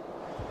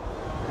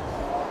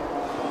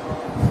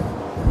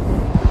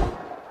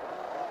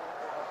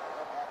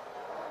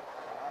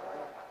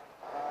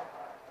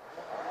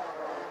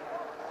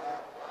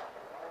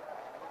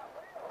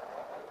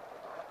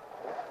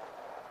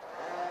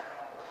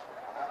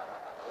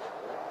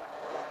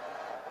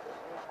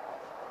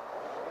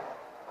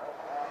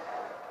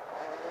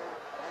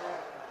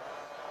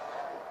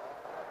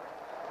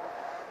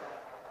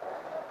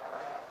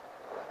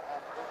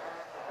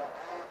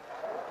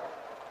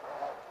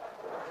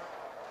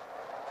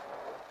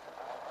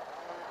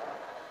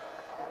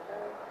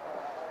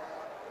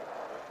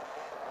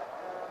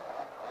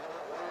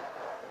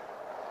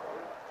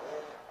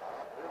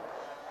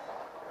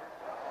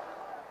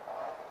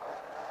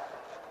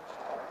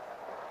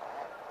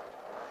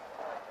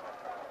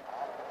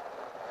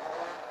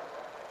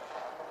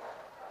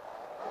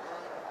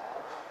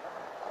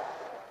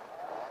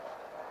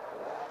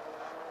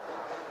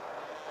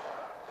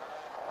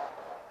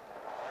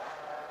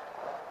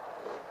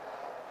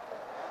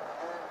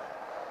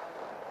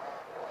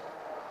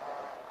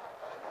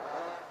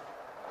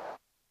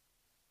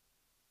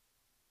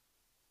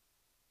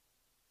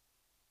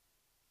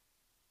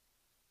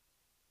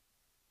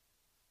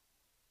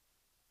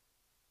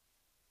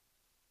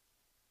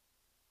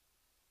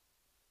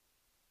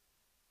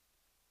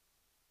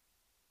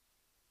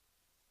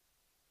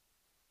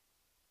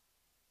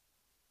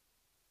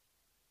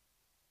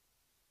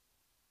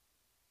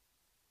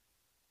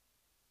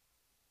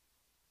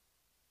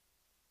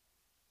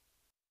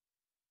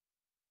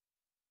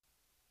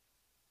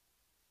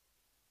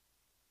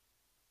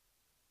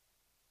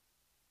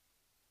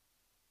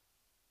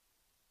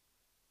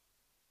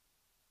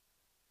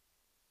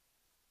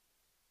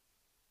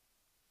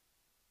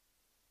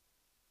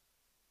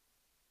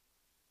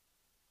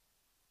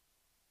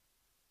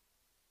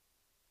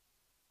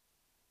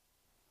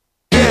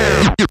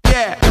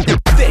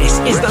 This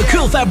is the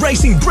Cool Fab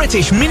Racing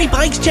British Mini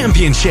Bikes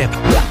Championship,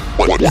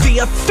 the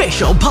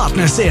official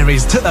partner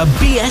series to the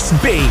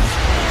BSB.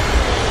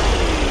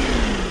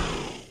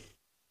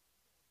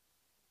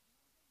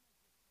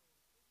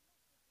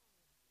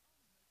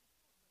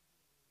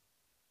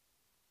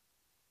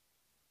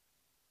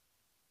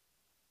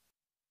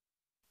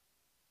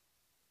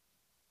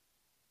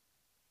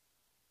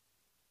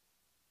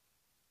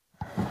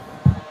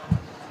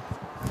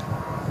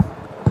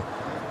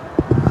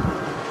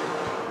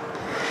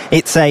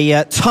 It's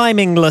a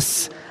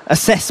timingless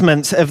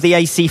assessment of the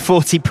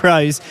AC40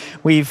 Pros.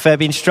 We've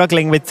been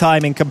struggling with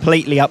timing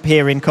completely up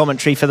here in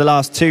commentary for the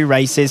last 2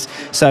 races,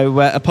 so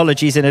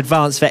apologies in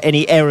advance for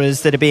any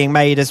errors that are being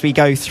made as we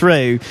go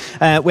through.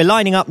 We're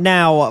lining up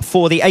now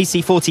for the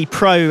AC40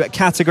 Pro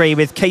category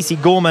with Casey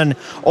Gorman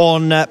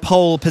on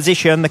pole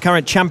position, the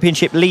current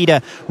championship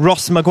leader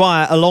Ross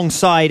Maguire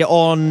alongside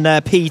on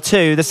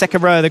P2. The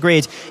second row of the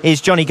grid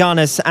is Johnny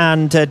Garnes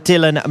and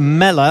Dylan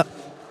Mellor.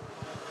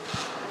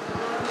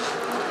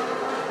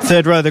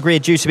 Third row of the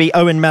grid due to be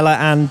Owen Mellor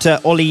and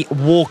Ollie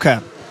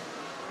Walker.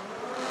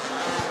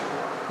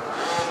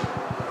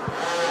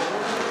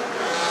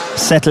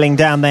 Settling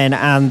down then,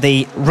 and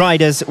the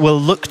riders will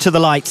look to the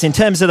lights. In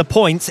terms of the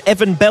points,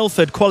 Evan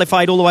Belford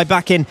qualified all the way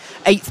back in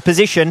 8th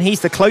position.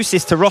 He's the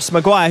closest to Ross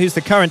Maguire, who's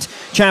the current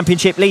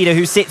championship leader,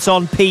 who sits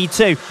on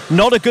P2.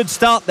 Not a good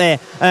start there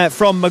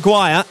from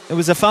Maguire. It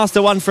was a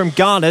faster one from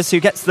Garnes,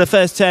 who gets the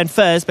first turn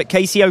first, but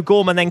Casey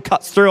O'Gorman then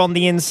cuts through on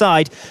the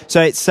inside.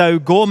 So it's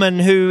O'Gorman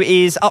who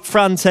is up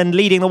front and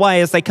leading the way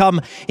as they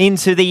come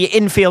into the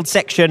infield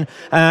section,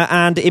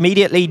 and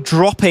immediately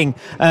dropping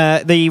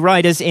the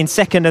riders in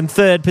second and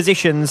third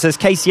positions as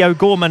Casey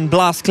O'Gorman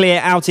blasts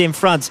clear out in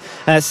front.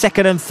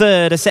 Second and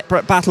third, a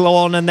separate battle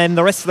on, and then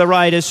the rest of the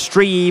riders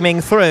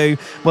streaming through.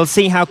 We'll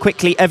see how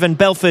quickly Evan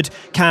Belford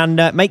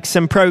can make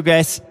some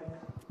progress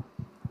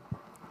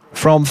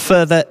from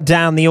further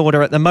down the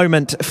order. At the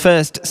moment,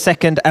 first,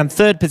 second and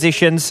third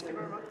positions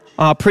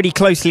are pretty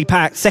closely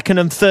packed, second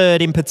and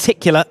third in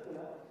particular.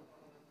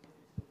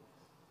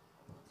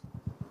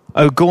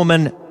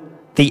 O'Gorman,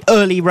 the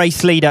early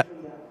race leader.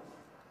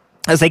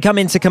 As they come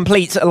in to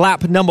complete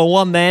lap number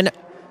 1 then,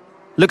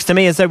 looks to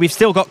me as though we've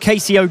still got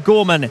Casey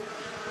O'Gorman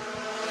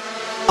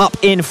up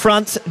in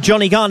front,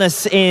 Johnny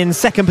Garnes in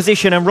second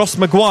position, and Ross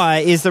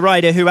Maguire is the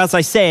rider who, as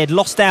I said,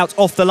 lost out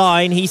off the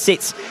line. He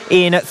sits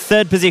in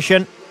third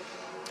position.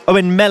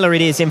 Owen Mellor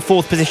it is in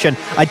fourth position.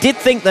 I did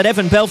think that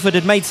Evan Belford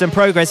had made some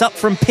progress up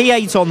from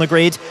P8 on the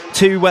grid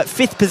to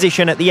fifth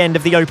position at the end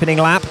of the opening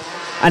lap.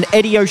 And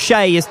Eddie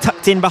O'Shea is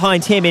tucked in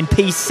behind him in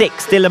P6.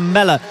 Dylan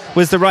Mellor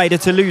was the rider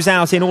to lose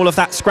out in all of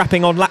that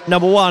scrapping on lap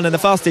number 1, and the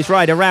fastest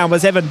rider round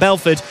was Evan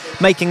Belford,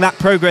 making that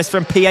progress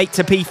from P8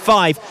 to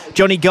P5.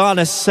 Johnny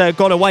Garnes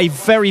got away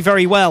very,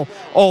 very well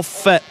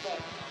off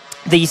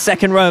the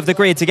second row of the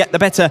grid to get the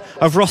better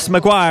of Ross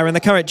Maguire, and the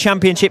current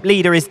championship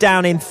leader is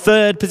down in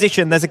third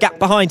position. There's a gap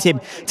behind him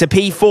to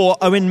P4,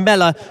 Owen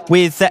Mellor,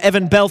 with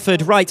Evan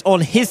Belford right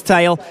on his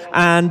tail,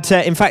 and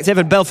in fact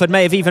Evan Belford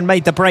may have even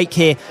made the break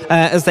here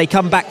as they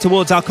come back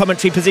towards our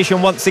commentary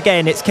position once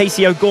again. It's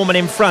Casey O'Gorman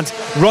in front.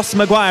 Ross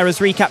Maguire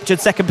has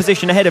recaptured second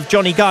position ahead of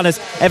Johnny Garnes.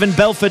 Evan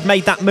Belford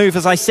made that move,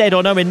 as I said,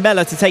 on Owen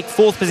Mellor to take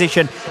fourth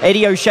position.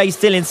 Eddie O'Shea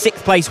still in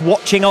sixth place,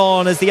 watching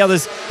on as the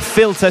others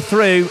filter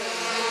through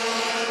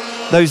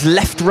those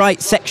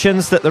left-right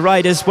sections that the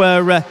riders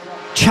were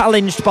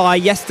challenged by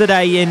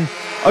yesterday in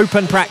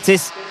open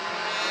practice.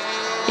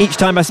 Each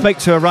time I spoke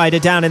to a rider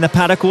down in the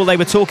paddock, all they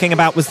were talking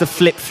about was the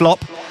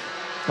flip-flop.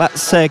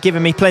 That's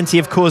given me plenty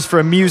of cause for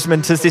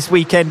amusement as this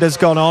weekend has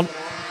gone on.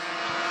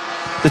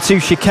 The two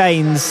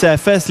chicanes,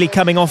 firstly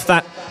coming off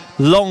that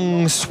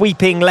long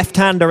sweeping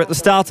left-hander at the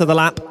start of the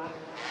lap,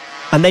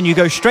 and then you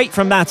go straight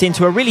from that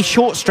into a really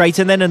short straight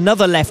and then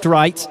another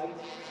left-right.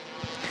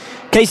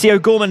 Casey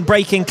O'Gorman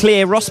breaking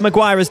clear. Ross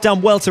Maguire has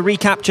done well to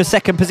recapture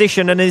second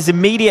position and is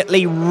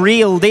immediately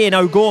reeled in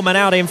O'Gorman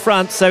out in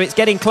front, so it's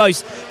getting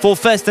close for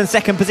first and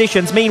second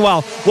positions.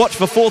 Meanwhile, watch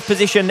for fourth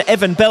position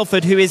Evan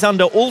Belford, who is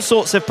under all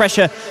sorts of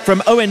pressure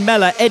from Owen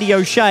Mellor, Eddie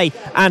O'Shea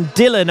and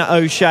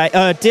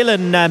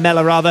Dylan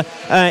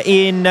Mellor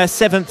in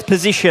seventh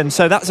position.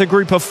 So that's a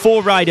group of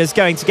 4 riders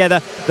going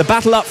together. The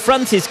battle up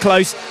front is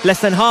close,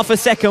 less than half a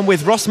second,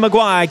 with Ross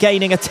Maguire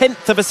gaining a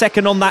tenth of a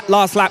second on that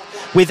last lap,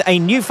 with a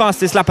new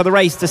fastest lap of the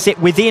race to sit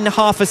within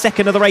half a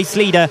second of the race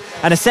leader,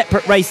 and a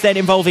separate race then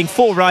involving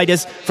 4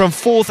 riders from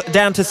 4th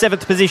down to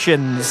 7th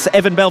positions.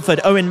 Evan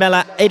Belford, Owen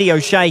Mellor, Eddie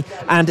O'Shea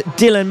and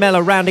Dylan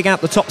Mellor rounding out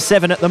the top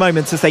 7 at the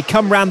moment as they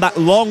come round that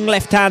long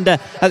left-hander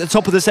at the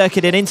top of the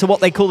circuit and into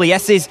what they call the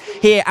S's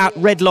here at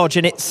Red Lodge,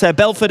 and it's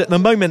Belford at the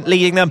moment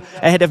leading them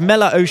ahead of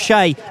Mellor,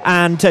 O'Shea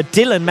and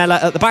Dylan Mellor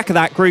at the back of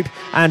that group,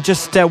 and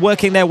just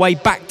working their way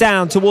back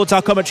down towards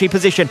our commentary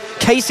position.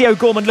 Casey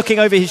O'Gorman looking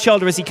over his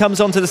shoulder as he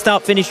comes onto the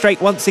start-finish straight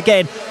once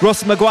again.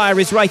 Ross Maguire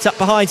is right up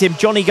behind him.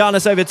 Johnny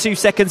Garnes over 2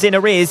 seconds in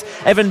arrears.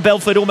 Evan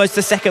Belford almost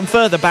a second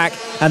further back.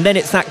 And then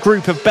it's that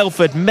group of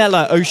Belford,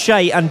 Mellor,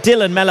 O'Shea and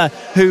Dylan Mellor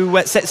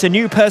who sets a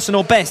new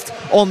personal best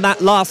on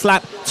that last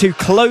lap to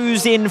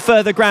close in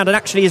further ground, and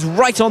actually is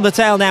right on the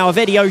tail now of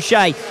Eddie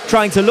O'Shea,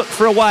 trying to look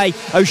for a way.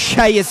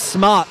 O'Shea is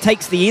smart,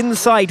 takes the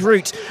inside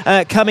route,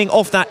 coming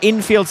off that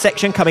infield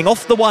section, coming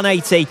off the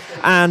 180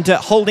 and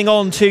holding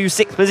on to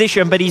 6th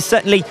position, but he's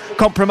certainly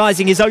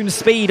compromising his own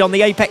speed on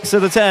the apex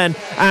of the turn,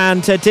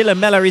 and Dylan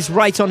Mellor is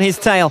right on his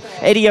tail.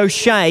 Eddie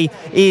O'Shea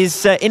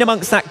is in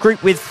amongst that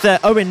group with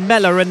Owen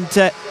Mellor,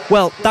 and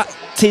well, that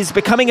it is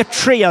becoming a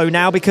trio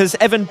now because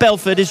Evan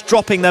Belford is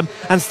dropping them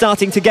and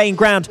starting to gain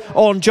ground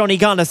on Johnny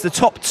Garnes. The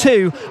top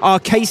two are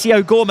Casey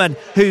O'Gorman,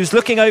 who's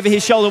looking over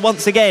his shoulder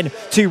once again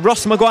to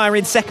Ross Maguire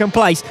in second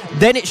place.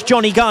 Then it's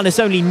Johnny Garnes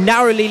only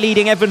narrowly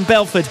leading Evan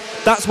Belford.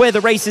 That's where the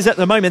race is at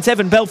the moment.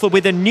 Evan Belford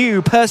with a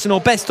new personal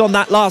best on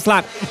that last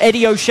lap.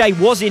 Eddie O'Shea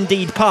was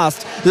indeed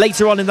passed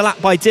later on in the lap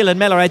by Dylan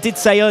Mellor. I did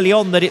say early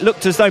on that it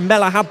looked as though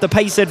Mellor had the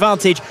pace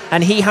advantage,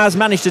 and he has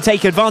managed to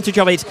take advantage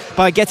of it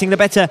by getting the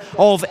better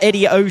of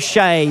Eddie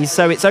O'Shea.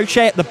 So it's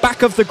O'Shea at the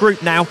back of the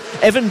group now.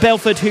 Evan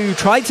Belford, who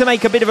tried to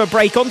make a bit of a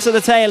break onto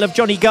the tail of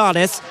Johnny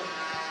Garnes.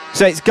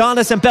 So it's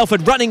Garnes and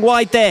Belford running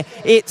wide there.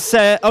 It's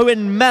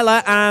Owen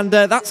Mellor, and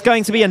that's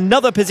going to be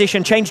another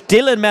position change.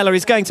 Dylan Mellor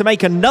is going to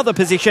make another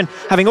position,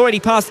 having already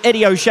passed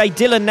Eddie O'Shea.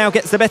 Dylan now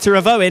gets the better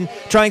of Owen,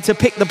 trying to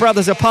pick the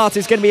brothers apart.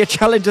 It's going to be a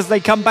challenge as they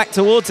come back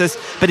towards us.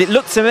 But it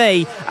looked to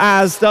me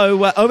as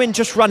though Owen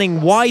just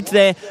running wide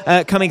there,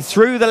 coming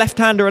through the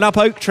left-hander and up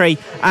Oak Tree,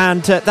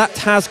 and that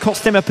has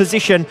cost him a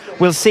position.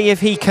 We'll see if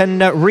he can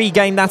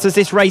regain that as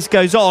this race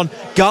goes on.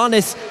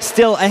 Garnes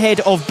still ahead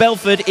of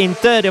Belford in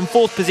third and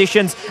fourth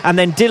positions, and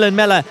then Dylan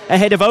Mellor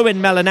ahead of Owen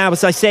Mellor now,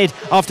 as I said,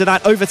 after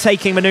that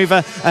overtaking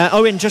manoeuvre.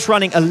 Owen just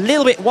running a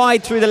little bit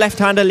wide through the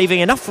left-hander, leaving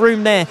enough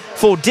room there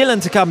for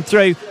Dylan to come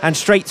through, and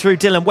straight through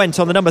Dylan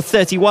went on the number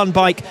 31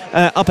 bike,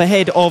 up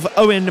ahead of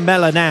Owen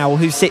Mellor now,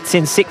 who sits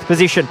in sixth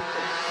position.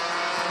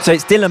 So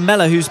it's Dylan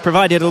Mellor who's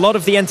provided a lot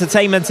of the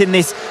entertainment in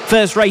this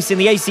first race in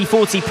the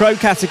AC40 Pro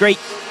category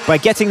by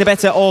getting the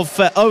better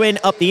of Owen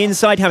up the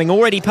inside, having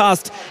already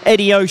passed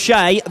Eddie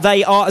O'Shea.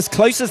 They are as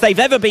close as they've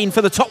ever been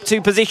for the top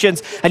two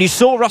positions, and you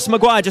saw Ross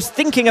Maguire just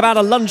thinking about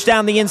a lunge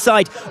down the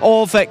inside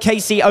of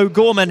Casey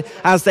O'Gorman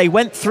as they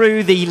went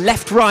through the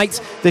left-right,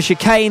 the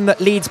chicane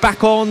that leads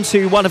back on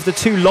to one of the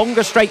two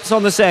longer straights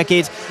on the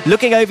circuit.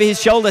 Looking over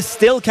his shoulder,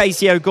 still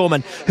Casey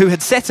O'Gorman, who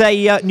had set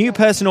a new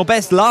personal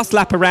best last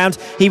lap around.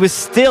 He was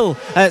still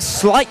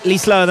slightly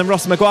slower than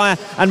Ross Maguire,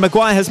 and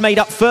Maguire has made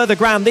up further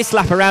ground this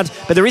lap around,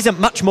 but there isn't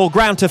much more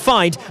ground to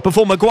find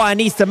before Maguire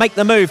needs to make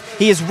the move.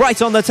 He is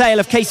right on the tail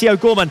of Casey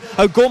O'Gorman.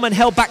 O'Gorman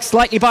held back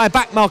slightly by a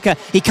back marker.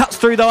 He cuts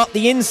through though up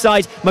the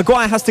inside.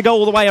 Maguire has to go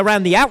all the way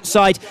around the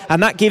outside,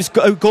 and that gives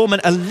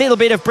O'Gorman a little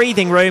bit of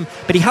breathing room,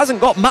 but he hasn't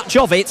got much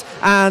of it.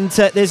 And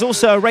there's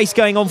also a race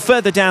going on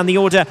further down the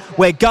order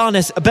where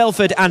Garnes,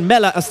 Belford and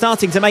Mellor are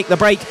starting to make the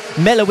break.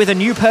 Mellor with a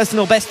new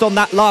personal best on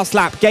that last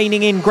lap,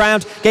 gaining in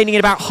ground, gaining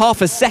in about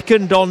half a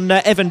second on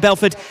Evan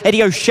Belford.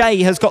 Eddie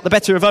O'Shea has got the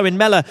better of Owen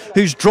Mellor,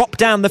 who's dropped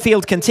down the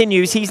field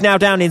continues. He's now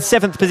down in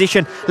seventh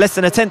position, less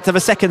than a tenth of a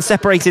second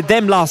separated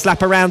them last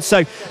lap around.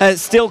 So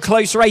still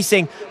close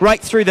racing right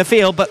through the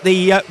field, but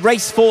the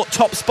race for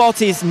top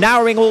spot is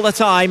narrowing all the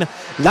time.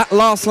 That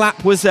last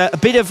lap was a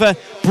bit of a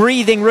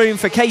breathing room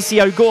for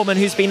Casey O'Gorman,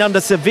 who's been under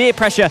severe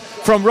pressure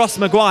from Ross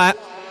Maguire.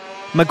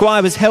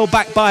 Maguire was held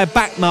back by a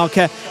back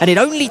marker, and it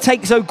only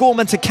takes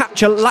O'Gorman to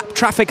catch a lap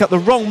traffic at the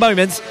wrong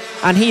moment,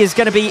 and he is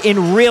going to be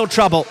in real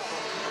trouble.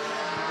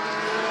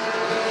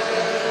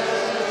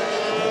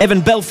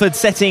 Evan Belford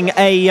setting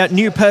a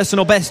new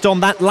personal best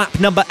on that lap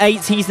number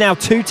 8. He's now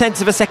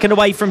 0.2 of a second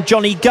away from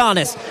Johnny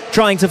Garnes,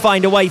 trying to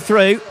find a way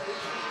through.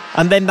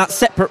 And then that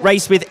separate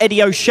race with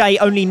Eddie O'Shea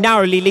only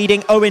narrowly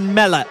leading Owen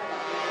Mellor.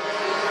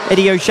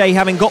 Eddie O'Shea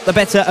having got the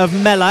better of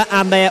Mellor,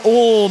 and they're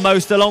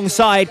almost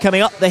alongside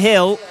coming up the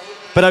hill.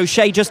 But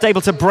O'Shea just able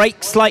to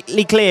break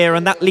slightly clear,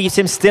 and that leaves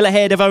him still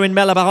ahead of Owen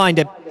Mellor behind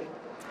him.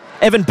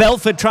 Evan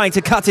Belford trying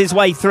to cut his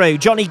way through.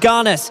 Johnny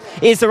Garnes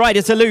is the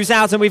rider to lose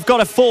out, and we've got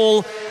a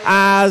fall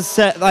as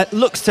it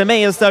looks to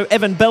me as though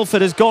Evan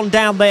Belford has gone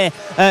down there,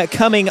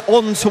 coming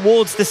on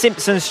towards the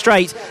Simpson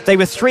Straight. They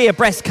were three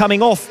abreast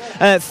coming off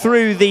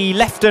through the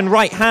left and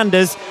right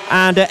handers,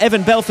 and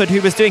Evan Belford,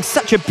 who was doing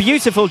such a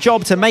beautiful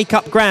job to make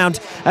up ground,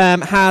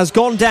 has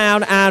gone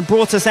down and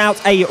brought us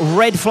out a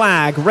red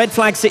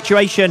flag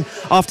situation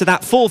after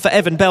that fall for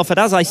Evan Belford.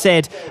 As I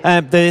said,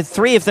 the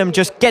three of them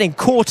just getting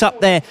caught up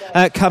there,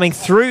 coming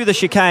through the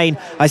chicane.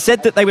 I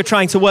said that they were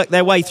trying to work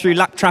their way through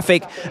lap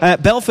traffic.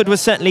 Belford was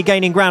certainly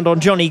gaining ground on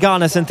Johnny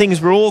Garnes, and things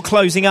were all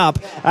closing up,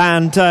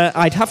 and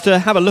I'd have to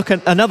have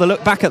another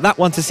look back at that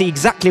one to see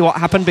exactly what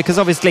happened, because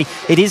obviously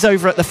it is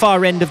over at the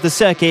far end of the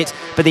circuit,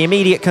 but the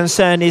immediate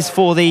concern is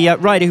for the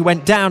rider who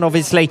went down,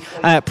 obviously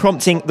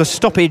prompting the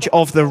stoppage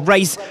of the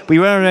race. We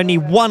were only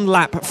one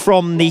lap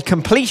from the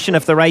completion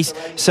of the race,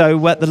 so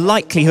the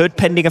likelihood,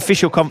 pending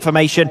official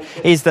confirmation,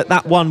 is that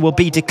that one will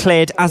be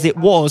declared as it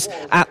was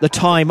at the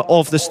time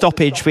of the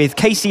stoppage, with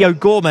Casey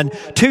O'Gorman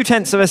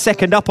 0.2 of a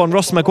second up on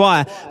Ross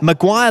Maguire.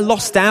 Maguire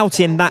lost out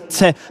in that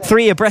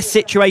three abreast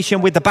situation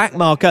with the back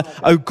marker.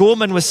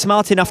 O'Gorman was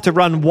smart enough to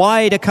run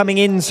wider coming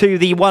into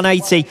the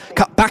 180,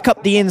 cut back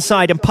up the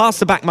inside and past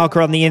the back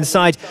marker on the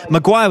inside.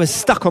 Maguire was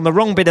stuck on the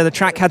wrong bit of the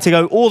track, had to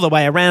go all the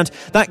way around.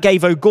 That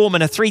gave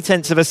O'Gorman a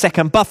 0.3 of a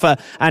second buffer,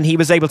 and he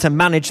was able to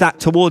manage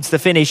that towards the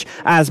finish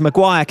as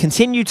Maguire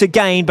continued to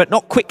gain, but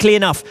not quickly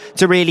enough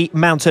to really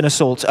mount an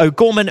assault.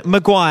 O'Gorman,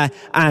 Maguire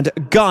and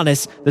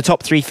Garnes, the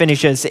top three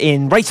finishers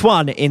in race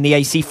 1 in the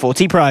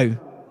AC40 Pro.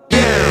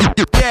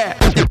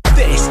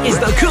 This is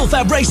the Cool Cool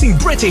Fab Racing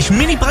British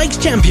Mini Bikes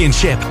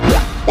Championship,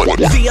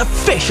 the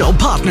official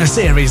partner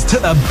series to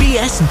the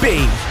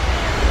BSB.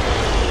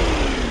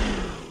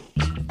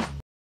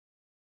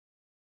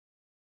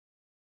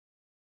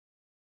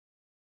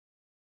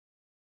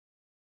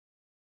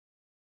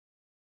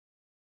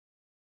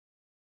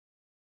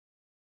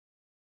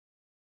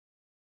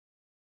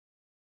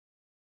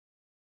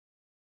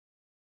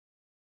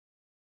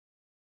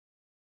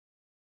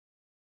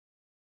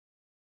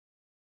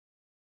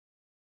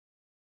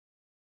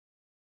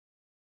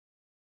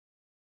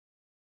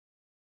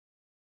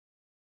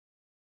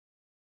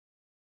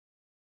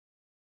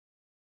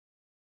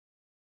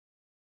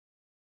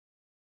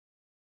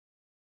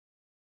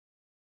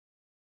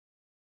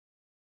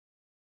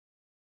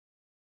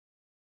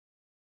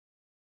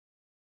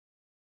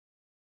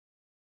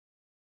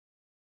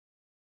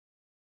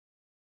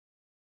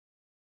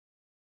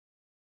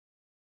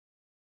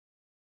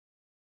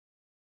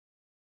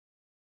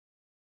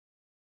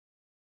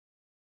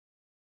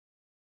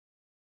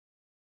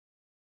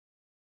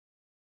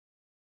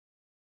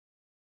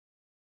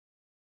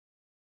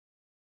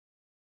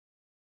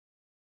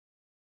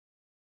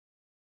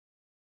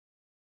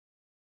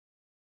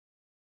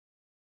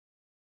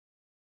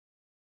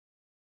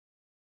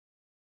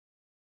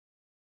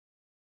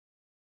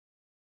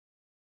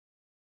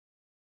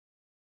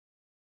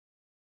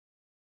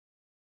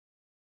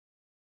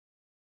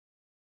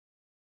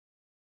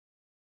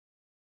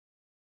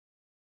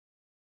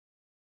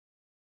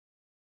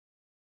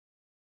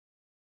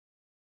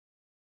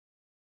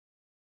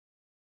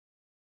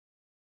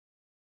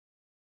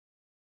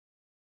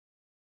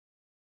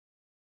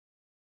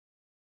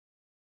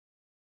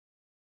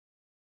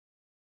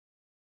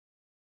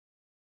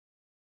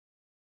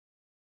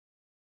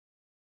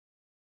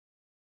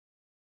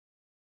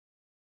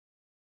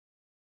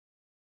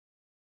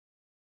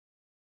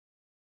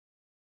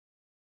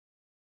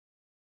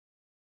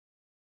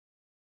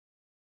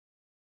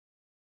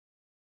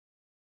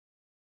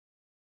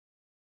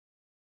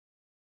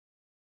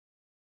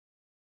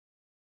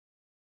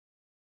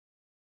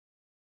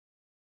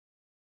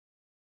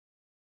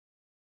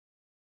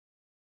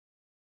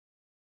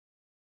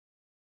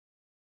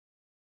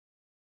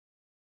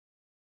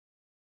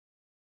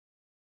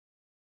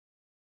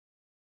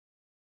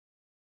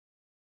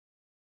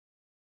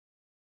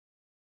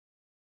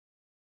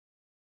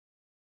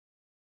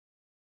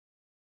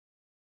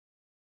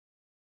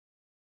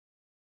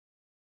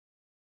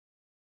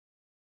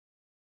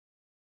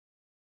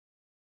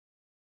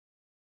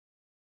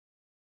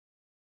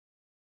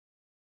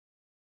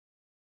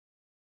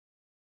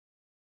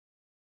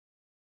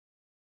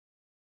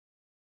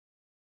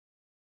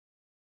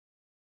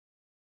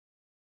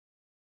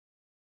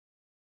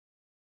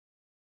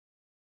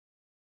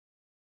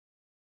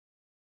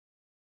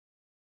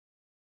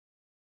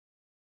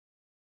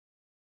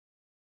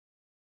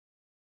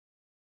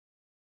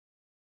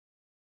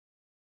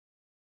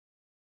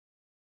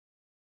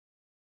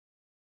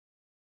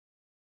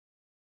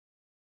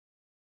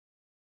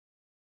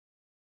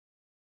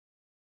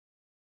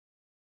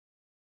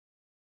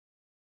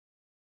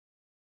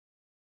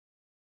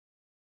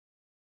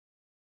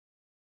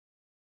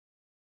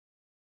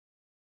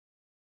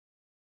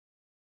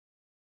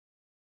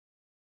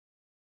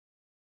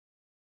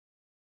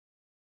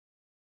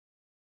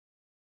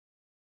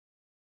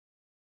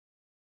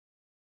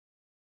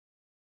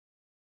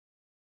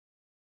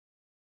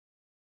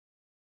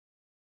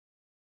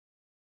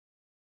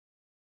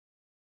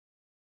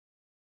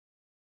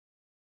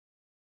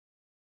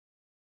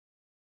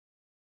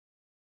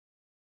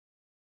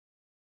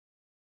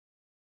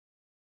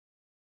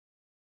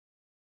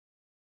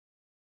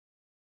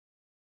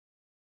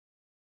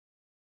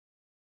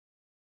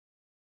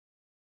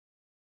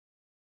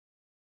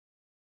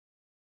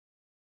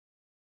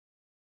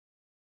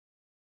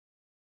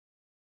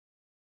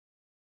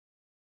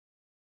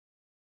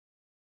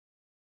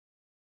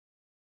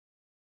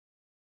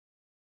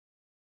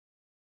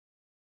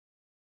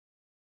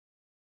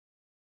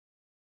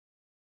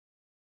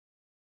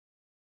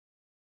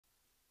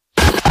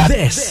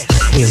 This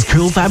is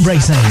Cool Fab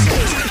Racing.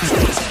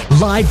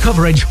 Live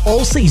coverage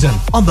all season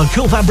on the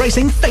Cool Fab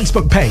Racing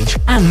Facebook page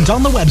and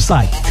on the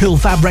website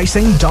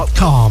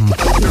coolfabracing.com.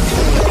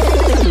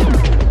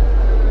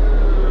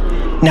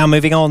 Now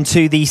moving on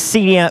to the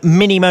senior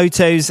mini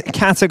motos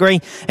category,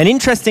 and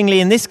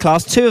interestingly in this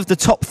class, two of the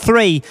top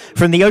three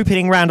from the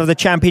opening round of the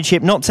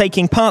championship not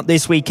taking part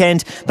this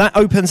weekend. That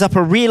opens up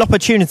a real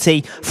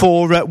opportunity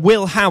for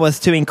Will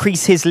Howarth to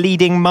increase his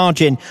leading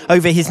margin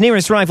over his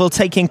nearest rival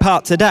taking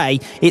part today.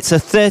 It's a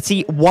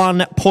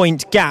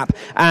 31-point gap,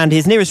 and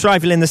his nearest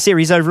rival in the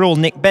series overall,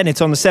 Nick Bennett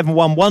on the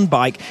 711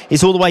 bike,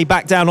 is all the way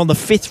back down on the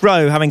fifth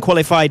row, having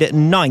qualified at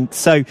 9th.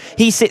 So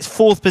he sits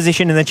 4th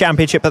position in the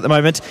championship at the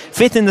moment.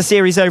 5th in the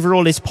series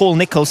overall is Paul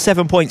Nicholls,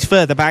 7 points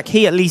further back.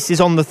 He at least is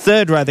on the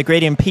 3rd row of the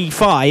grid in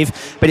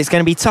P5, but it's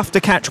going to be tough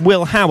to catch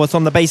Will Howarth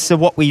on the basis of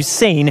what we've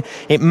seen.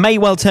 It may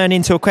well turn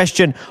into a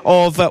question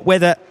of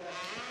whether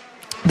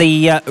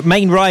the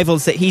main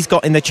rivals that he's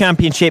got in the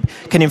championship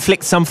can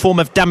inflict some form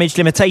of damage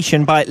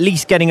limitation by at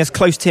least getting as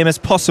close to him as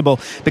possible,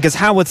 because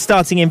Howard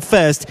starting in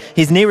first,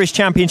 his nearest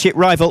championship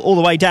rival all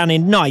the way down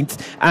in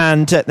 9th,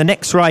 and the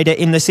next rider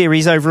in the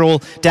series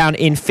overall down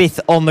in 5th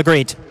on the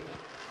grid.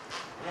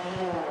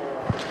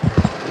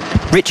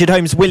 Richard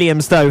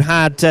Holmes-Williams, though,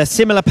 had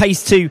similar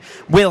pace to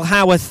Will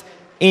Howarth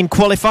in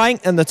qualifying,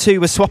 and the two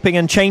were swapping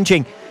and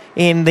changing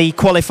in the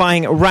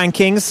qualifying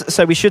rankings,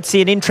 so we should see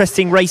an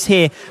interesting race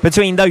here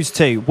between those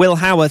two, Will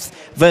Howarth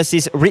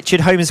versus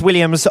Richard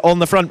Holmes-Williams on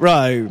the front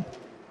row.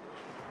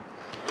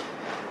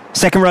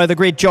 Second row of the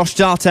grid, Josh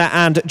Darter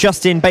and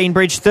Justin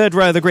Bainbridge. Third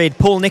row of the grid,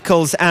 Paul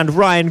Nicholls and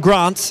Ryan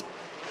Grant.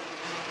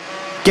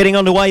 Getting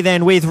underway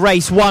then with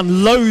race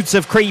 1, loads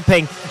of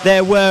creeping.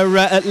 There were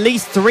at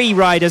least 3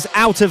 riders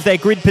out of their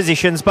grid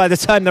positions by the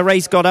time the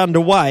race got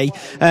underway.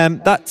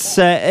 That's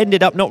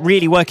ended up not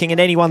really working in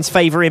anyone's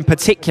favour in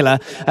particular.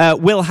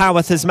 Will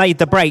Howarth has made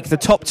the break. The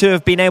top 2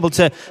 have been able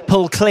to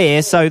pull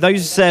clear, so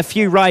those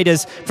few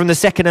riders from the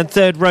second and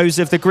third rows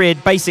of the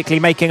grid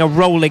basically making a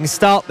rolling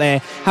start there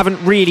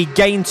haven't really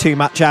gained too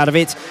much out of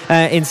it.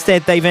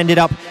 Instead, they've ended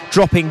up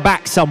dropping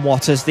back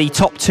somewhat as the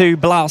top 2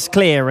 blast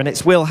clear, and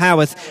it's Will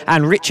Howarth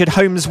and Richard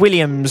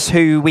Holmes-Williams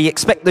who we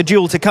expect the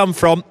duel to come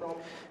from.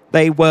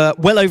 They were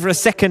well over a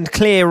second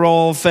clear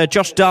of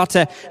Josh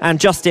Darter and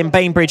Justin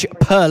Bainbridge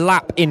per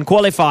lap in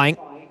qualifying.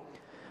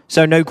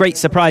 So no great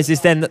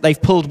surprises then that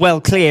they've pulled well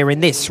clear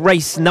in this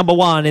race number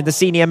 1 in the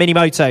senior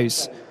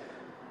mini-motos.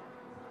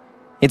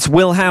 It's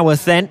Will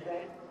Howarth then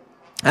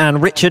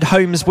and Richard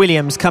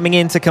Holmes-Williams coming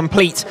in to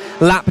complete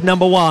lap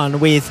number 1,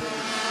 with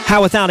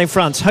Howarth out in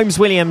front,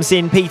 Holmes-Williams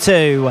in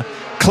P2.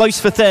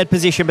 Close for third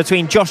position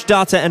between Josh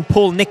Darter and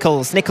Paul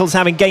Nicholls. Nicholls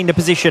having gained a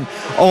position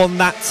on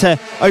that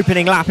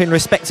opening lap in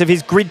respect of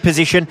his grid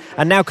position,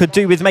 and now could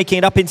do with making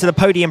it up into the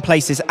podium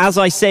places. As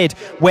I said,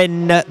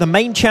 when the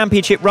main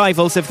championship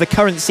rivals of the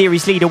current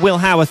series leader Will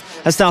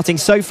Howarth are starting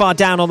so far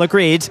down on the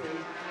grid,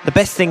 the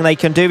best thing they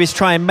can do is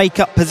try and make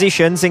up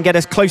positions and get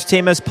as close to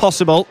him as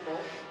possible,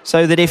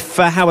 so that if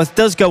Howarth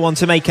does go on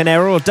to make an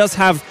error or does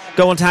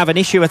go on to have an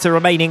issue at a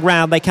remaining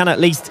round, they can at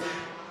least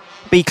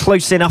be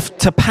close enough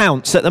to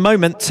pounce. At the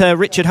moment,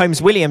 Richard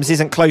Holmes-Williams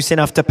isn't close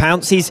enough to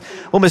pounce. He's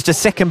almost a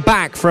second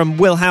back from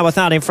Will Howarth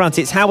out in front.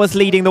 It's Howarth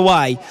leading the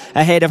way,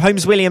 ahead of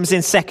Holmes-Williams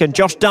in second,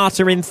 Josh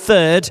Darter in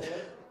third.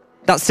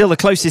 That's still the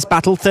closest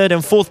battle, third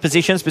and fourth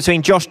positions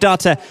between Josh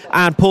Darter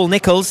and Paul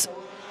Nicholls.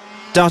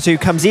 Darter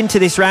comes into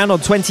this round on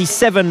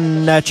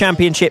 27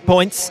 championship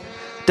points.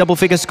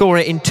 Double-figure scorer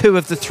in 2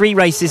 of the 3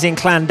 races in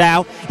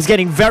Clandau. He's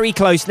getting very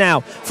close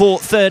now for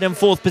third and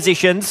fourth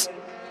positions,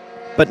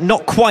 but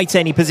not quite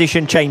any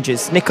position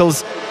changes.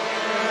 Nicholls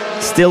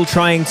still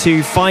trying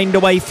to find a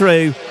way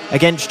through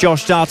against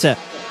Josh Darter.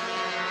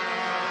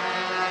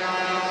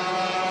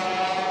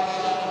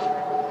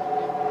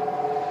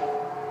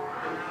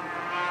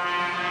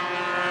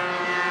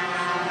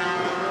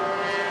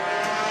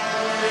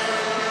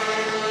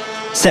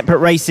 Separate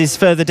races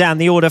further down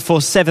the order for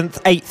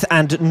 7th, 8th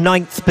and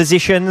 9th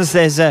positions.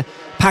 There's a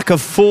pack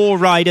of 4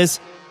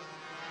 riders,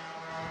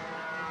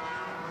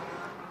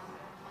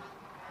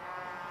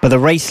 but the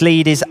race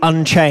lead is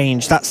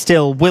unchanged. That's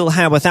still Will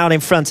Howarth out in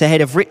front,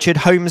 ahead of Richard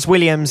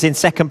Holmes-Williams in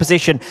second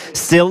position.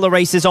 Still the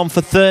race is on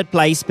for third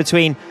place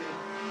between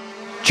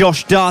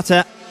Josh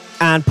Darter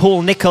and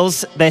Paul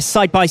Nicholls. They're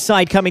side by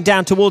side coming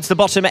down towards the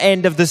bottom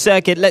end of the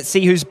circuit. Let's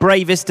see who's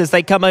bravest as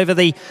they come over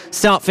the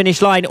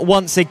start-finish line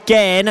once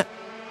again.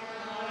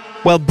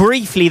 Well,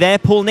 briefly there,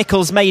 Paul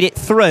Nicholls made it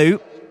through,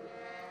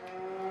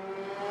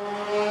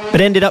 but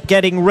ended up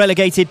getting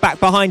relegated back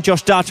behind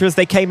Josh Darter as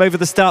they came over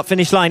the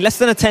start-finish line. Less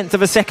than a tenth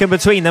of a second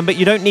between them, but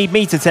you don't need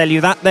me to tell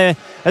you that. They're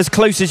as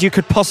close as you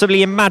could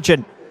possibly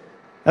imagine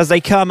as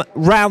they come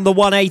round the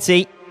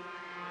 180.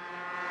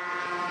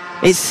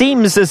 It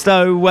seems as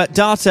though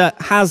Darter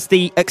has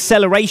the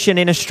acceleration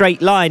in a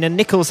straight line and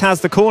Nicholls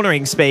has the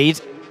cornering speed,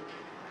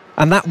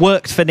 and that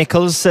worked for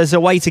Nicholls as a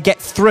way to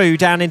get through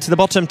down into the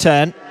bottom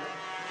turn.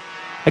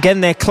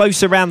 Again, they're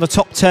close around the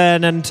top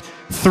turn and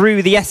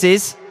through the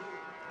S's,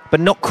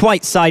 but not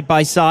quite side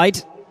by side,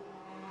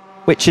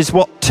 which is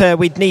what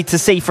we'd need to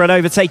see for an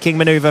overtaking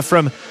manoeuvre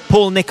from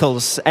Paul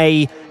Nicholls.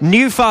 A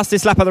new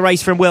fastest lap of the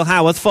race from Will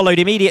Howarth, followed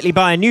immediately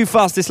by a new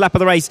fastest lap of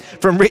the race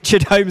from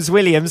Richard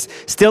Holmes-Williams.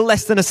 Still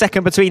less than a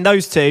second between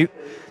those two.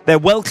 They're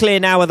well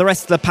clear now of the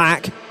rest of the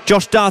pack.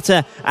 Josh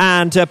Darter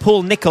and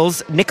Paul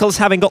Nicholls. Nicholls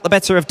having got the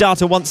better of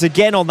Darter once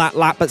again on that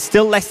lap, but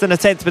still less than a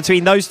tenth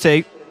between those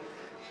two.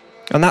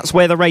 And that's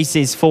where the race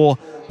is for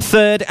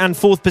third and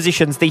fourth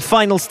positions. The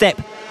final step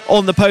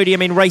on the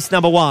podium in race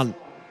number 1.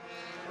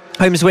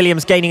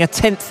 Holmes-Williams gaining a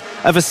tenth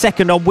of a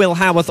second on Will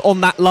Howarth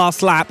on that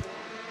last lap.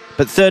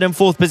 But third and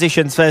fourth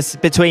positions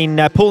first between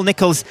Paul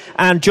Nicholls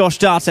and Josh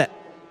Darter.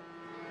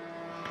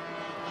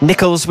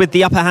 Nicholls with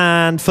the upper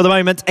hand for the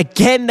moment.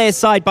 Again, they're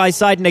side by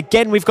side, and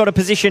again we've got a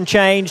position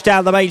change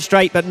down the main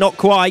straight, but not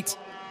quite.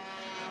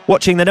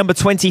 Watching the number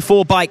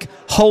 24 bike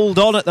hold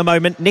on at the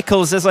moment.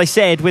 Nicholls, as I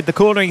said, with the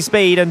cornering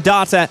speed, and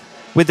Darter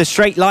with the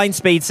straight line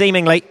speed,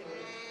 seemingly.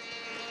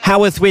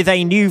 Howarth with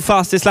a new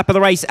fastest lap of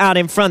the race out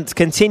in front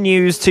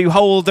continues to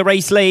hold the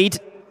race lead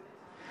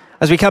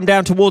as we come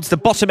down towards the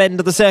bottom end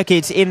of the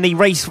circuit in the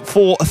race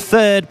for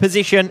third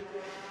position.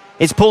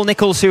 It's Paul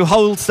Nicholls who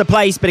holds the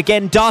place, but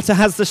again Data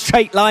has the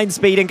straight line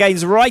speed and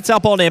gains right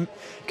up on him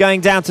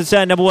going down to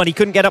turn number 1. He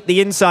couldn't get up the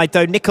inside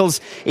though.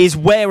 Nicholls is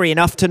wary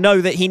enough to know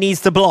that he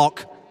needs to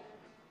block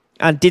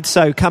and did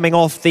so coming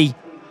off the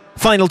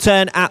final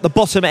turn at the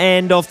bottom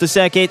end of the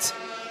circuit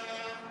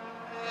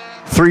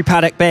through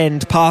Paddock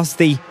Bend, past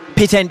the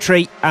pit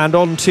entry and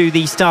onto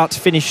the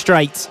start-finish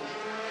straight.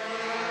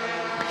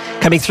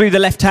 Coming through the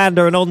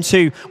left-hander and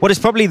onto what is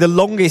probably the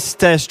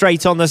longest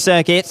straight on the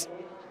circuit.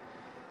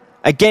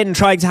 Again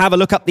trying to have a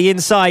look up the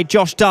inside,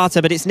 Josh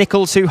Data, but it's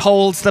Nicholls who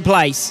holds the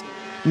place.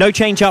 No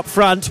change up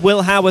front.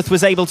 Will Howarth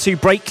was able to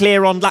break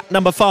clear on lap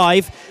number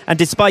 5, and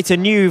despite a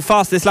new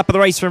fastest lap of the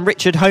race from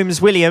Richard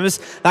Holmes-Williams,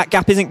 that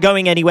gap isn't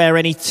going anywhere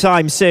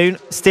anytime soon.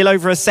 Still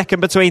over a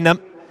second between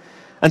them.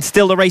 And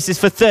still the race is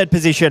for third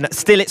position.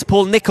 Still it's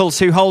Paul Nicholls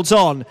who holds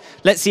on.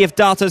 Let's see if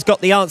Data's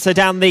got the answer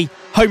down the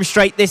home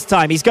straight this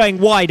time. He's going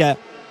wider.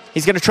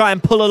 He's going to try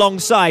and pull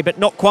alongside, but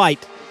not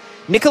quite.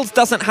 Nicholls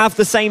doesn't have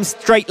the same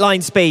straight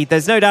line speed.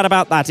 There's no doubt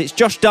about that. It's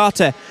Josh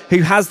Data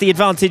who has the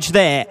advantage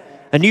there.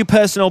 A new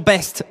personal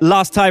best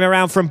last time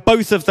around from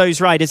both of those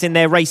riders in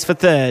their race for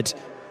third.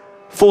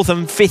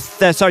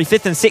 Fifth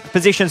and sixth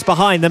positions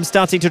behind them,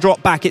 starting to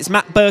drop back. It's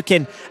Matt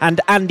Birkin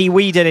and Andy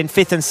Whedon in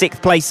 5th and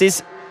 6th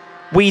places.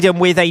 Whedon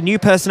with a new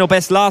personal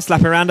best last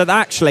lap around, and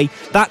actually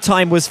that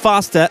time was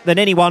faster than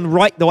anyone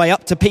right the way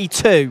up to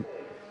P2.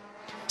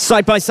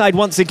 Side by side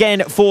once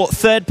again for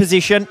third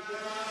position.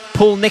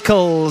 Paul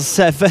Nicholls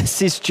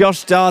versus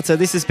Josh Data.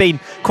 This has been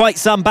quite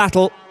some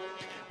battle.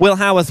 Will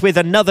Howarth with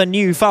another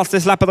new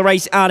fastest lap of the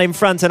race out in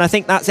front, and I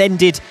think that's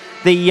ended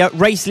the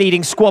race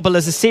leading squabble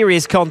as a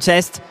serious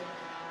contest.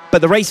 But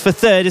the race for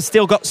third has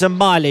still got some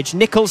mileage.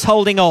 Nicholls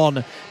holding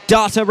on.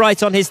 Data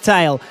right on his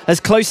tail,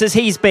 as close as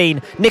he's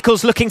been.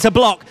 Nicholls looking to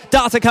block.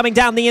 Data coming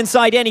down the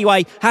inside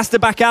anyway. Has to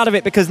back out of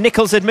it because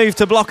Nicholls had moved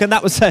to block, and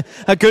that was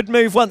a good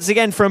move once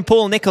again from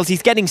Paul Nicholls.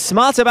 He's getting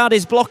smart about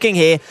his blocking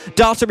here.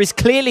 Data is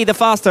clearly the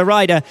faster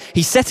rider.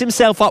 He set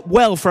himself up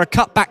well for a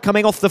cutback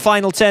coming off the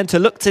final turn to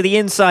look to the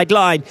inside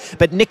line.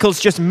 But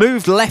Nicholls just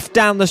moved left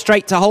down the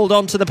straight to hold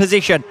on to the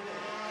position.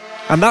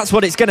 And that's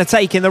what it's going to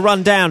take in the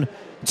run down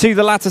to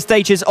the latter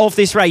stages of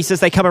this race as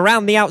they come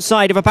around the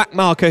outside of a back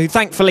marker who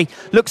thankfully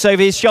looks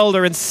over his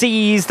shoulder and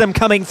sees them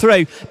coming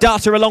through.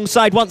 Data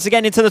alongside once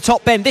again into the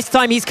top bend. This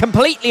time he's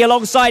completely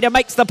alongside and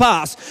makes the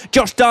pass.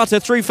 Josh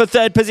Data through for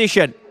third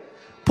position.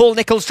 Paul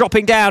Nicholls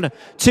dropping down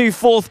to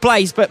 4th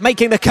place but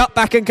making the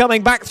cutback and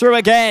coming back through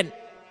again.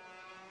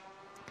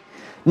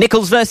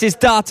 Nicholls versus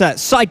Data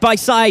side by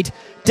side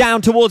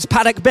down towards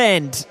Paddock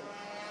Bend.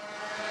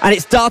 And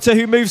it's Data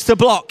who moves to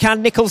block.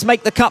 Can Nicholls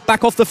make the cut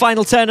back off the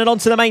final turn and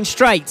onto the main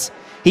straight?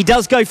 He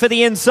does go for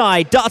the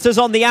inside. Data's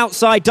on the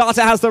outside.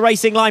 Data has the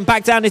racing line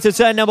back down into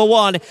turn number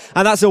 1.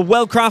 And that's a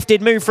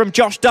well-crafted move from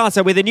Josh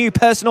Data with a new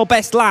personal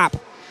best lap.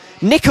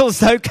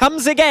 Nicholls, though,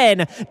 comes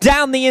again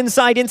down the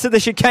inside into the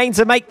chicane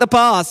to make the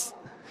pass.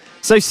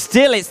 So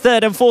still it's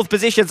third and fourth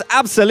positions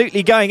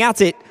absolutely going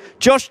at it.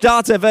 Josh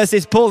Data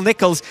versus Paul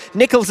Nicholls.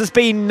 Nicholls has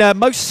been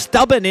most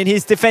stubborn in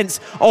his defence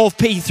of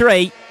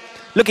P3.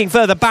 Looking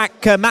further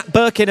back, Matt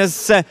Birkin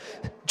has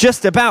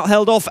just about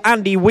held off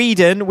Andy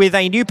Whedon with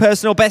a new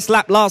personal best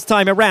lap last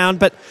time around,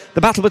 but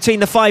the battle between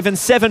the 5 and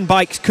 7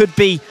 bikes could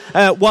be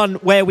one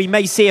where we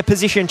may see a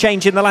position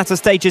change in the latter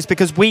stages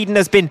because Whedon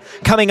has been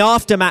coming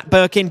after Matt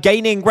Birkin,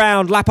 gaining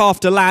ground lap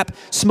after lap,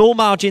 small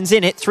margins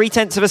in it,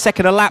 0.3 of a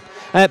second a lap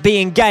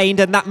being gained,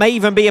 and that may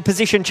even be a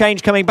position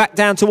change coming back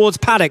down towards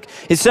Paddock.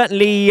 It's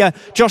certainly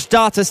Josh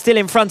Data still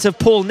in front of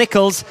Paul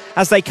Nicholls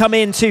as they come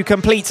in to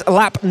complete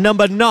lap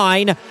number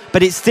 9,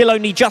 but it's still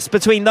only just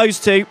between those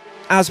two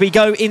as we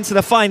go into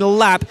the final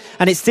lap,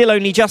 and it's still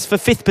only just for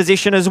 5th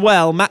position as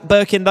well. Matt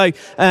Birkin, though,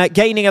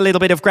 gaining a little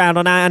bit of ground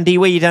on Andy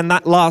Whedon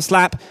that last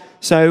lap.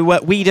 So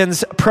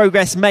Whedon's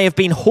progress may have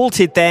been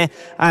halted there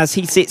as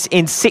he sits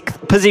in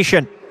 6th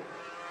position.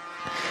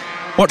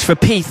 Watch for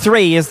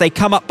P3 as they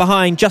come up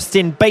behind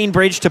Justin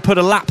Bainbridge to put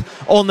a lap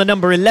on the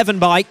number 11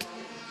 bike.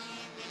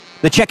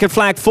 The checkered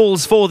flag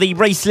falls for the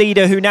race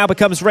leader who now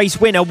becomes race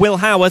winner, Will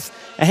Howarth,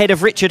 ahead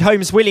of Richard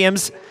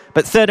Holmes-Williams.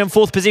 But 3rd and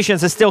 4th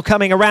positions are still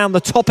coming around the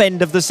top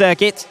end of the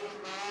circuit.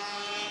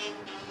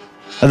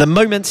 At the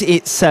moment,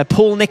 it's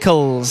Paul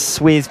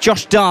Nicholls with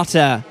Josh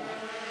Data.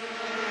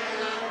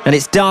 And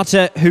it's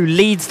Data who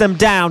leads them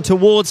down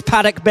towards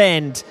Paddock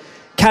Bend.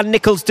 Can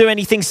Nicholls do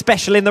anything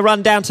special in the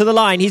run down to the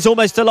line? He's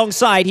almost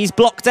alongside. He's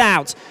blocked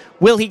out.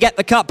 Will he get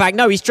the cutback?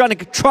 No, he's trying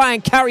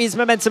to carry his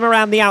momentum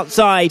around the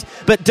outside,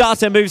 but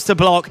Data moves to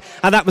block,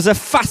 and that was a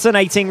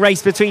fascinating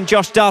race between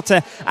Josh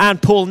Data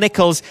and Paul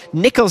Nicholls.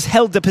 Nicholls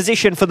held the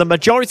position for the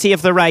majority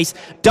of the race.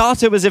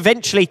 Data was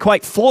eventually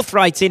quite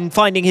forthright in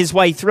finding his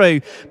way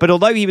through, but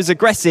although he was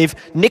aggressive,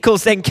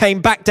 Nicholls then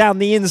came back down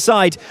the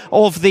inside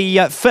of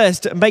the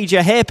first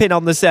major hairpin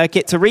on the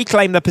circuit to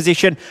reclaim the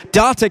position.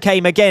 Data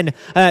came again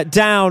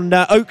down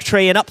Oak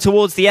Tree and up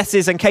towards the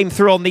S's and came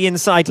through on the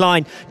inside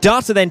line.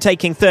 Data then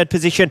taking third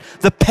position.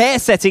 The pair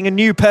setting a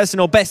new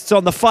personal bests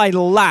on the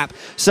final lap.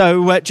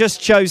 So just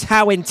shows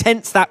how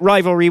intense that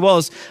rivalry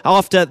was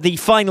after the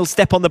final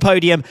step on the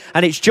podium.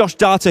 And it's Josh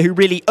Data who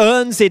really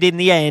earns it in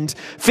the end.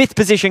 Fifth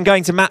position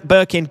going to Matt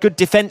Birkin. Good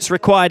defence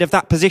required of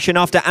that position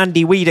after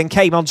Andy Weedon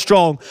came on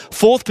strong.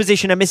 Fourth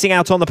position and missing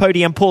out on the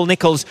podium, Paul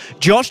Nicholls.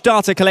 Josh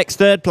Data collects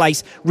third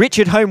place.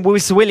 Richard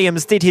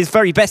Holmes-Williams did his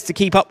very best to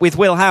keep up with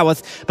Will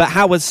Howarth, but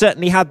Howarth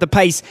certainly had the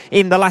pace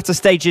in the latter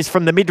stages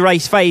from the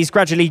mid-race phase,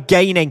 gradually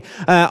gaining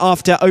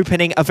after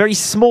opening a very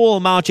small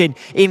margin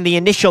in the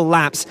initial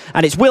laps.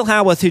 And it's Will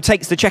Howarth who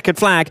takes the checkered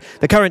flag,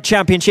 the current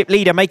championship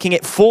leader, making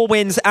it 4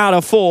 wins out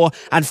of 4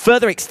 and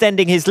further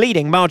extending his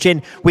leading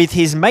margin with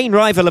his main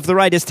rival of the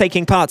riders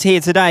taking part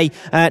here today,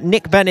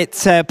 Nick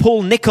Bennett,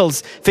 Paul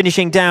Nicholls,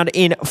 finishing down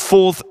in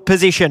 4th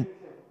position.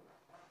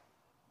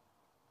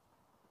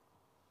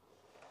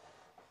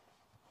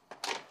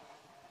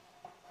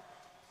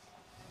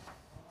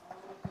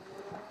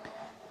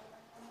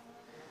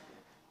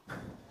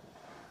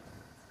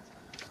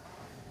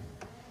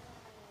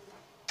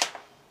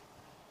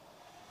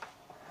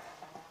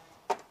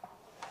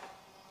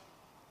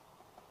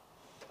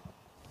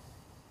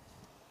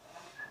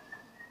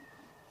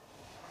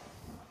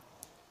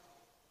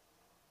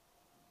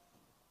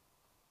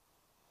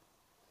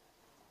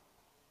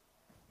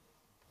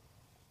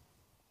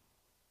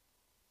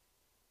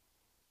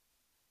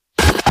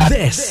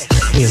 This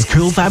is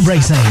Cool Fab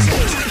Racing.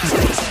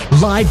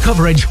 Live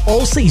coverage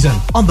all season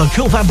on the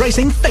Cool Fab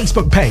Racing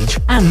Facebook page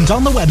and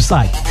on the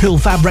website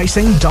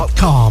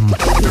coolfabracing.com.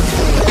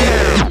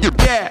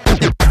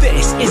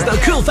 This is the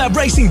Cool Fab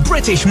Racing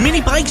British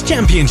Mini Bikes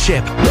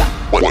Championship,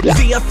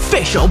 the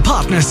official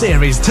partner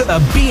series to the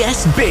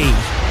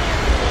BSB.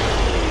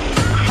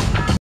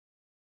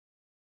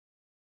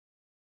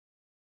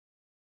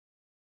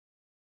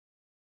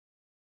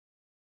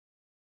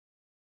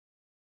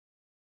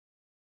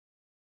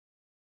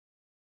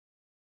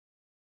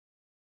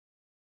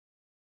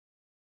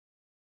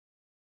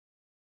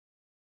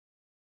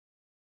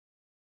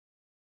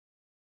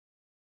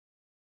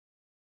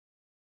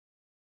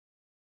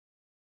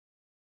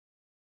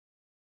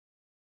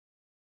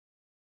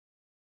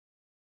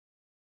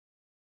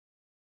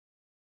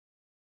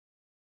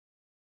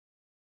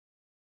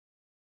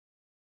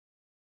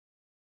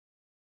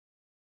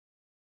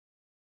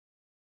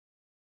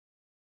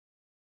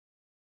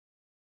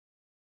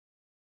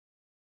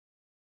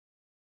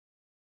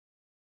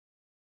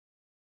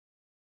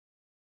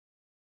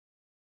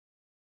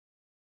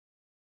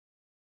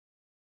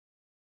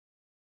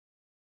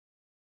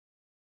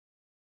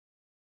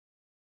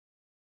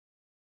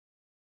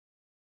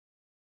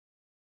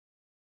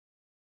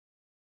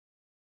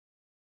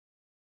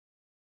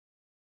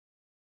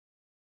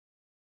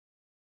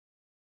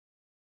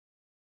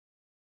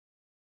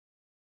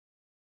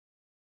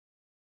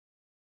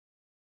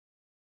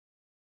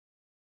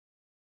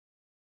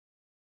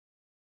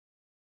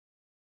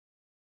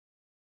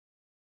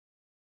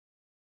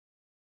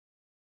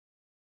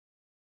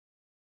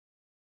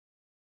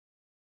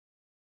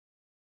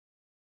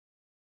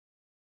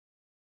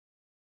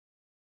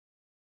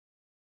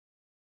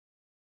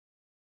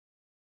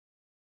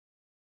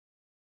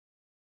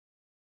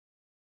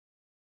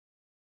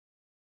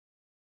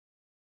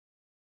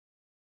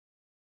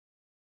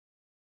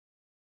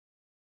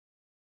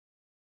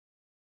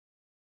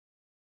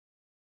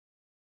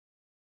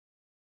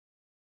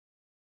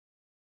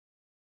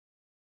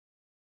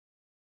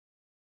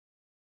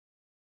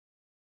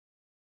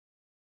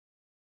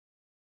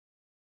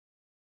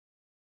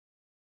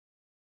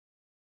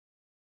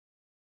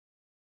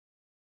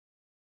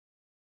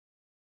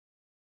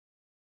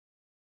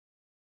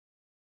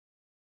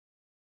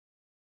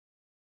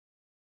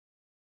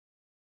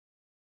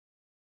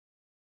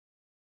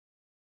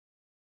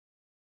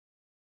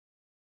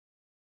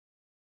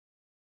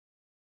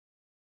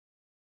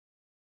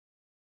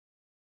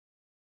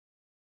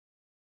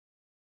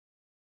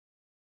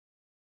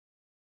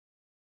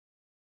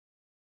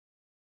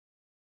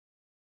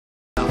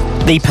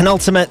 The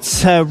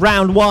penultimate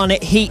round 1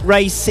 heat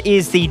race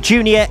is the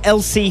junior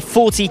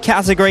LC40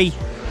 category.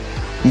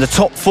 And the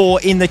top 4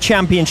 in the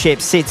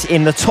championship sit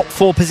in the top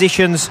 4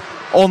 positions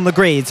on the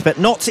grids, but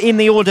not in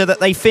the order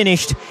that they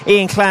finished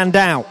in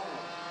Clandau.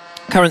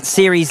 Current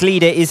series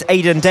leader is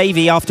Aidan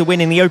Davey after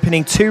winning the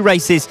opening 2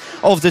 races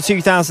of the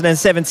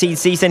 2017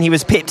 season. He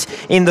was pipped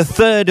in the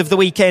 3rd of the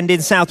weekend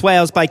in South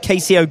Wales by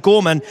Casey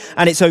O'Gorman,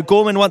 and it's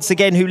O'Gorman once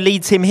again who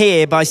leads him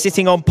here by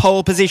sitting on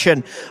pole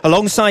position.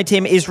 Alongside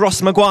him is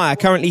Ross Maguire,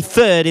 currently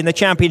 3rd in the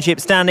championship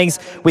standings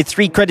with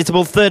 3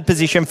 creditable 3rd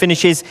position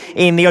finishes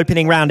in the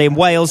opening round in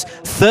Wales.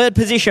 3rd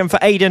position for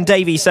Aidan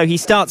Davey, so he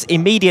starts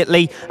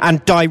immediately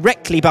and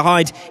directly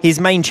behind his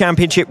main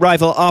championship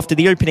rival after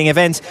the opening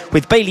event,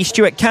 with Bailey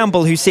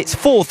Stewart-Campbell, who sits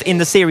 4th in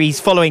the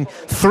series following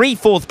 3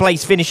 4th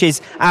place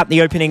finishes at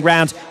the opening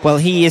round. Well,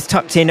 he is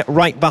tucked in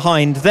right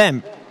behind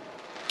them.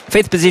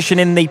 5th position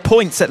in the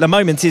points at the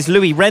moment is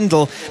Louis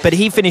Rendell, but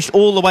he finished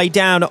all the way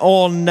down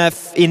on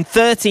in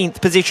 13th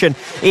position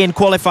in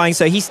qualifying,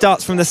 so he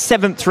starts from the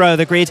 7th row of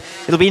the grid.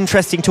 It'll be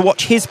interesting to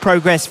watch his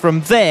progress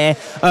from there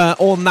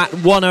on that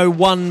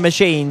 101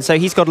 machine. So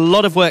he's got a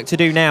lot of work to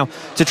do now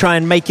to try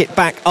and make it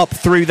back up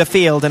through the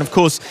field. And of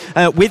course,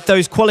 with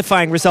those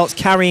qualifying results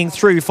carrying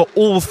through for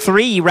all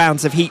 3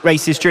 rounds of heat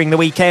races during the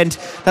weekend,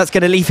 that's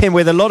going to leave him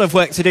with a lot of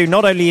work to do,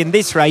 not only in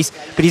this race,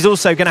 but he's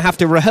also going to have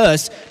to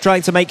rehearse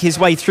trying to make his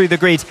way through the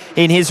grid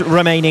in his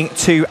remaining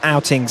 2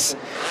 outings.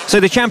 So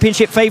the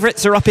championship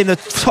favourites are up in the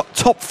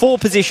top 4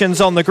 positions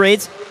on the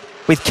grid,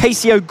 with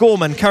Casey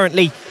O'Gorman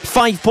currently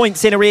 5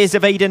 points in arrears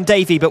of Aidan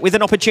Davey, but with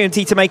an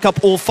opportunity to make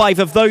up all 5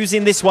 of those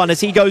in this one as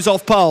he goes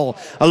off pole.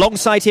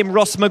 Alongside him,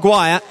 Ross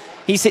Maguire.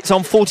 He sits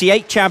on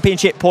 48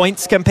 championship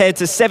points compared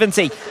to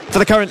 70 for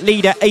the current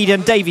leader,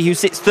 Aidan Davey, who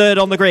sits 3rd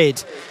on the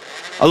grid.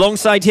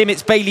 Alongside him,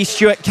 it's Bailey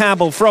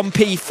Stewart-Campbell from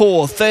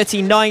P4,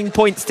 39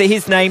 points to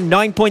his name,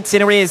 9 points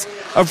in arrears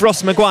of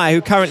Ross Maguire,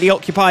 who currently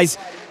occupies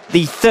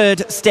the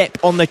 3rd step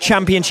on the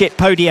championship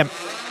podium.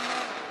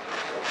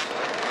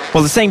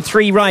 Well, the same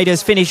 3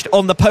 riders finished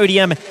on the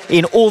podium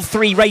in all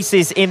 3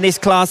 races in this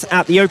class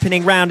at the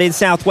opening round in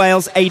South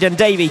Wales. Aidan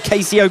Davey,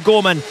 Casey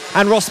O'Gorman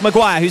and Ross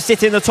Maguire, who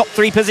sit in the top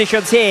 3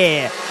 positions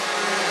here.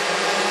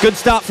 Good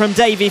start from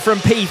Davey from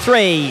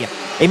P3.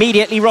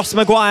 Immediately, Ross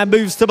Maguire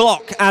moves to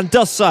block and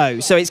does so.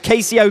 So it's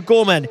Casey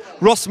O'Gorman,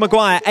 Ross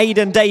Maguire,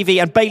 Aidan Davey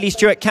and Bailey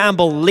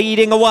Stewart-Campbell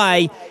leading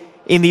away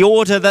in the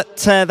order that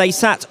they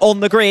sat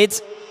on the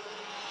grid.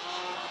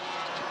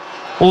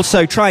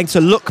 Also trying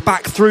to look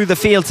back through the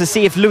field to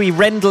see if Louis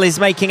Rendell is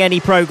making any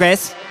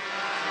progress.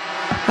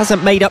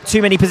 Hasn't made up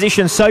too many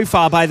positions so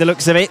far by the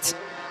looks of it.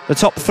 The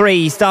top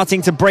 3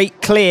 starting to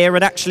break clear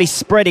and actually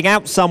spreading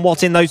out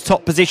somewhat in those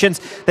top positions.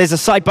 There's a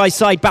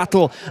side-by-side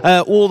battle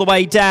all the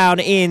way down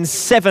in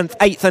 7th,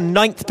 8th and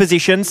 9th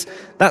positions.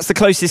 That's the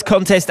closest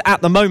contest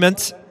at the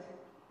moment.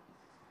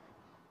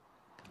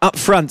 Up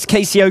front,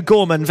 Casey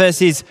O'Gorman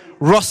versus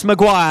Ross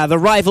Maguire. The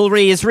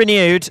rivalry is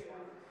renewed,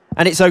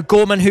 and it's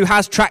O'Gorman who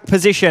has track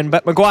position,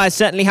 but Maguire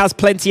certainly has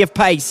plenty of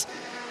pace.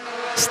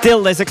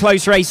 Still, there's a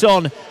close race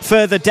on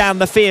further down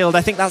the field.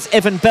 I think that's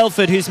Evan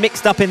Belford who's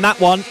mixed up in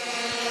that one.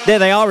 There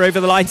they are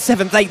over the line,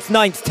 7th, 8th,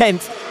 9th,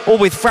 10th, all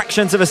with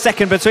fractions of a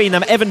second between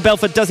them. Evan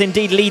Belford does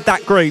indeed lead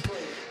that group.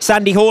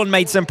 Sandy Horn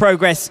made some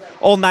progress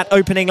on that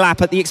opening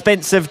lap at the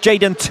expense of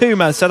Jaden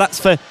Toomer, so that's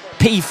for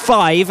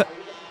P5.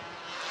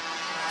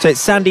 So it's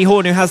Sandy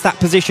Horn who has that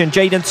position.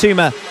 Jaden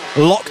Toomer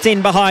locked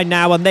in behind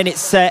now, and then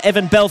it's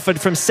Evan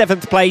Belford from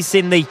 7th place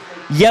in the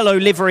yellow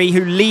livery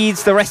who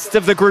leads the rest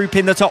of the group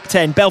in the top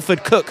 10.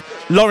 Belford, Cook,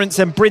 Lawrence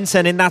and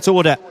Brinton in that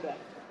order.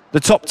 The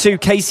top 2,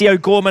 Casey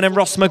O'Gorman and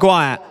Ross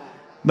Maguire.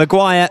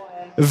 Maguire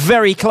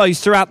very close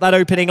throughout that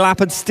opening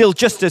lap and still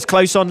just as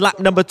close on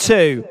lap number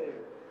 2.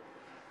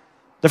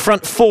 The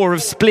front 4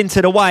 have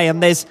splintered away,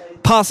 and there's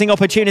passing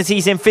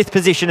opportunities in 5th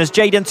position as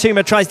Jaden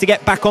Toomer tries to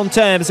get back on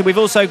terms, and we've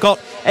also got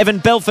Evan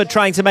Belford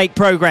trying to make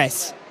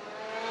progress.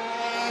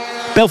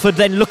 Belford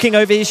then looking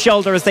over his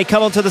shoulder as they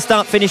come onto the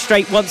start-finish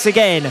straight once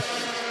again.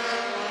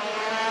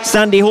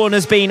 Sandy Horn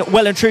has been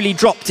well and truly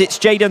dropped. It's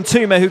Jaden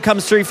Toomer who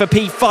comes through for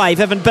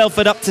P5. Evan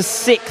Belford up to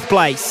 6th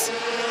place.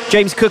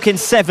 James Cook in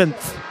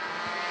 7th.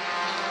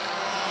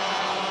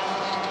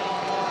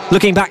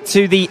 Looking back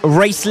to the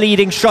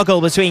race-leading struggle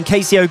between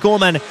Casey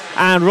O'Gorman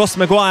and Ross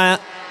Maguire.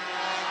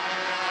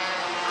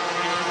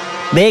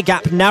 Their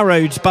gap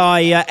narrowed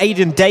by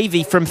Aidan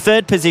Davey from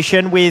 3rd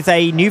position with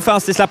a new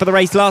fastest lap of the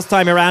race last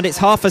time around. It's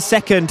half a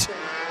second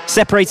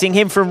separating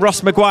him from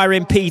Ross Maguire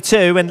in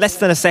P2 and less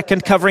than a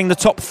second covering the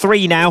top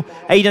 3 now.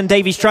 Aidan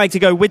Davey's trying to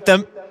go with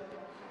them.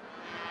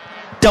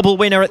 Double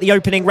winner at the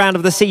opening round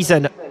of the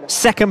season.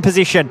 2nd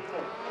position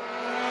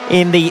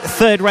in the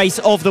 3rd race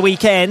of the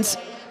weekend.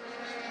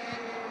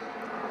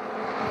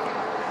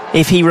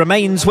 If he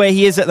remains where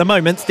he is at the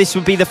moment, this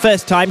would be the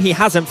first time he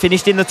hasn't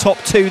finished in the top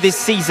 2 this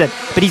season.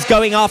 But he's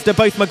going after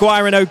both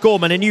Maguire and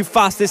O'Gorman. A new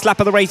fastest lap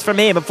of the race from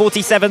him at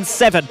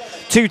 47.7.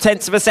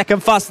 0.2 of a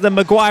second faster than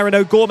Maguire, and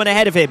O'Gorman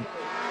ahead of him.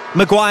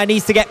 Maguire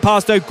needs to get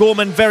past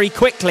O'Gorman very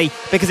quickly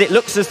because it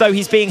looks as though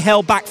he's being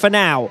held back for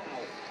now.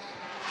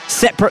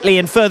 Separately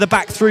and further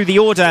back through the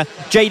order,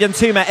 Jaden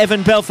Toomer,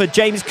 Evan Belford,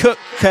 James Cook,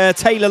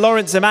 Taylor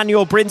Lawrence,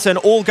 Emmanuel Brinton,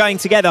 all going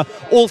together,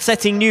 all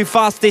setting new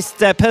fastest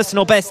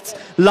personal bests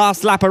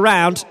last lap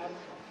around.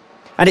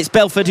 And it's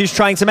Belford who's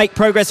trying to make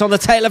progress on the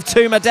tail of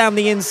Toomer down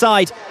the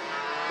inside.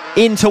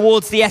 in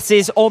towards the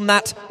S's on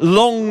that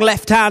long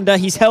left-hander.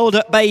 He's held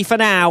at bay for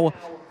now,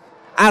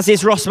 as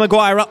is Ross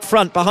Maguire up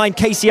front behind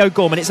Casey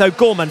O'Gorman. It's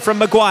O'Gorman from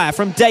Maguire,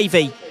 from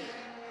Davey.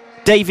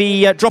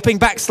 Davey dropping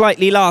back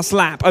slightly last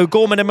lap.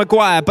 O'Gorman and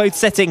Maguire both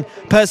setting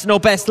personal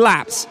best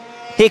laps.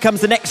 Here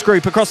comes the next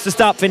group across the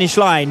start-finish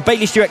line.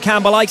 Bailey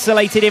Stewart-Campbell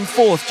isolated in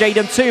fourth.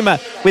 Jayden Toomer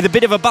with a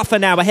bit of a buffer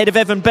now ahead of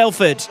Evan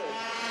Belford.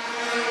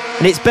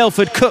 And it's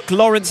Belford, Cook,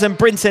 Lawrence and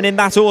Brinton in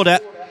that order.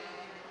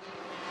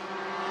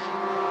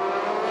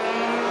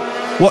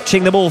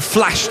 Watching them all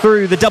flash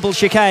through the double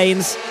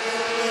chicanes.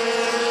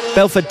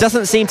 Belford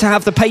doesn't seem to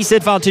have the pace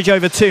advantage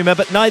over Toomer,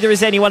 but neither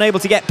is anyone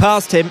able to get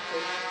past him.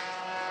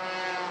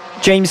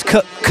 James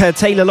Cook,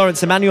 Taylor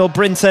Lawrence, Emmanuel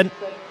Brinton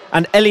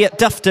and Elliot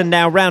Dufton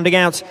now rounding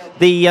out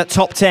the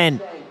top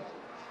 10.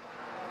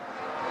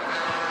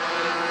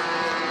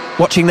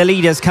 Watching the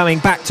leaders coming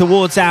back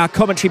towards our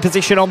commentary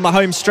position on the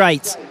home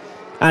straight.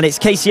 And it's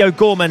Casey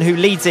O'Gorman who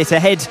leads it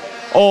ahead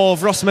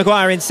of Ross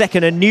Maguire in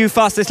second. A new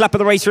fastest lap of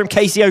the race from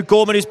Casey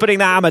O'Gorman, who's putting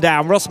the hammer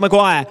down. Ross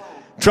Maguire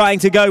trying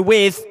to go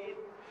with,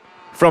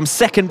 from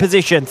second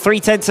position,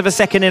 0.3 of a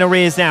second in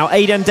arrears now.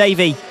 Aidan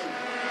Davey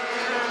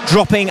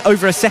dropping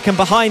over a second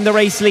behind the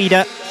race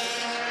leader.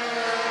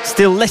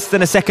 Still less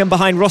than a second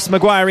behind Ross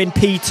Maguire in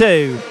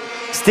P2.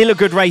 Still a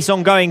good race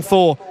ongoing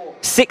for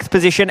sixth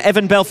position.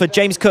 Evan Belford,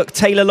 James Cook,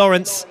 Taylor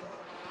Lawrence,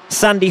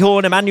 Sandy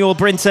Horn, Emmanuel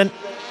Brinton,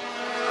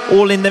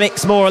 all in the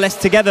mix more or less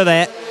together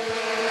there.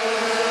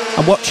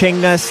 I'm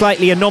watching a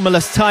slightly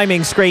anomalous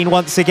timing screen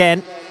once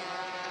again,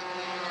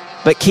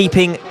 but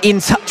keeping in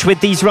touch with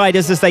these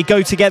riders as they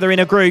go together in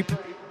a group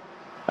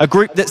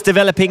that's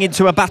developing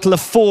into a battle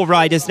of four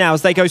riders now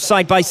as they go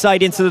side by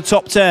side into the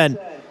top turn.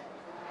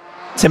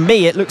 To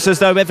me, it looks as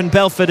though Evan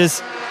Belford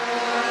has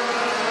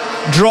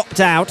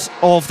dropped out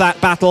of that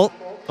battle,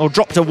 or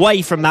dropped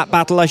away from that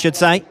battle, I should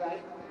say.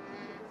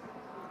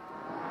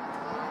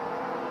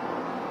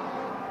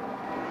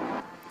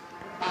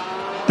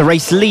 The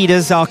race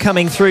leaders are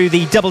coming through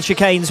the double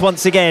chicanes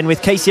once again,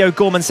 with Casey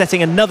O'Gorman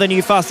setting another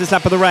new fastest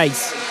lap of the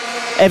race.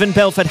 Evan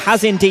Belford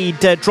has indeed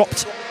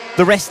dropped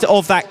the rest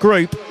of that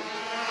group.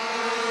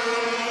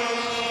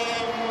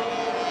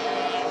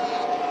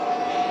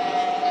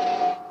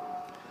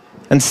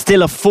 And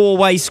still a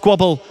four-way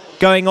squabble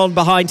going on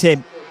behind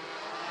him.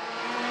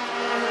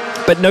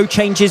 But no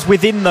changes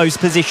within those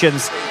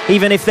positions,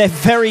 even if they're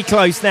very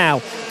close now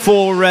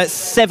for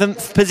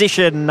seventh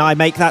position. I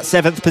make that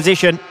seventh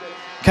position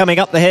coming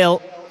up the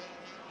hill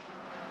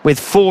with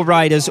four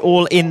riders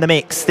all in the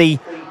mix. The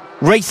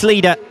race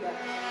leader,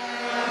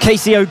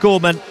 Casey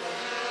O'Gorman,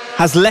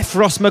 has left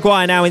Ross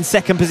Maguire now in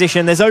second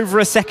position. There's over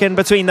a second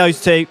between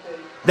those two.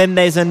 Then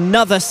there's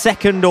another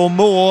second or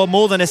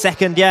more than a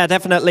second, yeah,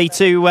 definitely,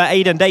 to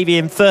Aidan Davey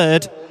in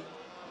third.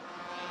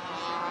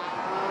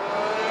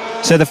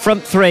 So the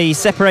front three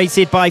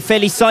separated by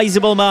fairly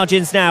sizable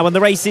margins now, and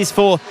the race is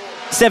for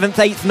 7th,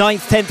 8th,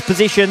 9th, 10th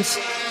positions.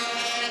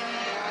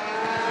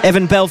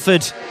 Evan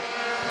Belford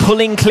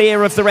pulling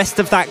clear of the rest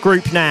of that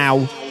group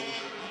now.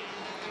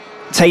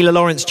 Taylor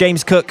Lawrence,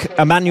 James Cook,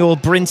 Emmanuel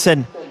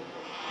Brinton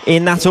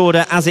in that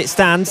order as it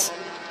stands,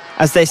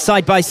 as they're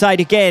side by side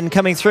again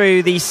coming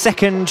through the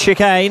second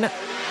chicane.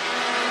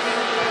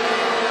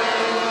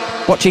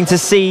 Watching to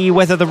see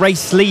whether the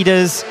race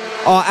leaders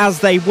are as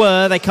they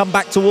were. They come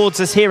back towards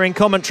us here in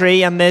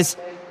commentary, and there's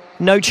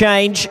no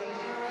change.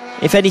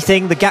 If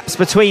anything, the gaps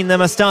between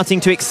them are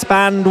starting to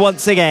expand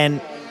once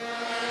again.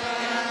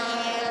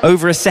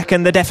 Over a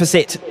second the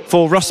deficit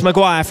for Ross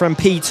Maguire from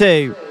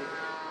P2.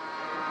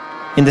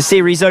 In the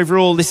series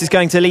overall, this is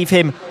going to leave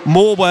him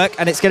more work,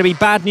 and it's going to be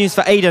bad news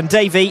for Aidan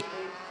Davey.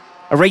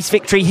 A race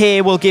victory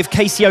here will give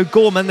Casey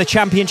O'Gorman the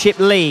championship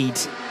lead.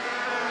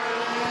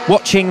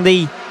 Watching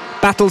the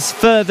battles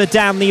further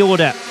down the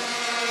order.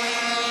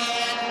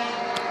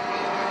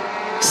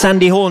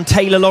 Sandy Horn,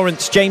 Taylor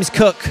Lawrence, James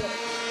Cook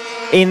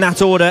in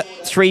that order.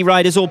 Three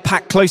riders all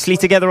packed closely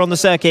together on the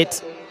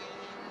circuit.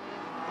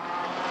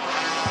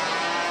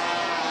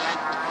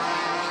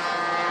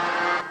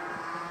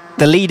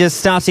 The leaders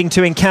starting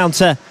to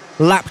encounter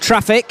lap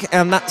traffic,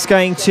 and that's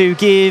going to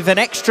give an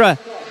extra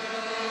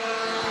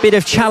bit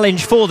of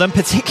challenge for them,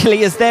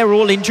 particularly as they're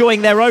all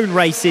enjoying their own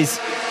races.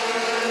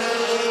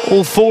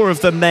 All four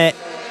of them there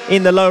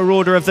in the lower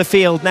order of the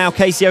field. Now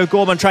Casey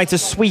O'Gorman trying to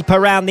sweep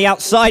around the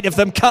outside of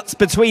them, cuts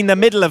between the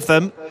middle of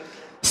them.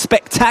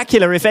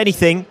 Spectacular, if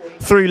anything,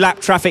 through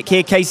lap traffic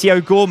here, Casey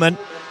O'Gorman.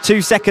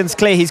 2 seconds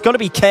clear. He's got to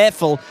be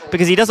careful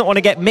because he doesn't want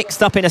to get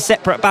mixed up in a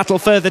separate battle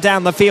further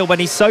down the field when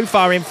he's so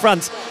far in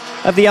front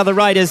of the other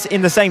riders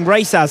in the same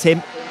race as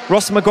him.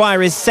 Ross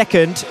Maguire is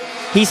second.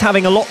 He's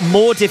having a lot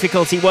more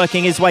difficulty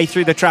working his way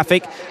through the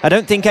traffic. I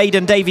don't think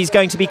Aidan Davey's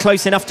going to be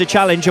close enough to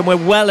challenge, and we're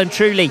well and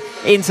truly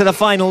into the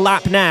final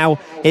lap now.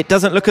 It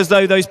doesn't look as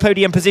though those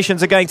podium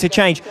positions are going to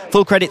change.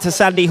 Full credit to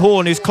Sandy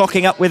Horn, who's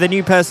clocking up with a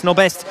new personal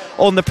best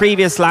on the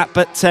previous lap,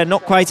 but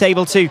not quite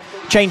able to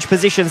change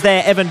positions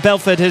there. Evan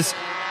Belford has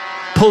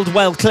pulled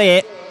well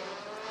clear.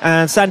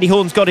 And Sandy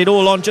Horn's got it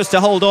all on just to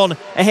hold on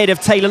ahead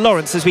of Taylor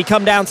Lawrence as we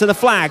come down to the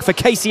flag for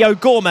Casey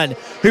O'Gorman,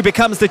 who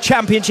becomes the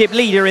championship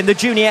leader in the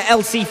junior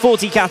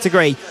LC40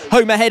 category,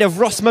 home ahead of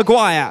Ross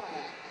Maguire.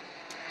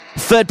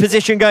 Third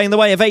position going the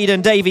way of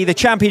Aidan Davey, the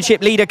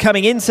championship leader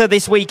coming into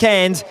this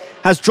weekend,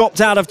 has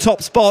dropped out of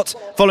top spot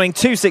following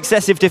 2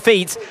 successive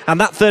defeats, and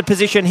that third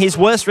position his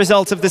worst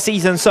result of the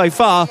season so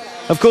far.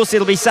 Of course,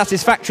 it'll be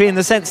satisfactory in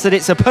the sense that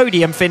it's a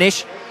podium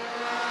finish,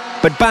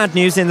 but bad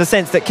news in the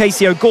sense that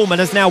Casey O'Gorman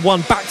has now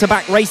won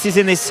back-to-back races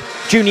in this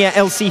junior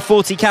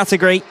LC40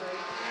 category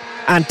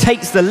and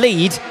takes the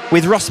lead,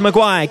 with Ross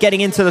Maguire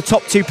getting into the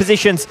top 2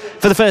 positions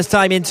for the first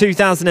time in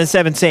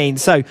 2017.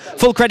 So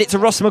full credit to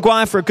Ross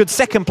Maguire for a good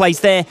second place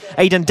there.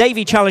 Aidan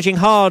Davey challenging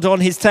hard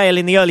on his tail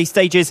in the early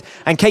stages,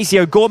 and Casey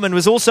O'Gorman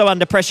was also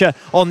under pressure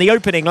on the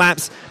opening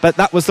laps, but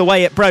that was the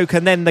way it broke,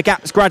 and then the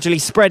gaps gradually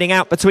spreading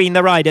out between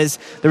the riders.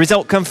 The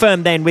result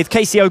confirmed then, with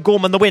Casey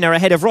O'Gorman the winner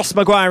ahead of Ross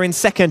Maguire in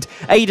second.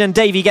 Aidan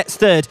Davey gets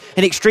third.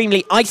 An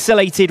extremely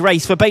isolated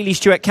race for Bailey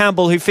Stewart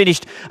Campbell, who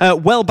finished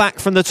well back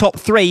from the top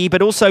 3,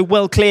 but also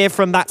well clear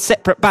from that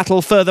separate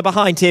battle further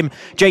behind him.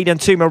 Jaden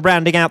Toomer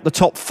rounding out the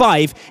top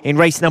 5 in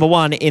race number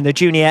 1 in the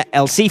junior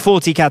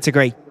LC40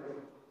 category.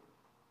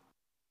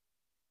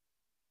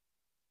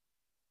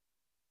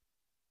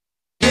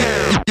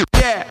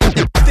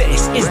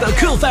 This is the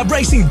Cool Fab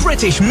Racing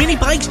British Mini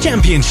Bikes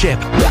Championship,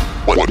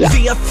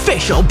 the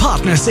official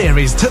partner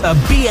series to the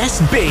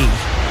BSB.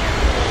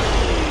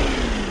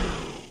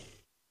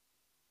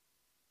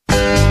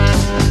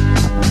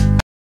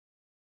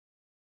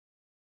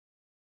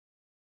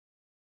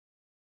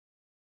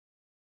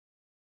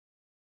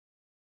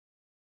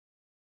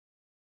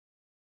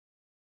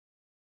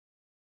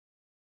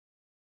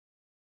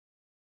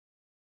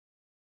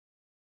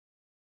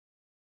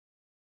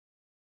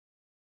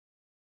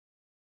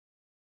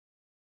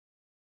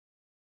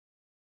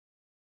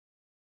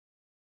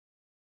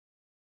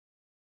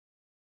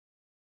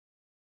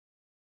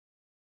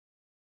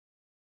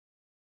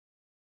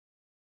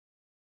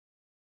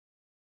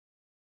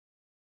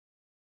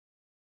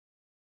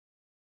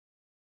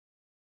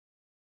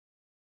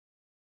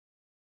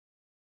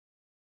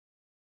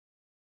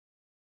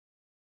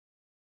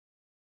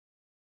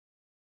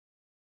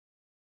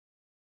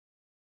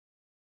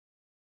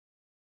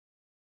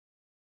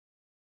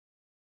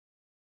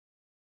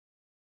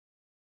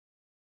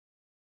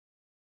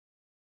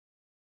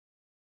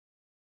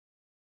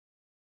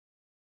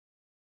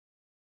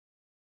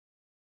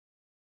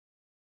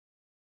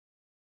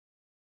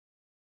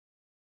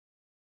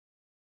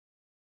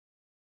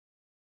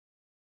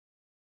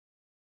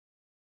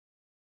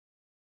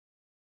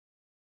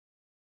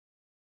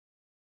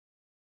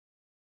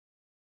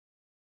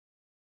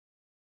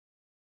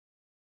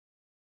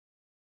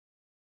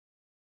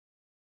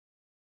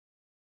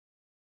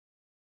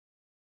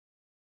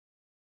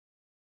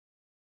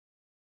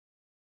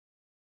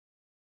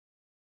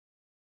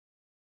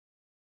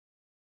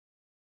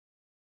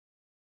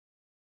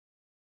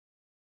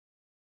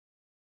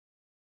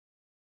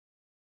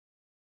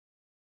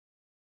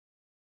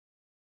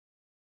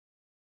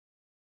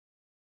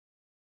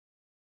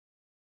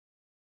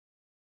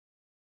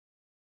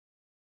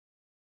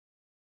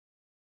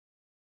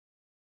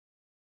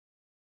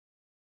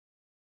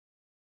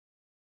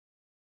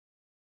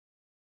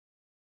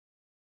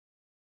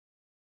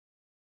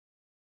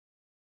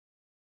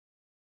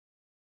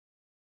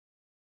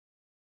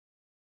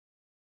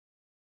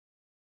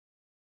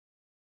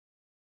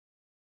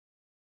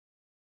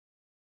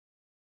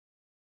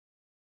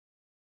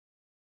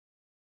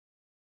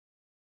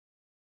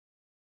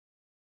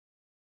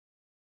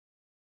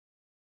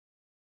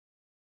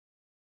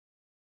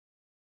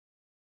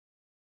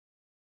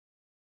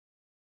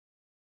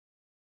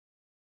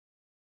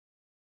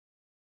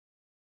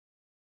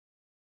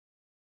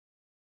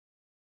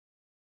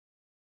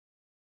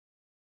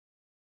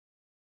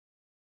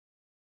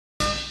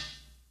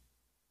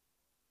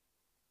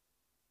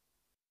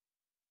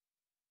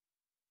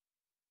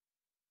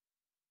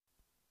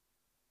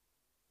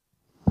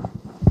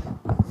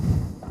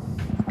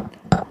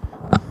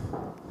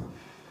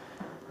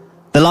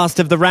 The last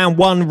of the round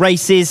 1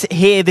 races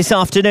here this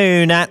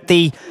afternoon at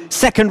the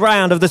second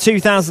round of the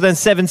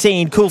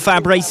 2017 Cool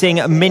Fab Racing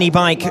Mini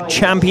Bike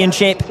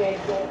Championship.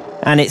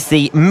 And it's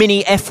the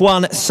Mini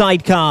F1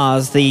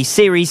 Sidecars, the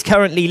series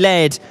currently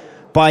led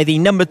by the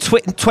number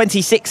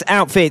 26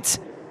 outfit,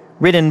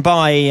 ridden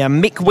by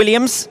Mick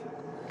Williams.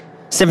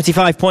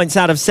 75 points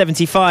out of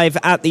 75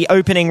 at the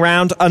opening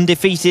round,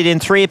 undefeated in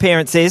 3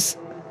 appearances.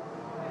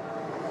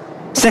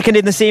 Second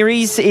in the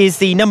series is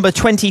the number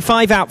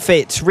 25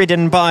 outfit,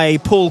 ridden by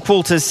Paul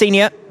Qualters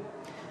Sr.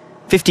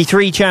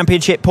 53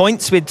 championship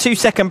points with 2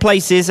 second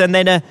places and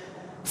then a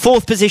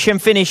 4th position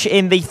finish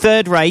in the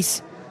third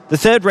race. The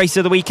third race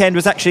of the weekend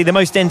was actually the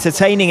most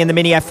entertaining in the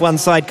Mini F1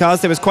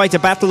 sidecars. There was quite a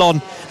battle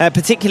on,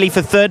 particularly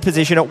for third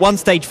position, at one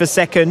stage for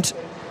second.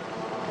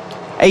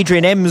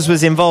 Adrian Ems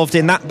was involved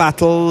in that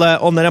battle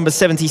on the number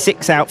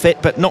 76 outfit,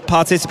 but not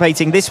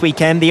participating this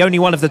weekend. The only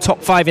one of the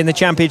top 5 in the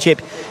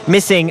championship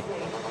missing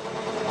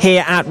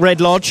here at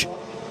Red Lodge.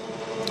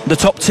 The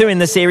top two in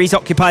the series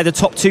occupy the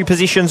top two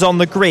positions on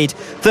the grid.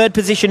 Third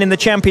position in the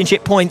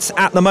championship points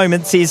at the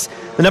moment is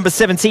the number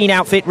 17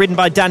 outfit ridden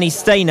by Danny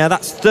Stainer.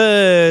 That's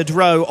third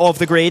row of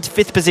the grid.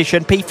 Fifth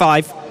position,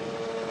 P5.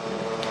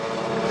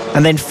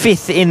 And then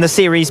fifth in the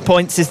series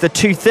points is the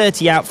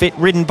 230 outfit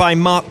ridden by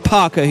Mark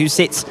Parker, who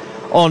sits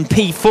on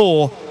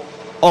P4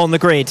 on the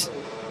grid.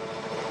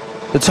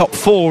 The top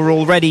four are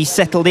already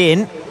settled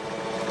in,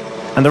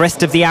 and the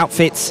rest of the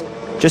outfits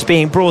just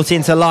being brought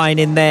into line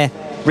in their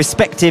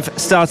respective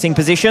starting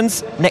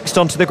positions. Next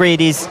onto the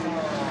grid is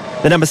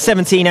the number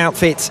 17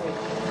 outfit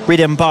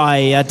ridden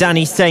by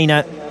Danny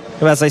Stainer,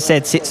 who, as I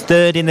said, sits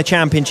third in the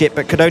championship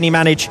but could only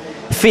manage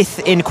fifth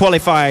in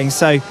qualifying,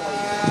 so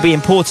it'll be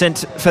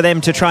important for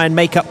them to try and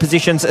make up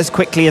positions as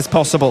quickly as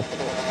possible.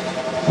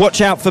 Watch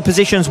out for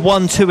positions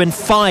 1, 2 and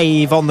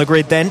 5 on the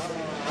grid then,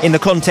 in the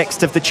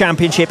context of the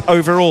championship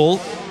overall.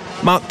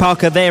 Mark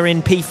Parker there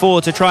in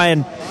P4 to try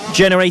and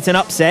generate an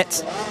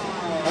upset.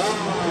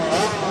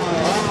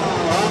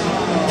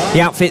 The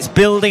outfit's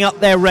building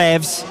up their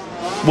revs.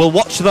 We'll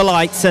watch the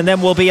lights and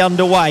then we'll be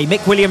underway.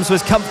 Mick Williams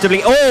was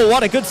comfortably... Oh,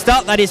 what a good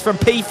start that is from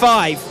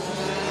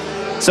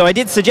P5. So I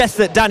did suggest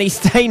that Danny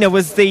Stainer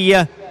was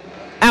the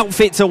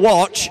outfit to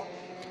watch.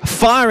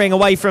 Firing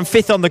away from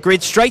fifth on the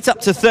grid, straight up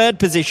to third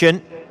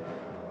position.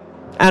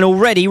 And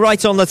already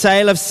right on the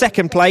tail of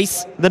second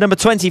place, the number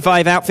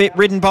 25 outfit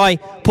ridden by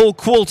Paul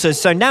Qualters.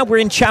 So now we're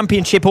in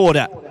championship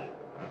order.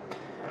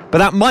 But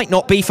that might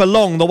not be for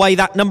long, the way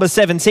that number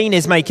 17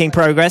 is making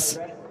progress.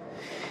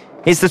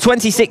 It's the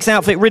 26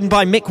 outfit ridden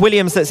by Mick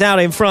Williams that's out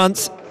in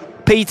front.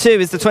 P2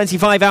 is the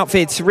 25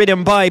 outfit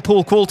ridden by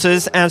Paul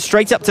Qualters, and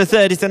straight up to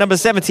third is the number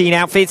 17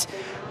 outfit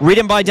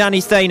ridden by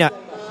Danny Stainer.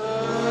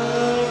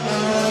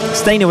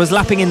 Stainer was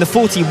lapping in the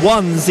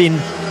 41s in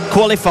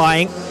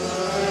qualifying,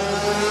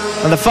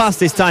 and the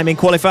fastest time in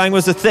qualifying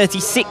was a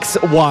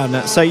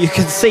 36.1, so you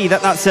can see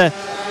that that's a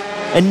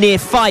near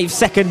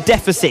 5-second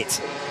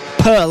deficit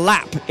per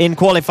lap in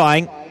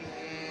qualifying.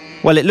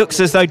 Well, it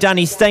looks as though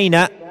Danny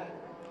Stainer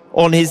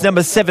on his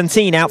number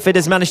 17 outfit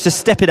has managed to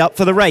step it up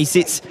for the race.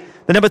 It's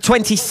the number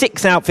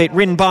 26 outfit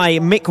ridden by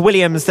Mick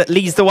Williams that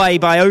leads the way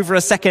by over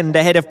a second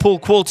ahead of Paul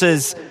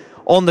Qualters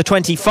on the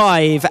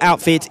 25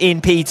 outfit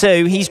in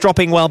P2. He's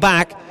dropping well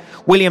back.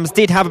 Williams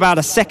did have about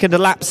a second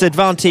elapsed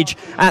advantage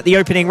at the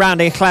opening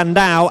round in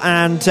Llandau,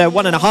 and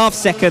 1.5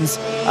 seconds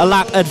a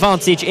lap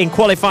advantage in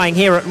qualifying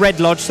here at Red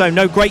Lodge, so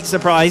no great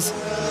surprise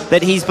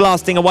that he's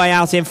blasting away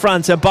out in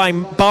front.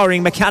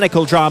 Barring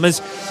mechanical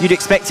dramas, you'd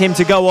expect him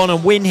to go on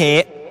and win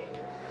here.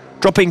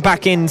 Dropping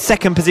back in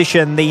second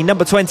position, the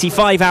number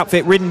 25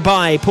 outfit ridden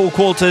by Paul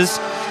Qualters,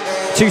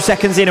 2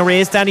 seconds in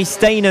arrears. Danny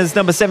Stainer's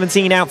number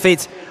 17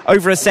 outfit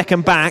over a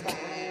second back.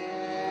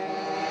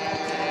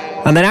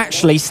 And then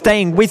actually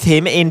staying with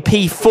him in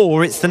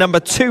P4, it's the number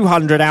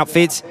 200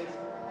 outfit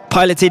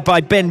piloted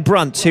by Ben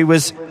Brunt, who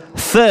was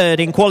third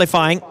in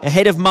qualifying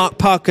ahead of Mark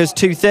Parker's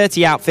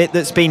 230 outfit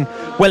that's been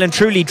well and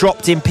truly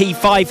dropped in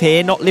P5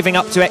 here, not living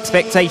up to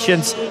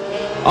expectations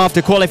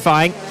after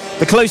qualifying.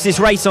 The closest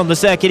race on the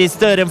circuit is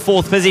third and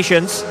fourth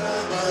positions.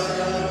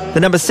 The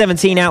number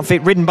 17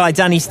 outfit ridden by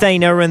Danny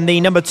Stainer and the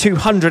number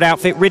 200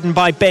 outfit ridden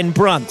by Ben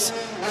Brunt.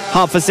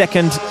 Half a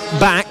second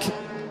back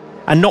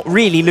and not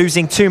really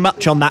losing too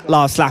much on that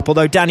last lap,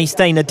 although Danny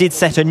Stainer did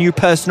set a new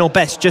personal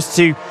best just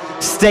to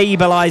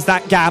stabilise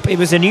that gap. It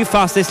was a new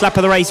fastest lap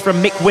of the race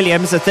from Mick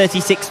Williams, a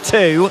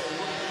 36.2.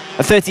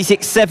 A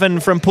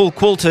 36.7 from Paul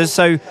Qualters,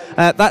 so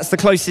that's the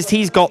closest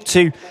he's got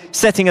to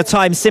setting a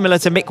time similar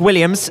to Mick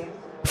Williams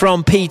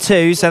from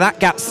P2, so that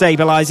gap's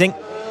stabilising.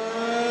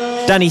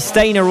 Danny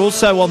Stainer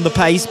also on the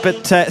pace,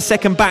 but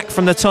second back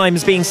from the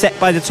times being set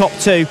by the top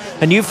two.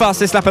 A new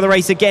fastest lap of the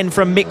race again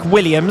from Mick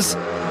Williams.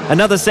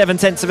 Another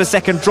 0.7 of a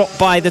second drop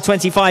by the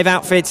 25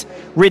 outfit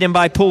ridden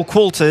by Paul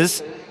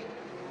Qualters.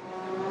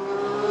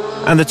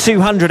 And the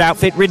 200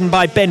 outfit ridden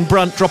by Ben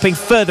Brunt dropping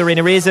further in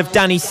arrears of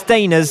Danny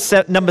Stainer's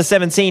number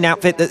 17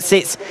 outfit that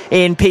sits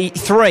in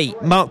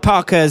P3. Mark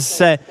Parker's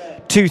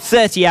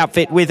 230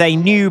 outfit with a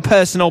new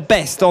personal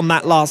best on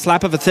that last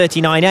lap of a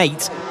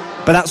 39.8,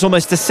 but that's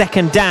almost a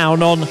second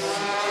down on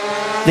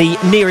the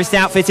nearest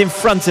outfit in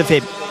front of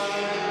him.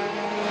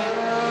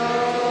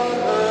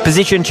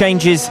 Position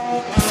changes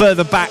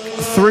further back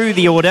through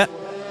the order.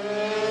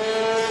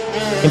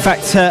 In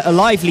fact, a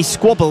lively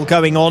squabble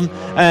going on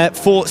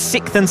for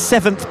 6th and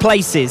 7th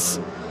places.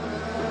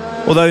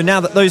 Although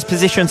now that those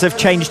positions have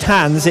changed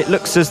hands, it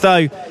looks as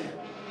though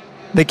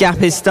the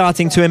gap is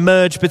starting to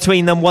emerge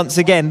between them once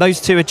again.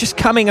 Those two are just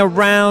coming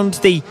around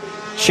the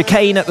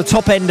chicane at the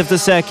top end of the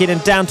circuit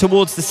and down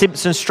towards the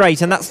Simpson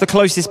Straight, and that's the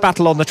closest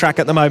battle on the track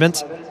at the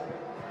moment.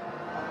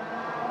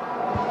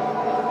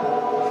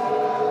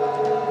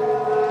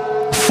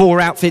 Four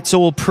outfits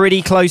all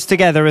pretty close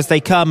together as they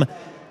come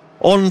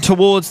on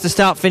towards the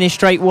start-finish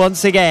straight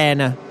once again.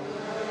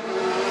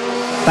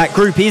 That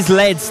group is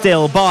led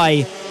still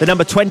by the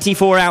number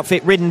 24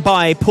 outfit ridden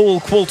by Paul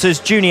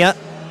Qualters Jr.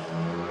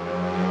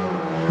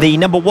 The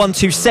number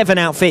 127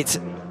 outfit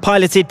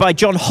piloted by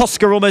John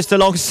Hosker almost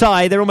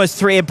alongside. They're almost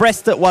three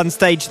abreast at one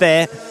stage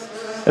there.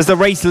 as the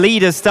race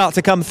leaders start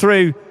to come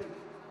through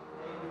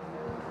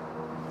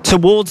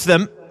towards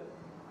them,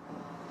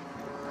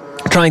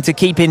 trying to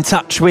keep in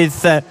touch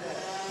with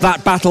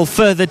that battle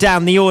further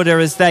down the order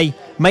as they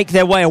make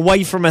their way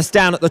away from us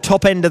down at the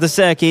top end of the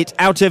circuit,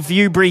 out of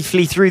view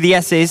briefly through the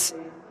S's,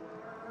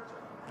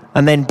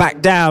 and then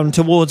back down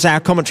towards our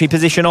commentary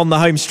position on the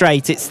home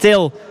straight. It's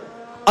still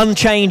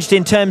unchanged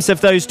in terms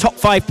of those top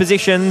 5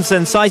 positions,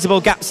 and sizable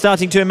gaps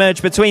starting to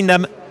emerge between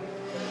them.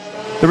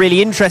 The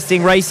really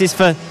interesting race is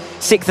for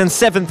 6th and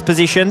 7th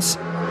positions.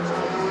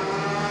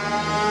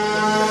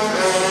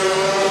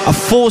 A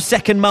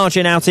 4-second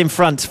margin out in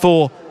front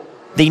for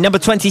the number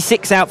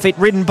 26 outfit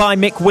ridden by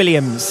Mick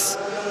Williams.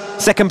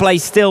 Second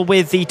place still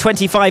with the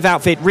 25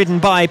 outfit ridden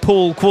by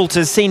Paul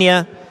Qualters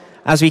Sr.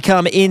 as we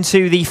come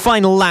into the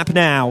final lap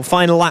now.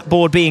 Final lap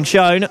board being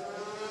shown.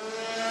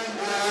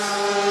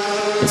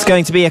 It's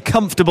going to be a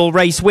comfortable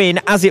race win,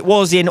 as it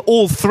was in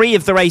all 3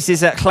 of the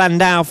races at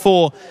Llandau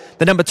for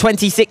the number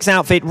 26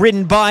 outfit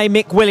ridden by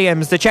Mick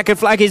Williams. The checkered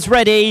flag is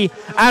ready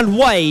and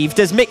waved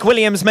as Mick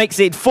Williams makes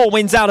it 4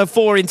 wins out of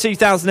 4 in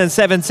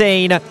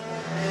 2017.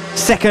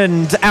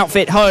 Second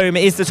outfit home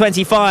is the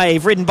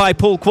 25 ridden by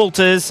Paul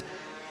Qualters,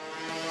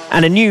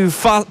 and a new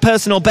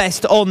personal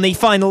best on the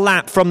final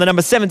lap from the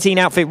number 17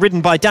 outfit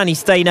ridden by Danny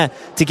Stainer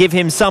to give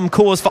him some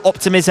cause for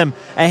optimism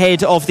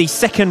ahead of the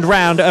second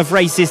round of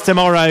races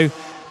tomorrow.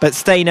 But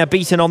Stainer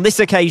beaten on this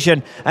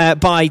occasion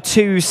by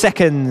 2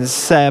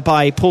 seconds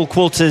by Paul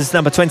Qualters'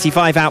 number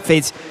 25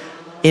 outfit,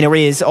 in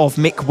arrears of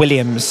Mick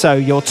Williams. So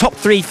your top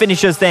 3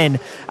 finishers then,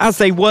 as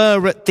they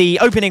were at the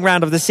opening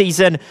round of the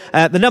season.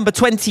 The number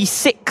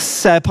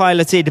 26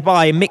 piloted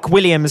by Mick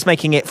Williams,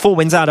 making it 4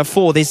 wins out of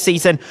 4 this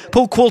season.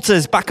 Paul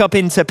Qualters back up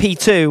into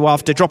P2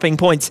 after dropping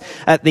points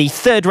at the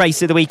 3rd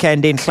race of the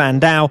weekend in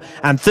Llandau,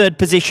 and 3rd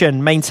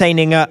position,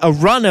 maintaining a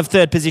run of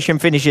 3rd position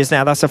finishes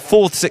now. That's a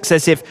 4th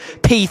successive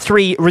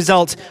P3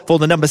 result for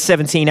the number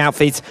 17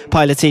 outfit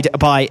piloted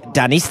by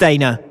Danny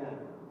Stainer.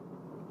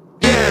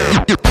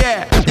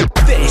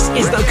 This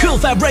is the Cool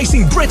Fab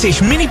Racing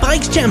British Mini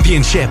Bikes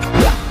Championship,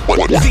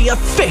 the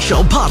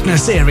official partner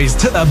series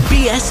to the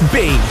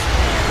BSB.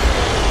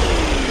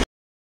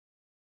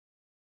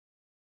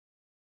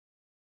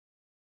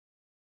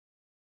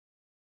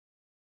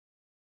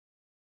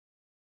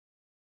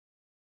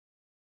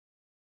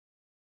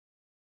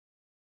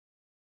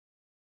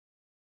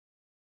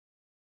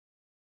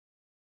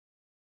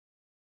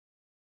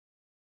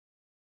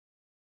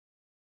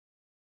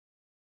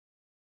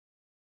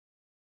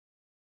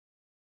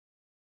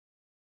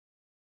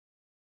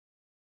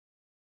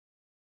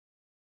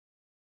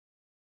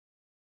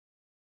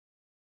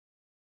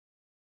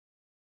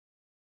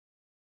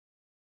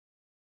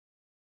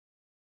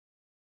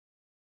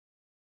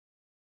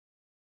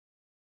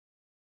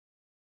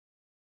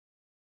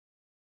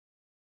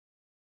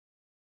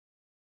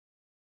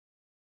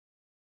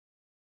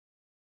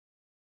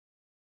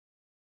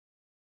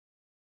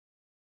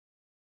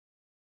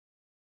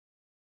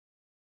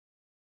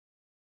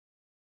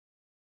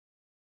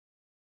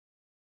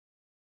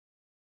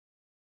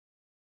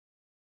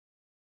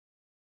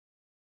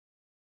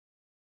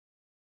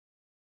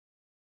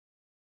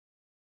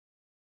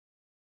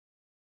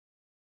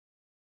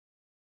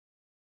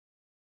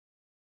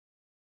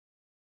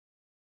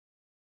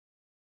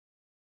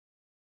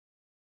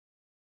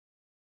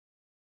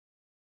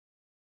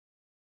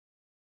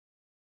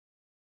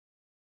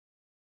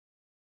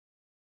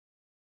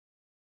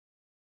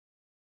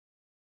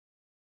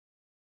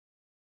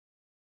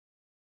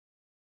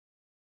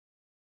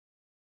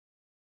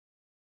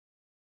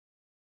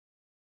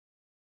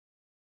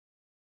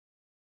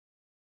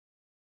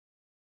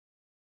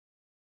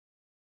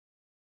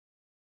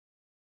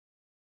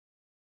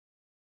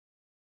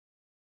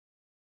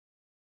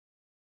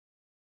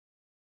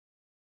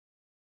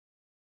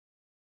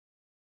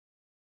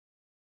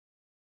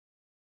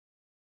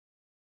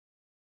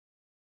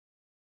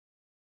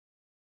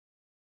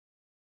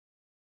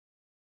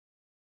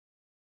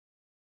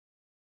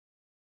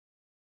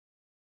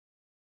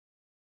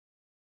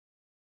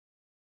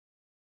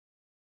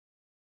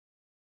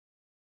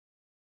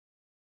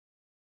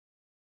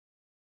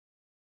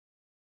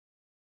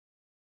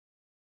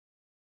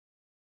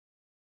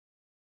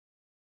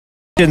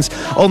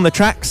 On the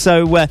track,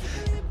 so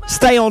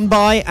stay on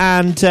by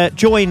and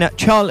join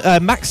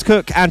Max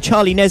Cook and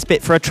Charlie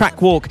Nesbitt for a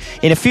track walk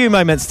in a few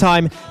moments'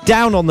 time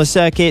down on the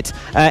circuit.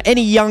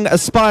 Any young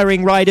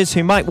aspiring riders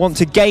who might want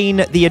to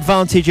gain the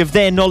advantage of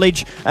their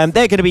knowledge,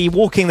 they're going to be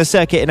walking the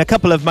circuit in a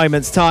couple of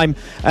moments' time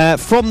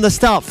from the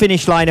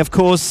start-finish line, of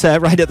course,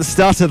 right at the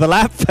start of the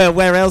lap.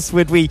 Where else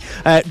would we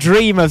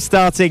dream of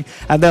starting?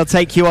 And they'll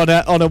take you on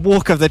a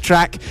walk of the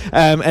track,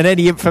 and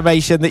any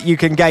information that you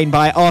can gain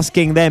by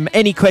asking them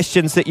any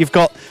questions that you've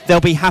got,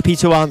 they'll be happy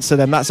to answer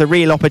them. That's a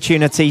real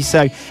opportunity.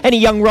 So any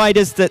young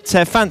riders that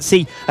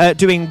fancy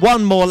doing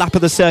one more lap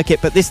of the circuit,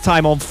 but this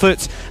time on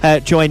foot,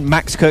 join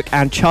Max Cook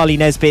and Charlie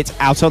Nesbitt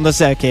out on the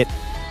circuit.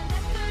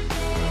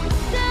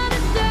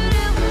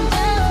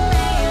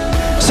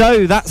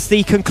 So that's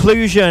the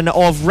conclusion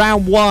of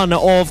round one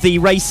of the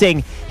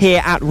racing here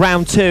at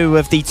round two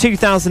of the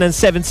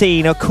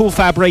 2017 Cool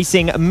Fab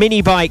Racing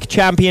Mini Bike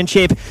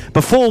Championship.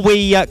 Before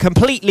we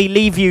completely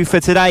leave you for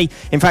today,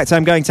 in fact,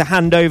 I'm going to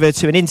hand over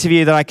to an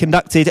interview that I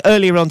conducted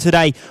earlier on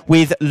today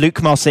with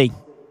Luke Mossey.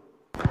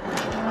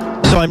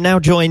 So I'm now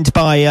joined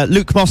by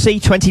Luke Mossey,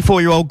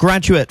 24-year-old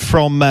graduate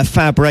from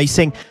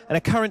FAB-Racing and a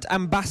current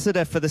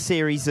ambassador for the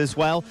series as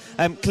well.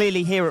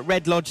 Clearly here at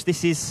Red Lodge,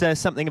 this is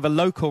something of a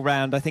local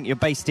round. I think you're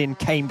based in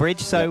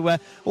Cambridge, so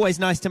always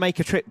nice to make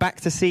a trip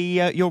back to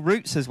see your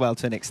roots as well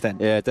to an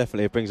extent. Yeah,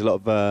 definitely. It brings a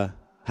lot of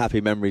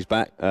happy memories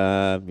back.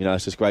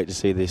 It's just great to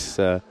see this,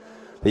 the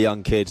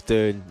young kids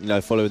doing,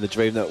 following the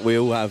dream that we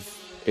all have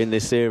in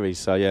this series.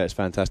 So yeah, it's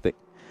fantastic.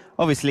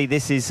 Obviously,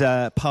 this is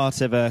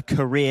part of a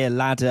career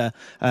ladder,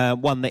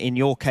 one that in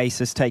your case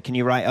has taken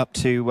you right up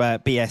to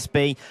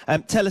BSB.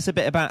 Tell us a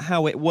bit about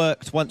how it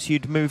worked once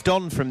you'd moved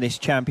on from this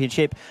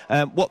championship,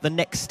 what the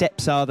next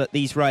steps are that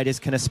these riders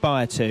can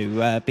aspire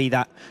to, be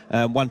that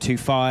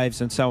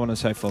 125s and so on and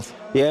so forth.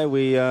 Yeah,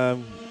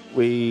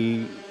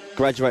 we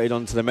graduated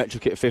onto the Metro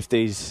Kit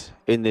 50s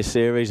in this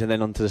series and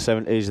then onto the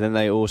 70s, and then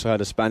they also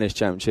had a Spanish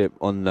championship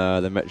on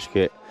the Metro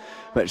Kit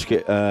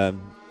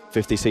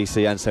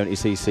 50cc and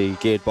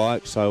 70cc geared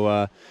bike.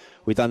 So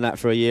we done that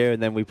for a year,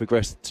 and then we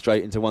progressed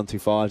straight into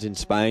 125s in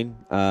Spain.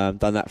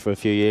 Done that for a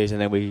few years, and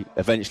then we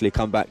eventually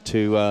come back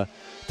to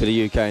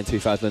the UK in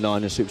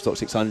 2009 in Superstock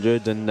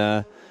 600, and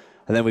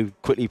then we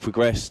quickly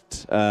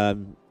progressed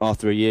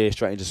after a year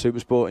straight into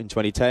Supersport in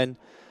 2010.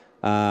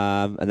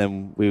 And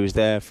then we was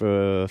there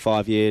for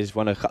 5 years,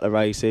 won a couple of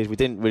races. We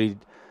didn't really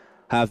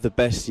have the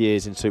best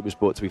years in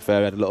Supersport, to be fair.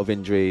 We had a lot of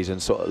injuries and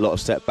a lot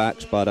of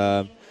setbacks,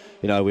 but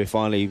we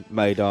finally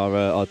made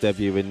our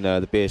debut in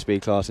the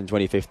BSB class in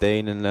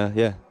 2015,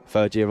 and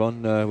third year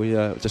on, we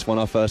just won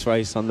our first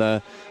race on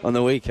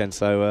the weekend.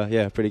 So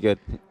pretty good.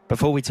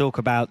 Before we talk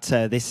about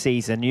this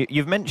season,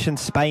 you've mentioned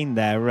Spain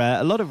there.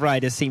 A lot of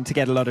riders seem to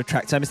get a lot of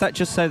track time. Is that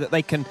just so that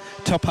they can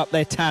top up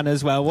their tan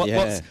as well?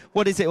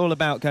 What is it all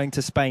about going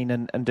to Spain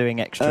and doing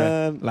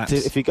extra laps?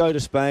 If you go to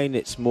Spain,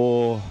 it's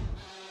more.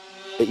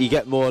 You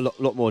get a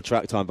lot more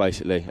track time,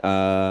 basically.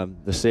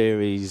 The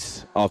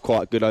series are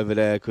quite good over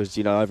there because,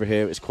 over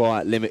here it's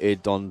quite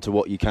limited on to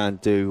what you can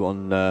do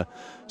on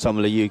some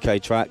of the UK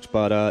tracks.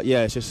 But,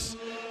 it's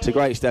a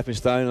great stepping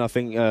stone. And I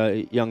think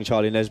young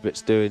Charlie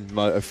Nesbitt's doing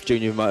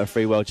Junior Motor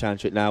 3 World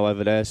Championship now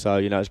over there. So,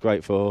 it's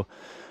great for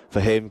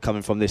him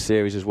coming from this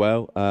series as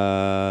well.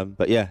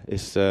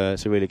 It's a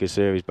really good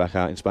series back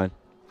out in Spain.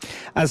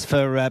 As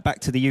for back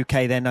to the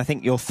UK then, I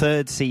think your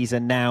third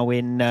season now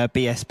in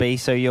BSB,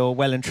 so you're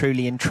well and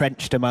truly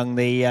entrenched among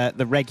the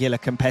regular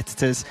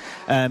competitors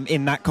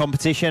in that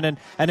competition. And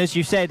as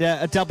you said,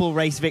 a double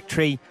race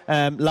victory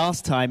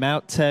last time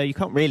out. You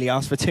can't really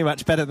ask for too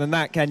much better than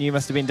that, can you? You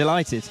must have been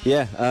delighted.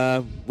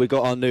 Yeah, we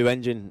got our new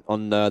engine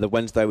on the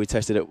Wednesday. We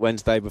tested it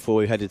Wednesday before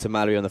we headed to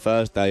Mallory on the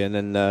Thursday, and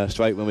then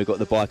straight when we got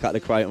the bike out of the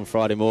crate on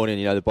Friday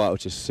morning, the bike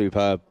was just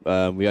superb.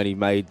 We only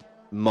made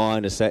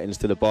minor settings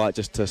to the bike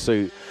just to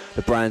suit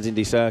the Brands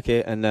Indy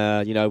circuit, and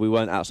we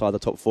weren't outside the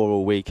top four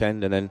all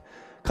weekend, and then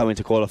coming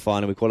to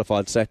qualifying, and we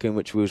qualified second,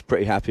 which we was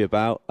pretty happy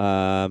about.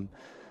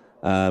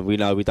 We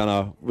done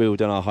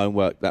our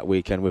homework that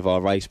weekend with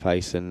our race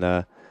pace,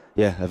 and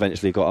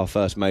eventually got our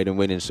first maiden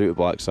win in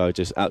Superbike, so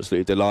just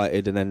absolutely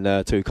delighted, and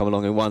then two come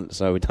along in one,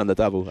 so we done the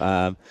double.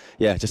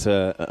 Just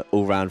a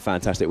all-round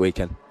fantastic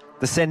weekend.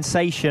 The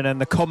sensation and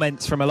the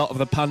comments from a lot of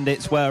the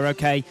pundits were,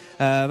 OK,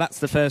 that's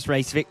the first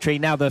race victory.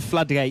 Now the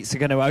floodgates are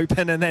going to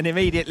open, and then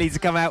immediately to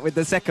come out with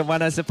the second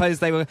one. I suppose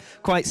they were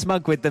quite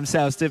smug with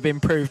themselves to have been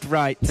proved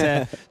right.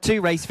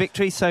 Two race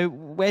victories, so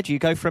where do you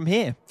go from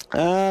here?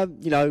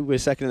 We're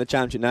second in the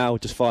championship now,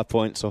 just 5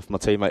 points off my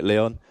teammate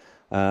Leon.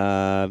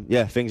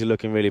 Things are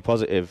looking really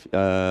positive.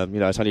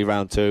 It's only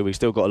round two. We've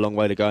still got a long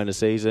way to go in the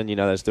season.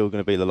 There's still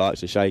going to be the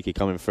likes of Shaky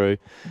coming through,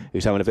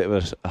 who's having a bit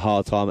of a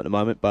hard time at the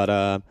moment,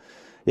 but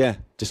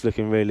just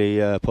looking really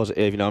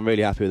positive. I'm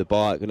really happy with the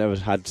bike. I've never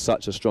had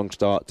such a strong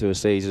start to a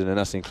season, and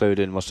that's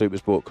including my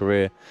Supersport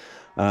career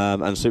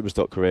and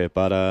Superstock career.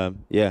 But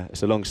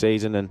it's a long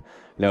season, and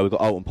we've got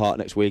Alton Park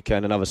next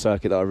weekend, another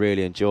circuit that I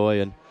really enjoy,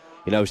 and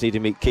we just need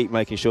to keep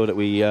making sure that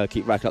we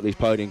keep racking up these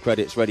podium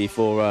credits ready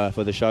for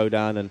the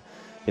showdown. And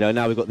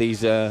now we've got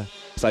these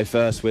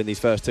these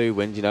first two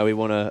wins. We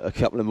want a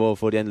couple of more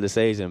for the end of the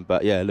season.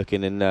 But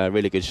looking in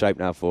really good shape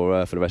now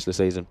for the rest of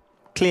the season.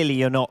 Clearly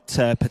you're not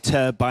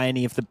perturbed by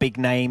any of the big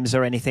names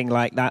or anything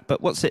like that,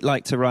 but what's it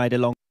like to ride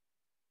along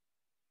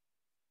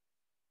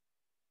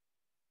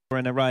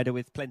and a rider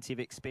with plenty of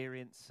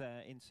experience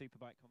in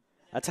Superbike?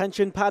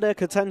 Attention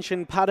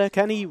paddock.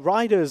 Any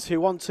riders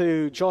who want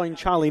to join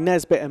Charlie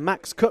Nesbitt and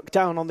Max Cook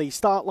down on the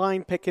start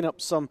line, picking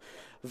up some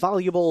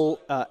valuable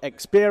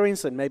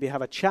experience and maybe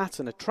have a chat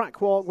and a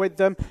track walk with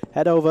them,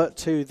 head over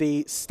to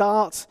the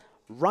start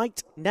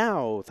right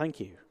now. Thank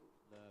you.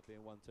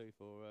 Being 1-2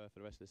 for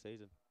the rest of the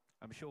season.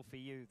 I'm sure for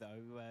you,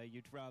 though,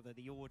 you'd rather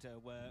the order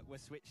were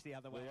switched the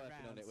other way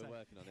around. We're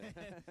working on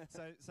it.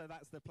 So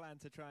that's the plan,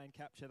 to try and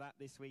capture that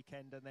this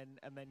weekend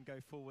and then go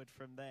forward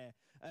from there.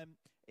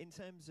 In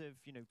terms of,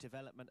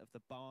 development of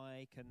the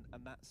bike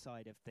and that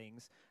side of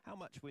things, how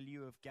much will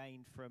you have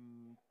gained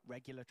from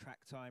regular track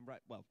time,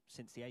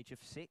 since the age of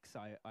 6,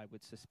 I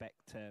would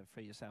suspect,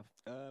 for yourself?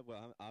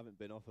 Well, I haven't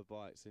been off a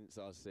bike since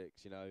I was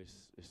 6.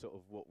 It's sort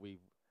of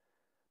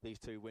these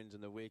 2 wins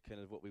on the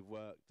weekend of what we've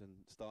worked, and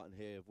starting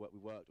here of what we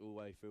worked all the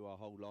way through our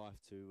whole life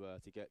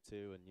to get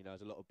to. And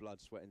there's a lot of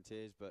blood, sweat and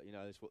tears, but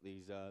it's what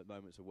these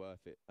moments are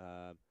worth it.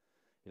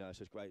 It's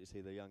just great to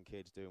see the young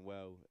kids doing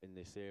well in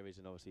this series,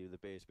 and obviously the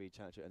BSB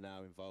Championship are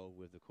now involved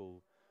with the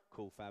cool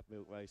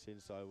FAB-Racing.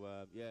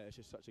 So it's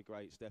just such a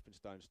great stepping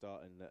stone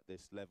starting at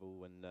this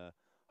level, and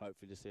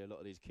hopefully to see a lot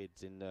of these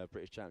kids in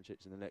British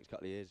Championships in the next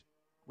couple of years.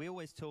 We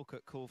always talk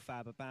at Cool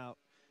Fab about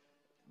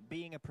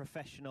being a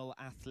professional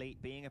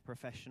athlete, being a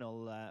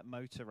professional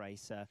motor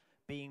racer,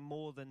 being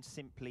more than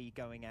simply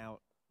going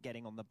out,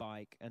 getting on the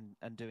bike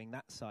and doing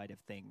that side of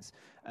things.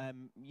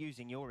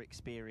 Using your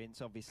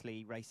experience,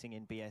 obviously, racing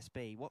in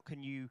BSB, what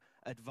can you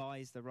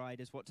advise the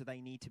riders? What do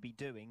they need to be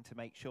doing to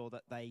make sure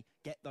that they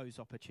get those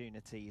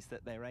opportunities,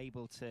 that they're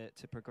able to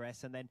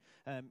progress? And then,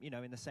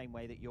 in the same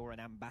way that you're an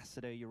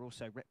ambassador, you're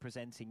also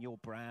representing your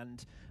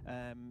brand.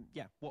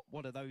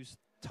 What are those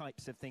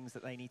types of things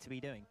that they need to be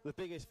doing? The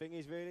biggest thing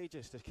is really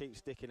just to keep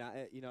sticking at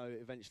it.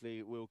 Eventually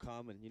it will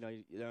come, and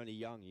you're only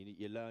young,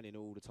 you're learning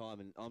all the time,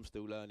 and I'm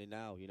still learning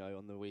now.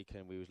 On the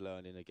weekend we was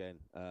learning again.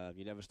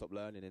 You never stop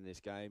learning in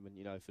this game,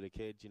 and for the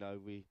kids,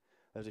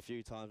 there's a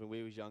few times when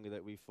we was younger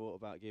that we thought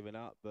about giving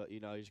up, but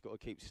you've just got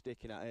to keep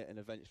sticking at it, and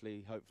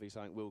eventually hopefully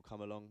something will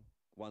come along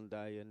one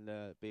day and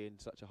be in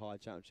such a high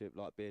championship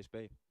like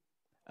BSB.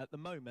 At the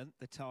moment,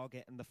 the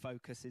target and the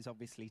focus is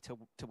obviously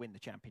to win the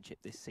championship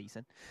this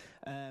season.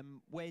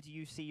 Where do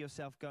you see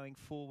yourself going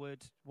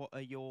forward? What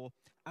are your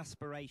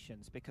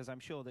aspirations? Because I'm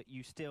sure that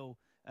you still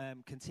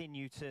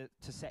continue to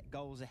set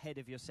goals ahead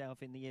of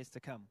yourself in the years to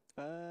come.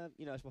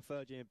 It's my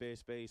 3rd year in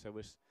BSB, so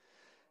we're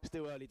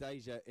still early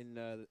days yet in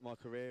my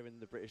career in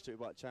the British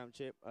Superbike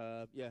Championship.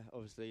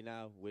 Obviously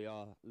now we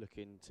are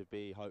looking to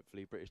be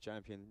hopefully British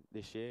champion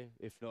this year.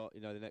 If not,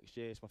 the next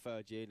year. It's my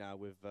 3rd year now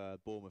with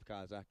Bournemouth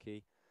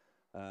Kawasaki.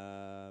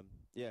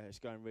 It's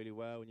going really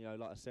well, and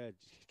like I said,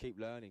 just keep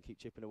learning, keep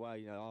chipping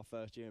away. Our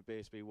first year in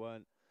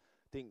BSB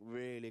didn't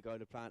really go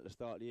to plan at the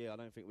start of the year. I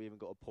don't think we even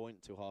got a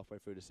point till halfway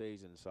through the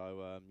season,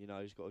 so you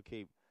just got to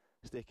keep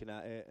sticking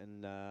at it,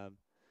 and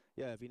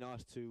it'd be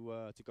nice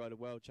to go to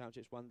World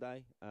Championships one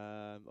day.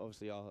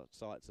 Obviously our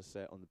sights are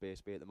set on the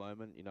BSB at the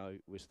moment.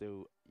 We're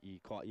still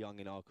quite young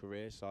in our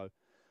career, so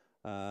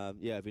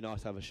it'd be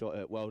nice to have a shot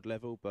at world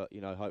level, but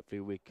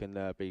hopefully we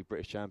can be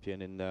British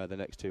champion in the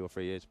next 2 or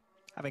 3 years.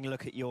 Having a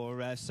look at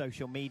your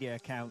social media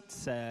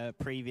accounts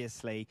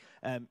previously,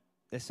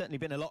 there's certainly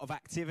been a lot of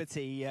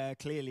activity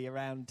clearly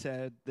around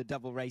the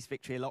double race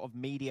victory, a lot of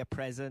media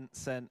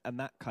presence and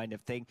that kind of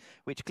thing,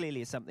 which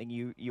clearly is something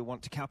you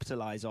want to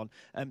capitalise on.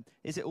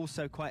 Is it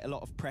also quite a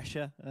lot of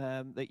pressure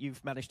that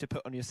you've managed to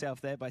put on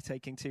yourself there by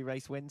taking 2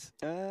 race wins?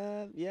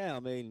 I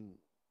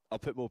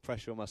put more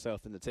pressure on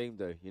myself than the team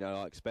do.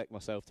 I expect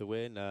myself to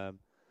win. I'm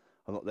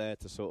not there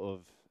to sort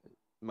of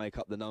make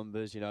up the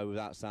numbers,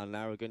 without sounding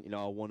arrogant.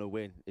 I want to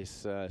win.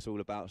 It's all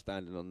about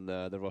standing on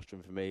the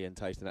rostrum for me and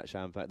tasting that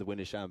champagne, the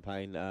winner's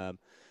champagne.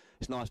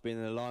 It's nice being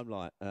in the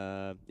limelight.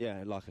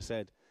 Like I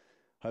said,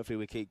 hopefully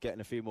we keep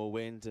getting a few more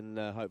wins, and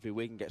hopefully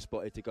we can get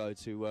spotted to go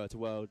to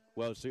World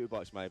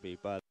Superbikes maybe.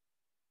 But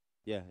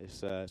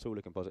it's all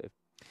looking positive.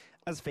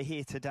 As for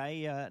here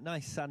today,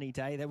 nice sunny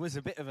day. There was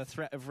a bit of a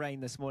threat of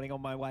rain this morning.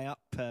 On my way up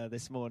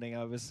this morning,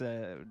 I was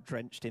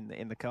drenched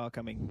in the car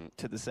coming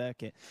to the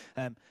circuit.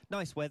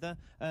 Nice weather.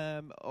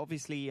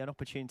 Obviously an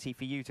opportunity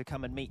for you to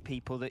come and meet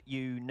people that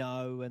you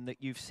know and that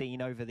you've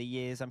seen over the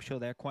years. I'm sure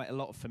there are quite a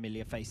lot of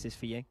familiar faces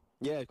for you.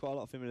 Yeah, quite a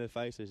lot of familiar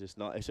faces. It's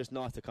just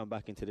nice to come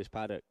back into this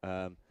paddock.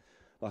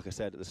 Like I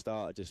said at the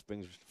start, it just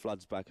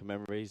floods back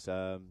memories.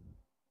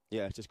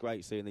 It's just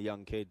great seeing the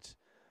young kids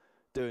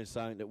doing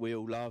something that we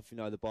all love,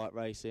 the bike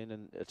racing,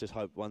 and I just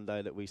hope one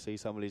day that we see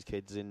some of these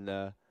kids in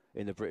the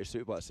British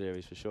Superbike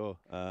series for sure.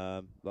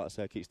 Like I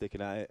said, keep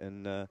sticking at it,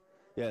 and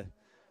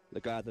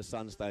glad the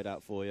sun stayed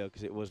out for you,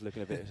 because it was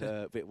looking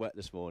a bit wet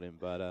this morning,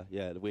 but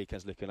the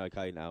weekend's looking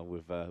okay now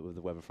with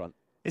the weather front.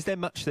 Is there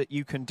much that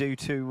you can do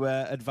to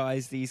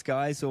advise these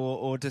guys,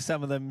 or do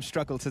some of them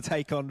struggle to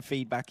take on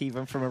feedback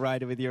even from a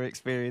rider with your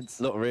experience?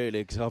 Not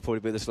really, because I'll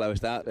probably be the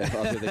slowest out there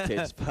with the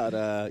kids. But,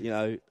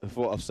 of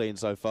what I've seen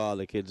so far,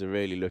 the kids are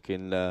really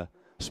looking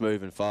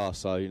smooth and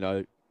fast. So,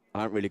 I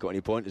haven't really got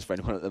any pointers for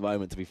anyone at the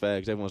moment, to be fair,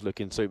 because everyone's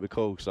looking super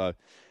cool. So,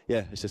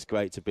 it's just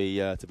great to be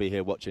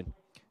here watching.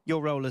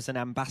 Your role as an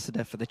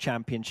ambassador for the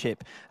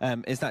championship,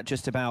 is that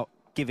just about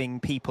giving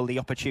people the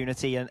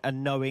opportunity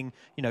and knowing,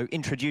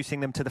 introducing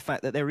them to the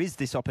fact that there is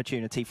this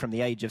opportunity from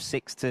the age of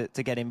 6 to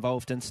get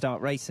involved and start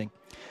racing?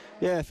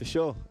 Yeah, for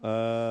sure.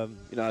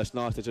 It's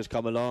nice to just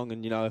come along,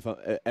 and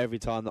every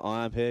time that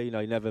I am here, you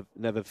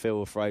never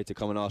feel afraid to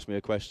come and ask me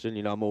a question.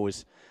 I'm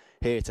always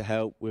here to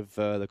help with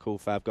the Cool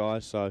Fab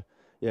guys. So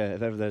yeah,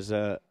 if ever there's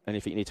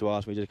anything you need to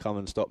ask me, just come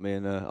and stop me,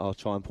 and I'll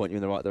try and point you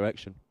in the right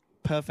direction.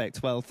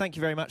 Perfect. Well, thank you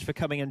very much for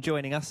coming and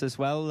joining us as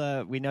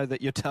well. We know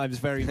that your time's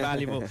very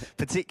valuable,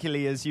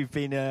 particularly as you've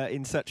been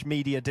in such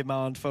media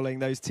demand following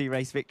those 2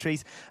 race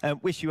victories.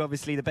 Wish you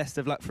obviously the best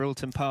of luck for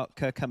Alton Park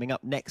coming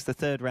up next, the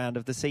 3rd round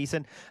of the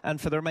season,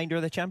 and for the remainder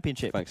of the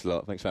championship. Thanks a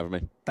lot. Thanks for having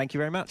me. Thank you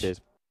very much. Cheers.